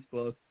on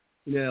Facebook,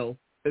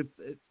 if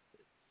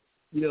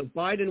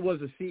Biden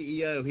was a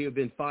CEO, he would have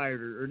been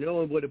fired, or no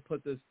one would have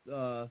put this,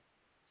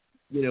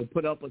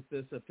 put up with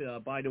this if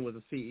Biden was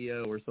a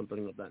CEO or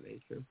something of that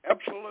nature.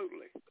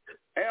 Absolutely.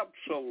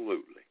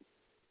 Absolutely.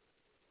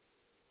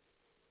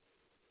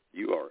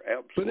 You are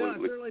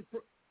absolutely.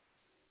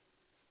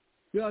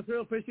 I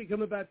really appreciate you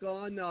coming back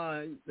on.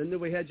 I know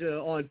we had you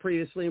on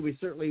previously, and we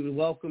certainly would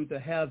welcome to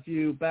have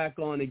you back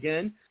on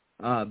again.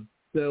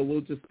 So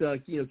we'll just,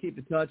 keep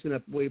in touch,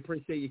 and we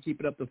appreciate you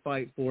keeping up the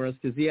fight for us.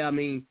 Because,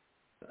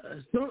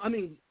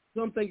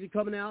 some things are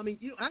coming out. I mean,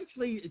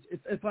 actually,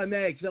 if I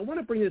may, because I want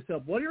to bring this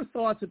up. What are your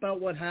thoughts about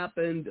what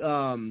happened?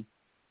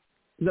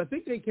 Because I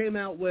think they came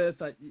out with,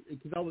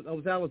 because I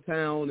was out of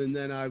town, and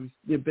then I was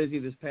busy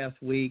this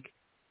past week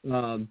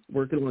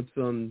working on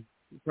some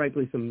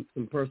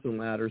personal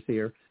matters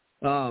here.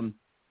 But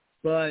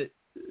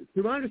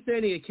to my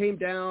understanding, it came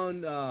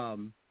down, oh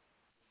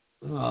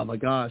my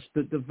gosh,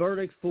 the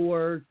verdict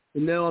for,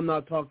 no, I'm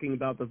not talking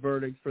about the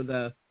verdict for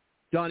the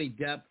Johnny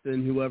Depp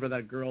and whoever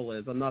that girl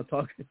is. I'm not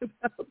talking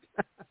about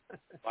that.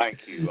 Thank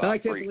you. I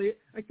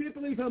can't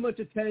believe how much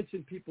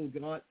attention people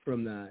got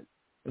from that.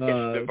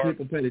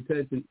 People paid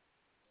attention.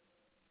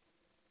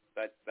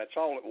 That's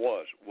all it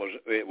was.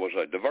 It was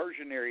a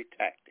diversionary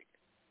tactic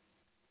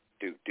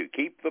to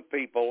keep the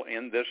people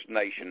in this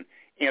nation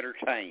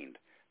entertained,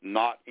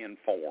 not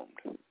informed.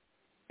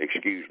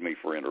 Excuse me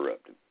for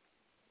interrupting.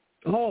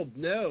 Oh,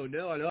 no,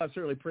 I know. I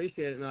certainly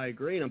appreciate it, and I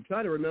agree. And I'm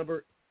trying to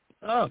remember.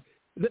 Oh,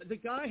 the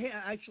guy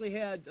actually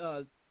had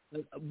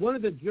one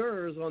of the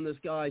jurors on this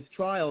guy's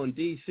trial in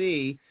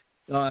D.C.,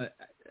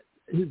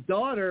 his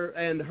daughter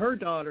and her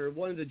daughter,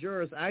 one of the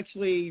jurors,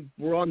 actually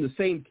were on the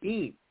same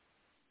team.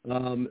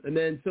 And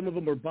then some of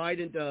them were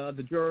Biden.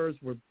 The jurors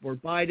were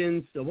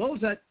Biden's. So what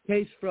was that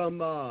case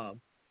from about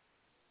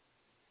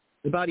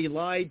he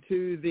lied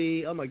to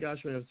the, oh, my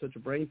gosh, I have such a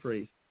brain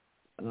freeze.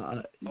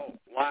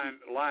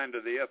 Lying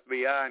to the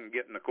FBI and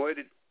getting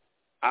acquitted?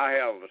 I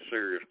have a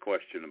serious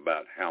question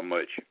about how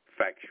much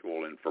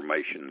factual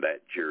information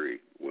that jury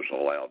was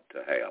allowed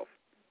to have.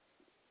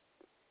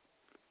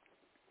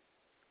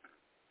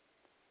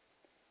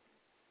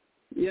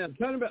 Yeah, I'm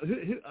trying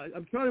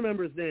to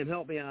remember his name.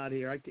 Help me out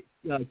here,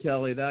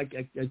 Kelly. I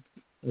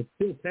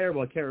feel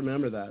terrible. I can't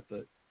remember that,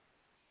 but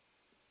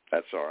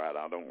that's all right.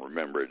 I don't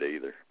remember it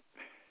either.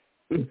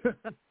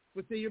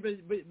 But see,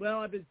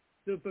 I've been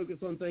still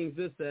focused on things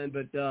this end,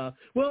 but and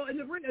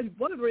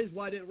one of the reasons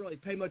why I didn't really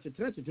pay much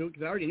attention to it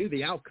because I already knew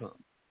the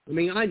outcome. I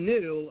mean, I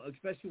knew,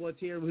 especially once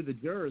hearing who the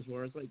jurors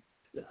were. It's like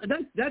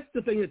that's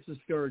the thing that's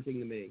discouraging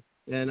to me.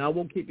 And I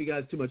won't keep you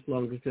guys too much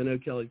longer because I know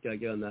Kelly's got to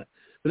go on that.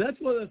 But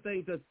that's one of the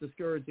things that's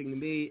discouraging to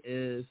me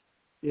is,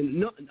 I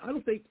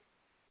don't think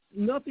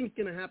nothing's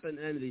going to happen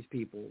to any of these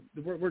people.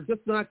 We're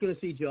just not going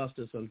to see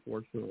justice,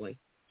 unfortunately.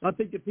 I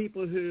think the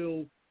people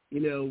who,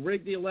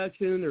 rigged the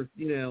election or,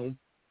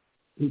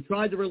 who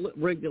tried to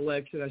rig the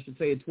election, I should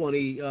say, in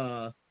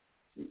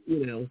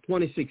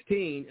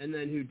 2016, and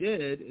then who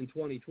did in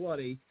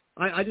 2020,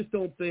 I just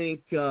don't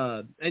think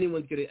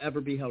anyone's going to ever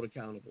be held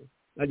accountable.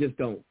 I just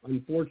don't.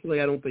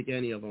 Unfortunately, I don't think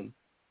any of them.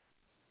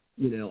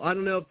 I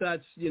don't know if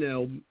that's,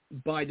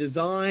 by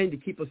design to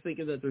keep us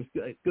thinking that there's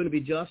going to be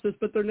justice,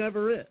 but there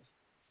never is.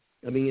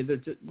 I mean,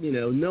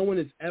 no one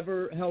is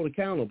ever held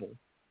accountable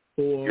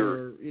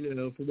for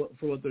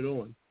what they're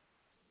doing.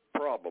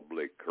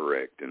 Probably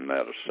correct in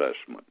that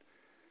assessment,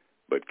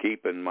 but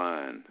keep in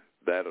mind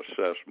that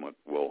assessment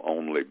will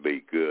only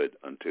be good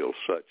until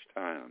such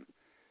time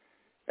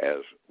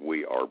as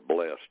we are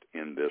blessed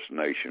in this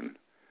nation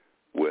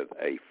with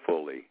a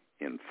fully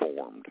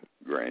informed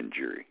grand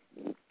jury.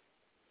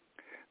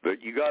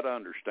 But you got to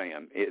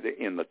understand,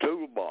 in the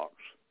toolbox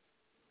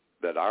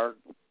that our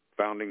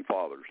founding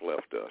fathers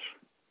left us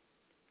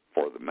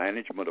for the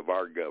management of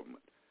our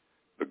government,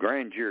 the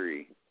grand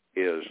jury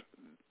is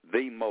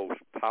the most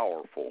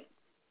powerful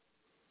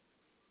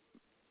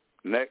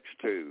next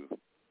to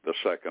the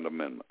Second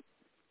Amendment.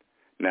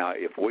 Now,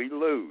 if we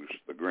lose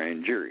the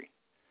grand jury,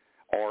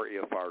 or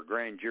if our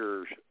grand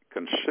jurors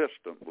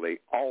consistently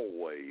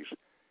always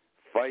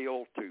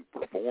fail to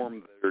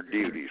perform their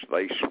duties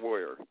they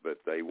swear that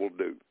they will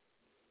do,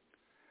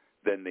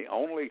 then the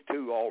only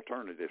two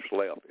alternatives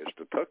left is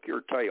to tuck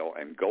your tail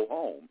and go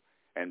home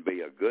and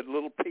be a good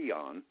little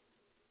peon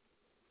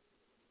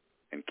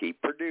and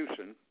keep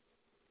producing,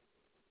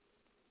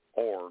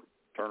 or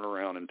turn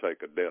around and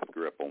take a death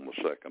grip on the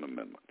Second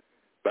Amendment.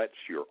 That's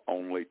your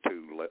only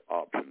two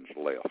options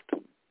left.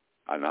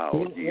 And I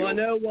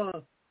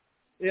know.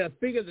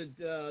 Speaking of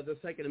the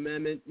Second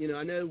Amendment,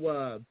 I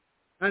know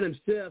Adam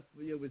Schiff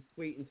was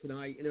tweeting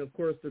tonight. Of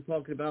course, they're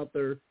talking about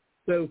their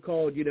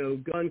so-called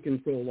gun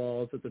control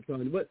laws that they're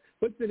trying to.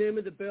 What's the name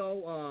of the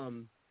bill?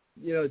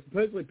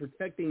 Supposedly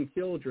protecting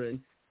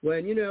children.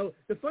 When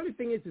the funny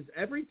thing is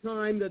every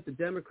time that the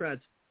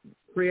Democrats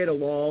create a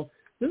law,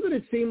 doesn't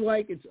it seem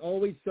like it's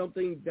always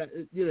something that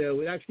it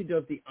actually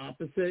does the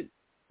opposite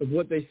of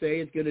what they say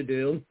it's going to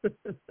do?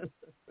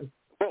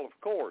 Well, of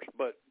course,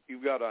 but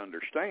you've got to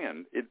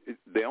understand,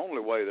 the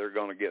only way they're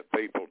going to get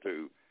people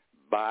to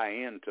buy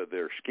into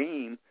their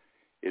scheme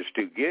is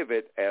to give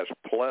it as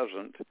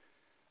pleasant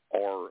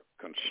or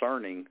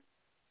concerning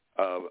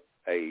of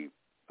a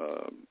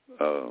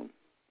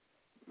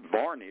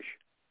varnish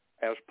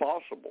as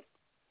possible.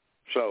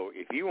 So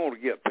if you want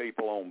to get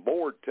people on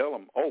board, tell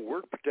them, oh,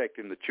 we're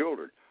protecting the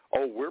children.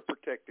 Oh, we're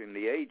protecting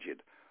the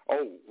aged.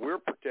 Oh, we're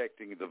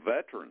protecting the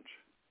veterans.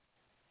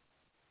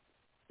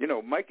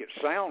 Make it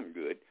sound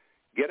good.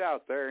 Get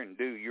out there and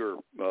do your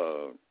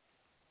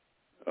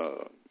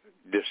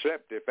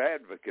deceptive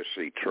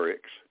advocacy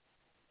tricks,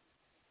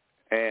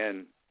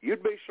 and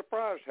you'd be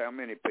surprised how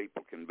many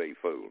people can be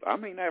fooled. I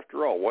mean,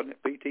 after all, wasn't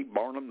it P.T.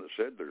 Barnum that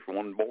said there's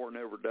one born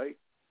every day?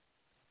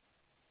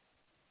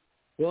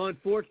 Well,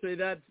 unfortunately,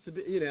 that's,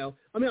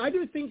 I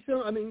do think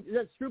so. I mean,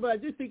 that's true, but I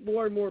do think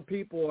more and more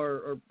people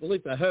are at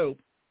least I hope,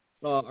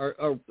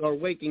 are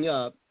waking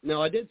up.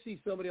 Now, I did see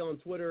somebody on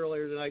Twitter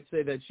earlier tonight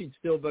say that she'd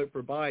still vote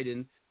for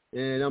Biden,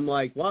 and I'm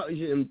like, wow,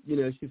 she's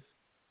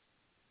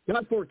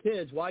got 4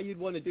 kids. Why you'd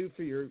want to do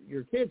for your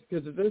kids?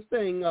 Because if this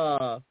thing,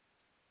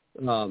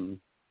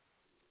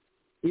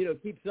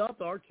 keeps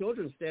up, our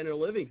children's standard of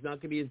living is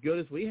not going to be as good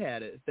as we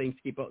had it if things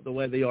keep up the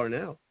way they are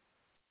now.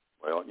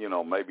 Well,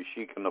 maybe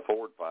she can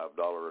afford $5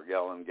 a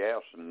gallon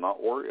gas and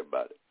not worry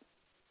about it.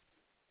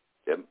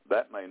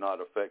 That may not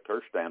affect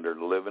her standard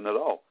of living at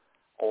all.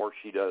 Or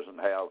she doesn't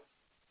have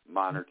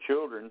minor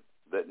children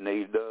that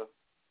need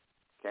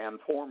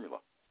canned formula.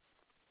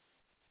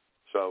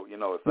 So,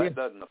 if that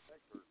doesn't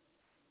affect her,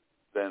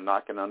 then I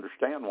can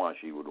understand why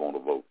she would want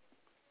to vote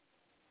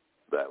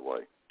that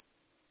way.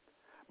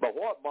 But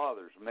what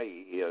bothers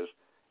me is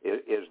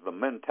the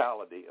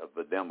mentality of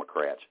the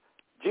Democrats.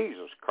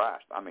 Jesus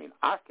Christ, I mean,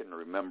 I can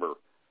remember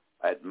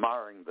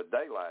admiring the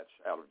daylights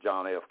out of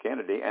John F.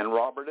 Kennedy and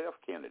Robert F.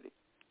 Kennedy.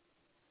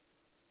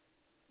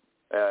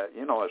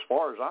 As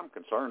far as I'm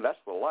concerned,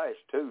 that's the last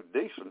 2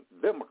 decent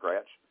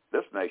Democrats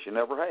this nation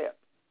ever had.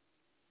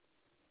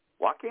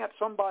 Why can't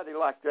somebody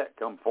like that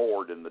come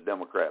forward in the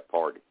Democrat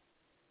Party?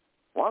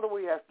 Why do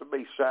we have to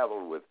be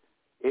saddled with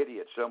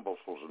idiots,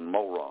 imbeciles, and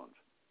morons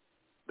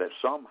that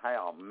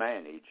somehow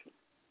manage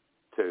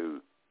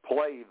to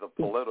play the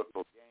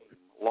political game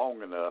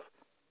long enough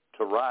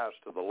to rise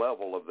to the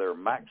level of their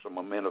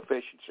maximum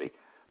inefficiency?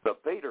 The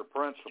Peter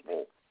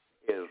Principle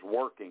is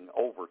working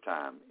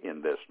overtime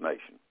in this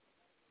nation.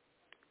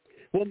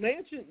 Well,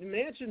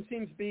 Manchin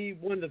seems to be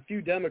one of the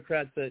few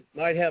Democrats that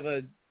might have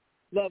a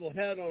level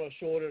head on his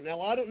shoulder.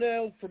 Now, I don't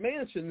know for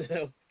Manchin,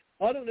 though.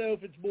 I don't know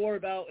if it's more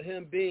about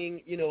him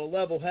being, a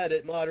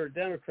level-headed, moderate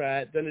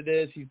Democrat than it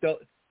is he's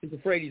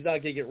afraid he's not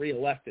going to get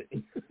reelected.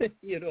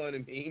 You know what I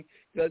mean?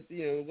 Because,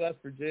 West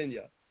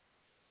Virginia.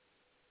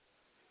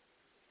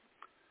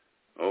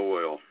 Oh,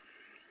 well.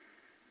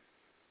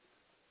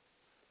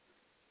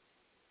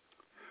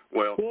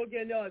 Well,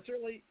 again, I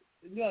certainly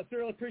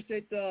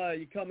appreciate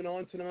you coming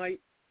on tonight.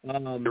 You're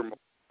more welcome.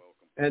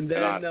 And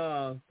then,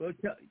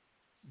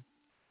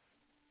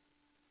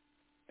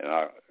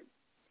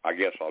 I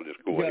guess I'll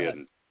just go ahead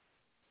and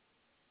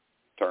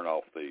turn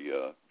off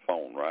the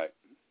phone, right?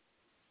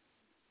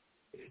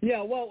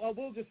 Yeah, well,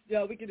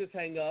 we can just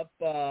hang up.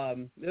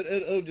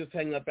 It'll just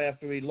hang up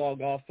after we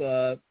log off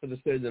for the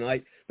show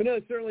tonight. But no,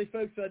 certainly,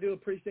 folks, I do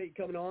appreciate you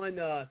coming on.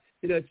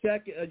 You're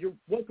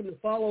welcome to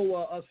follow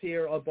us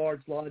here on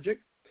Bards Logic.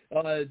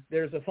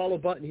 There's a follow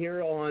button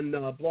here on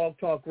Blog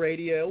Talk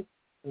Radio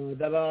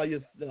that allows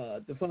you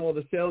to follow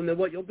the show. And then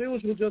what you'll do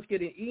is you'll just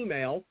get an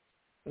email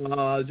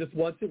just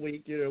once a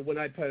week, when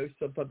I post.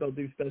 Sometimes I'll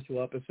do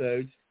special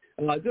episodes.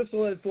 Just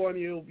to inform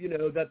you,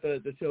 that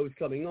the show is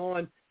coming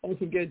on.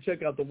 Also, again,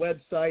 check out the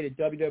website at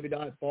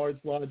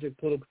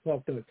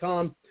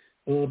www.bardslogicpoliticaltalk.com.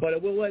 But I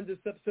will end this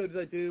episode as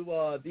I do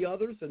the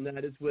others, and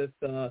that is with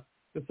the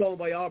song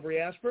by Aubrey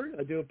Ashford.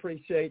 I do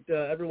appreciate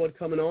everyone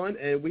coming on,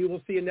 and we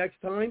will see you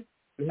next time.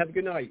 And have a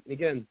good night. And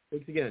again,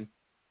 thanks again.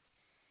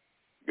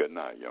 Good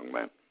night, young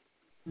man.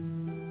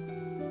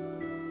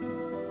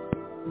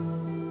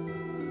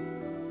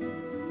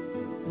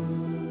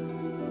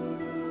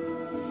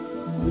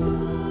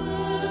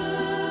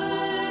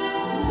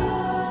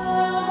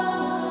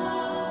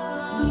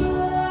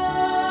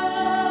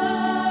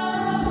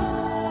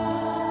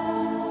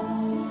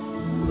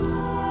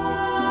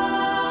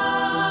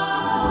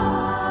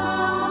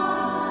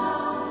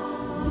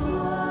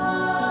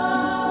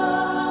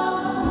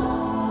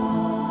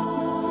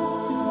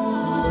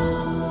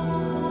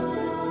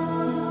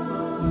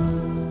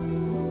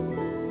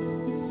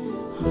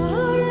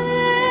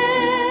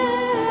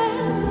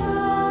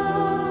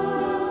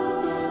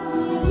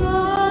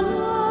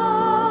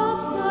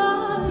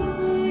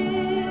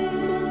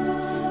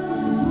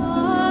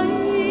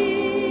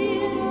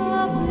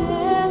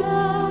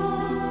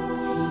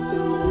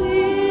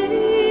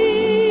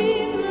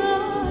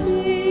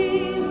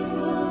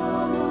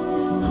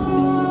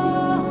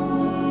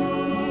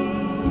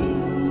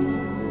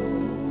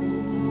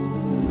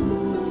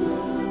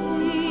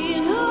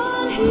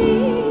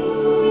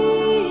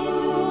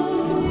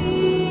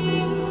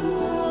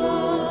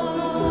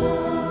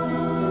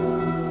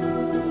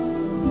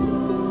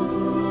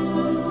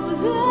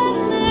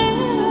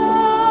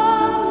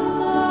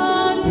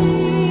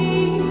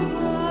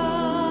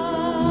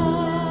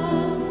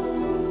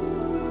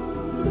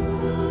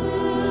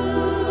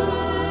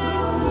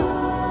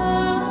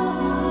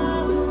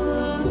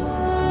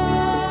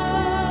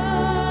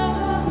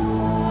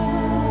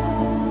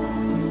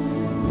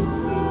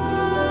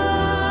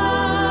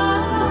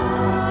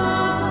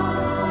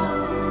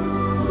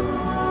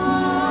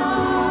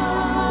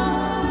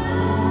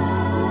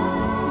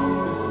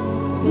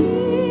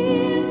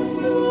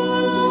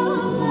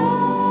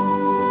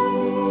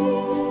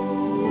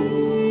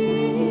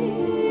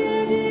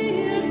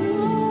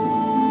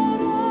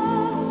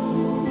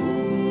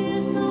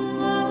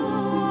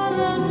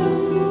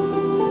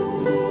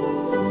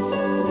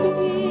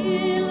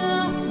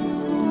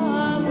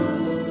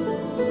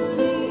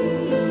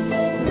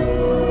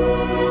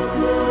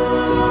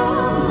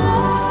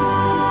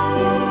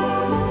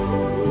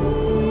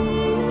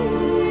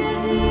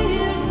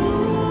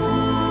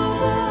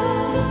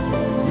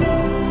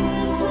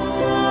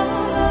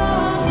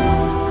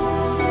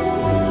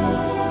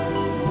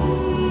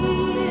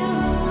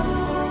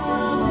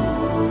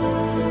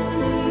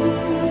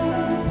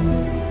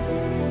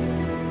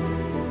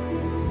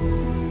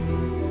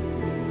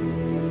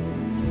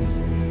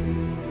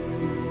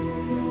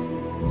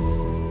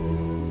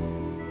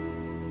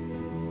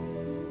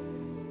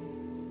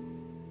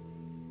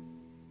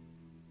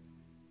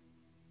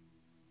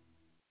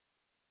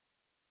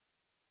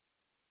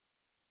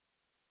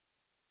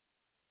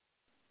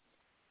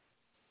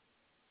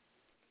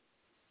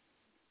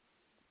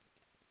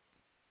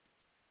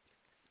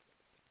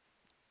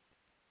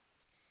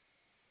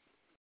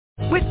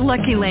 With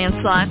Lucky Land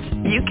Slots,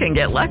 you can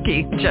get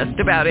lucky just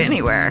about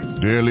anywhere.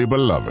 Dearly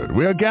beloved,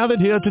 we are gathered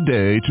here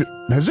today to...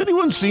 Has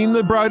anyone seen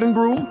the bride and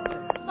groom?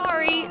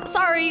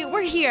 Sorry,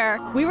 we're here.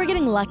 We were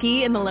getting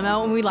lucky in the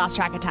limo and we lost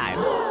track of time.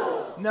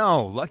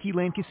 No, Lucky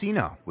Land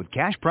Casino, with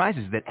cash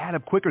prizes that add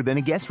up quicker than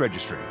a guest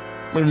registry.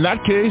 In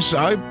that case,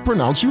 I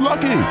pronounce you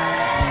lucky.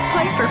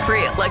 Play for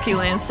free at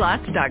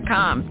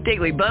LuckyLandSlots.com.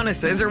 Daily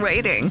bonuses are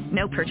waiting.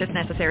 No purchase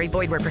necessary.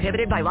 Void where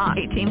prohibited by law.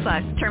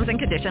 18+. Terms and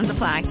conditions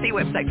apply. See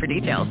website for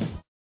details.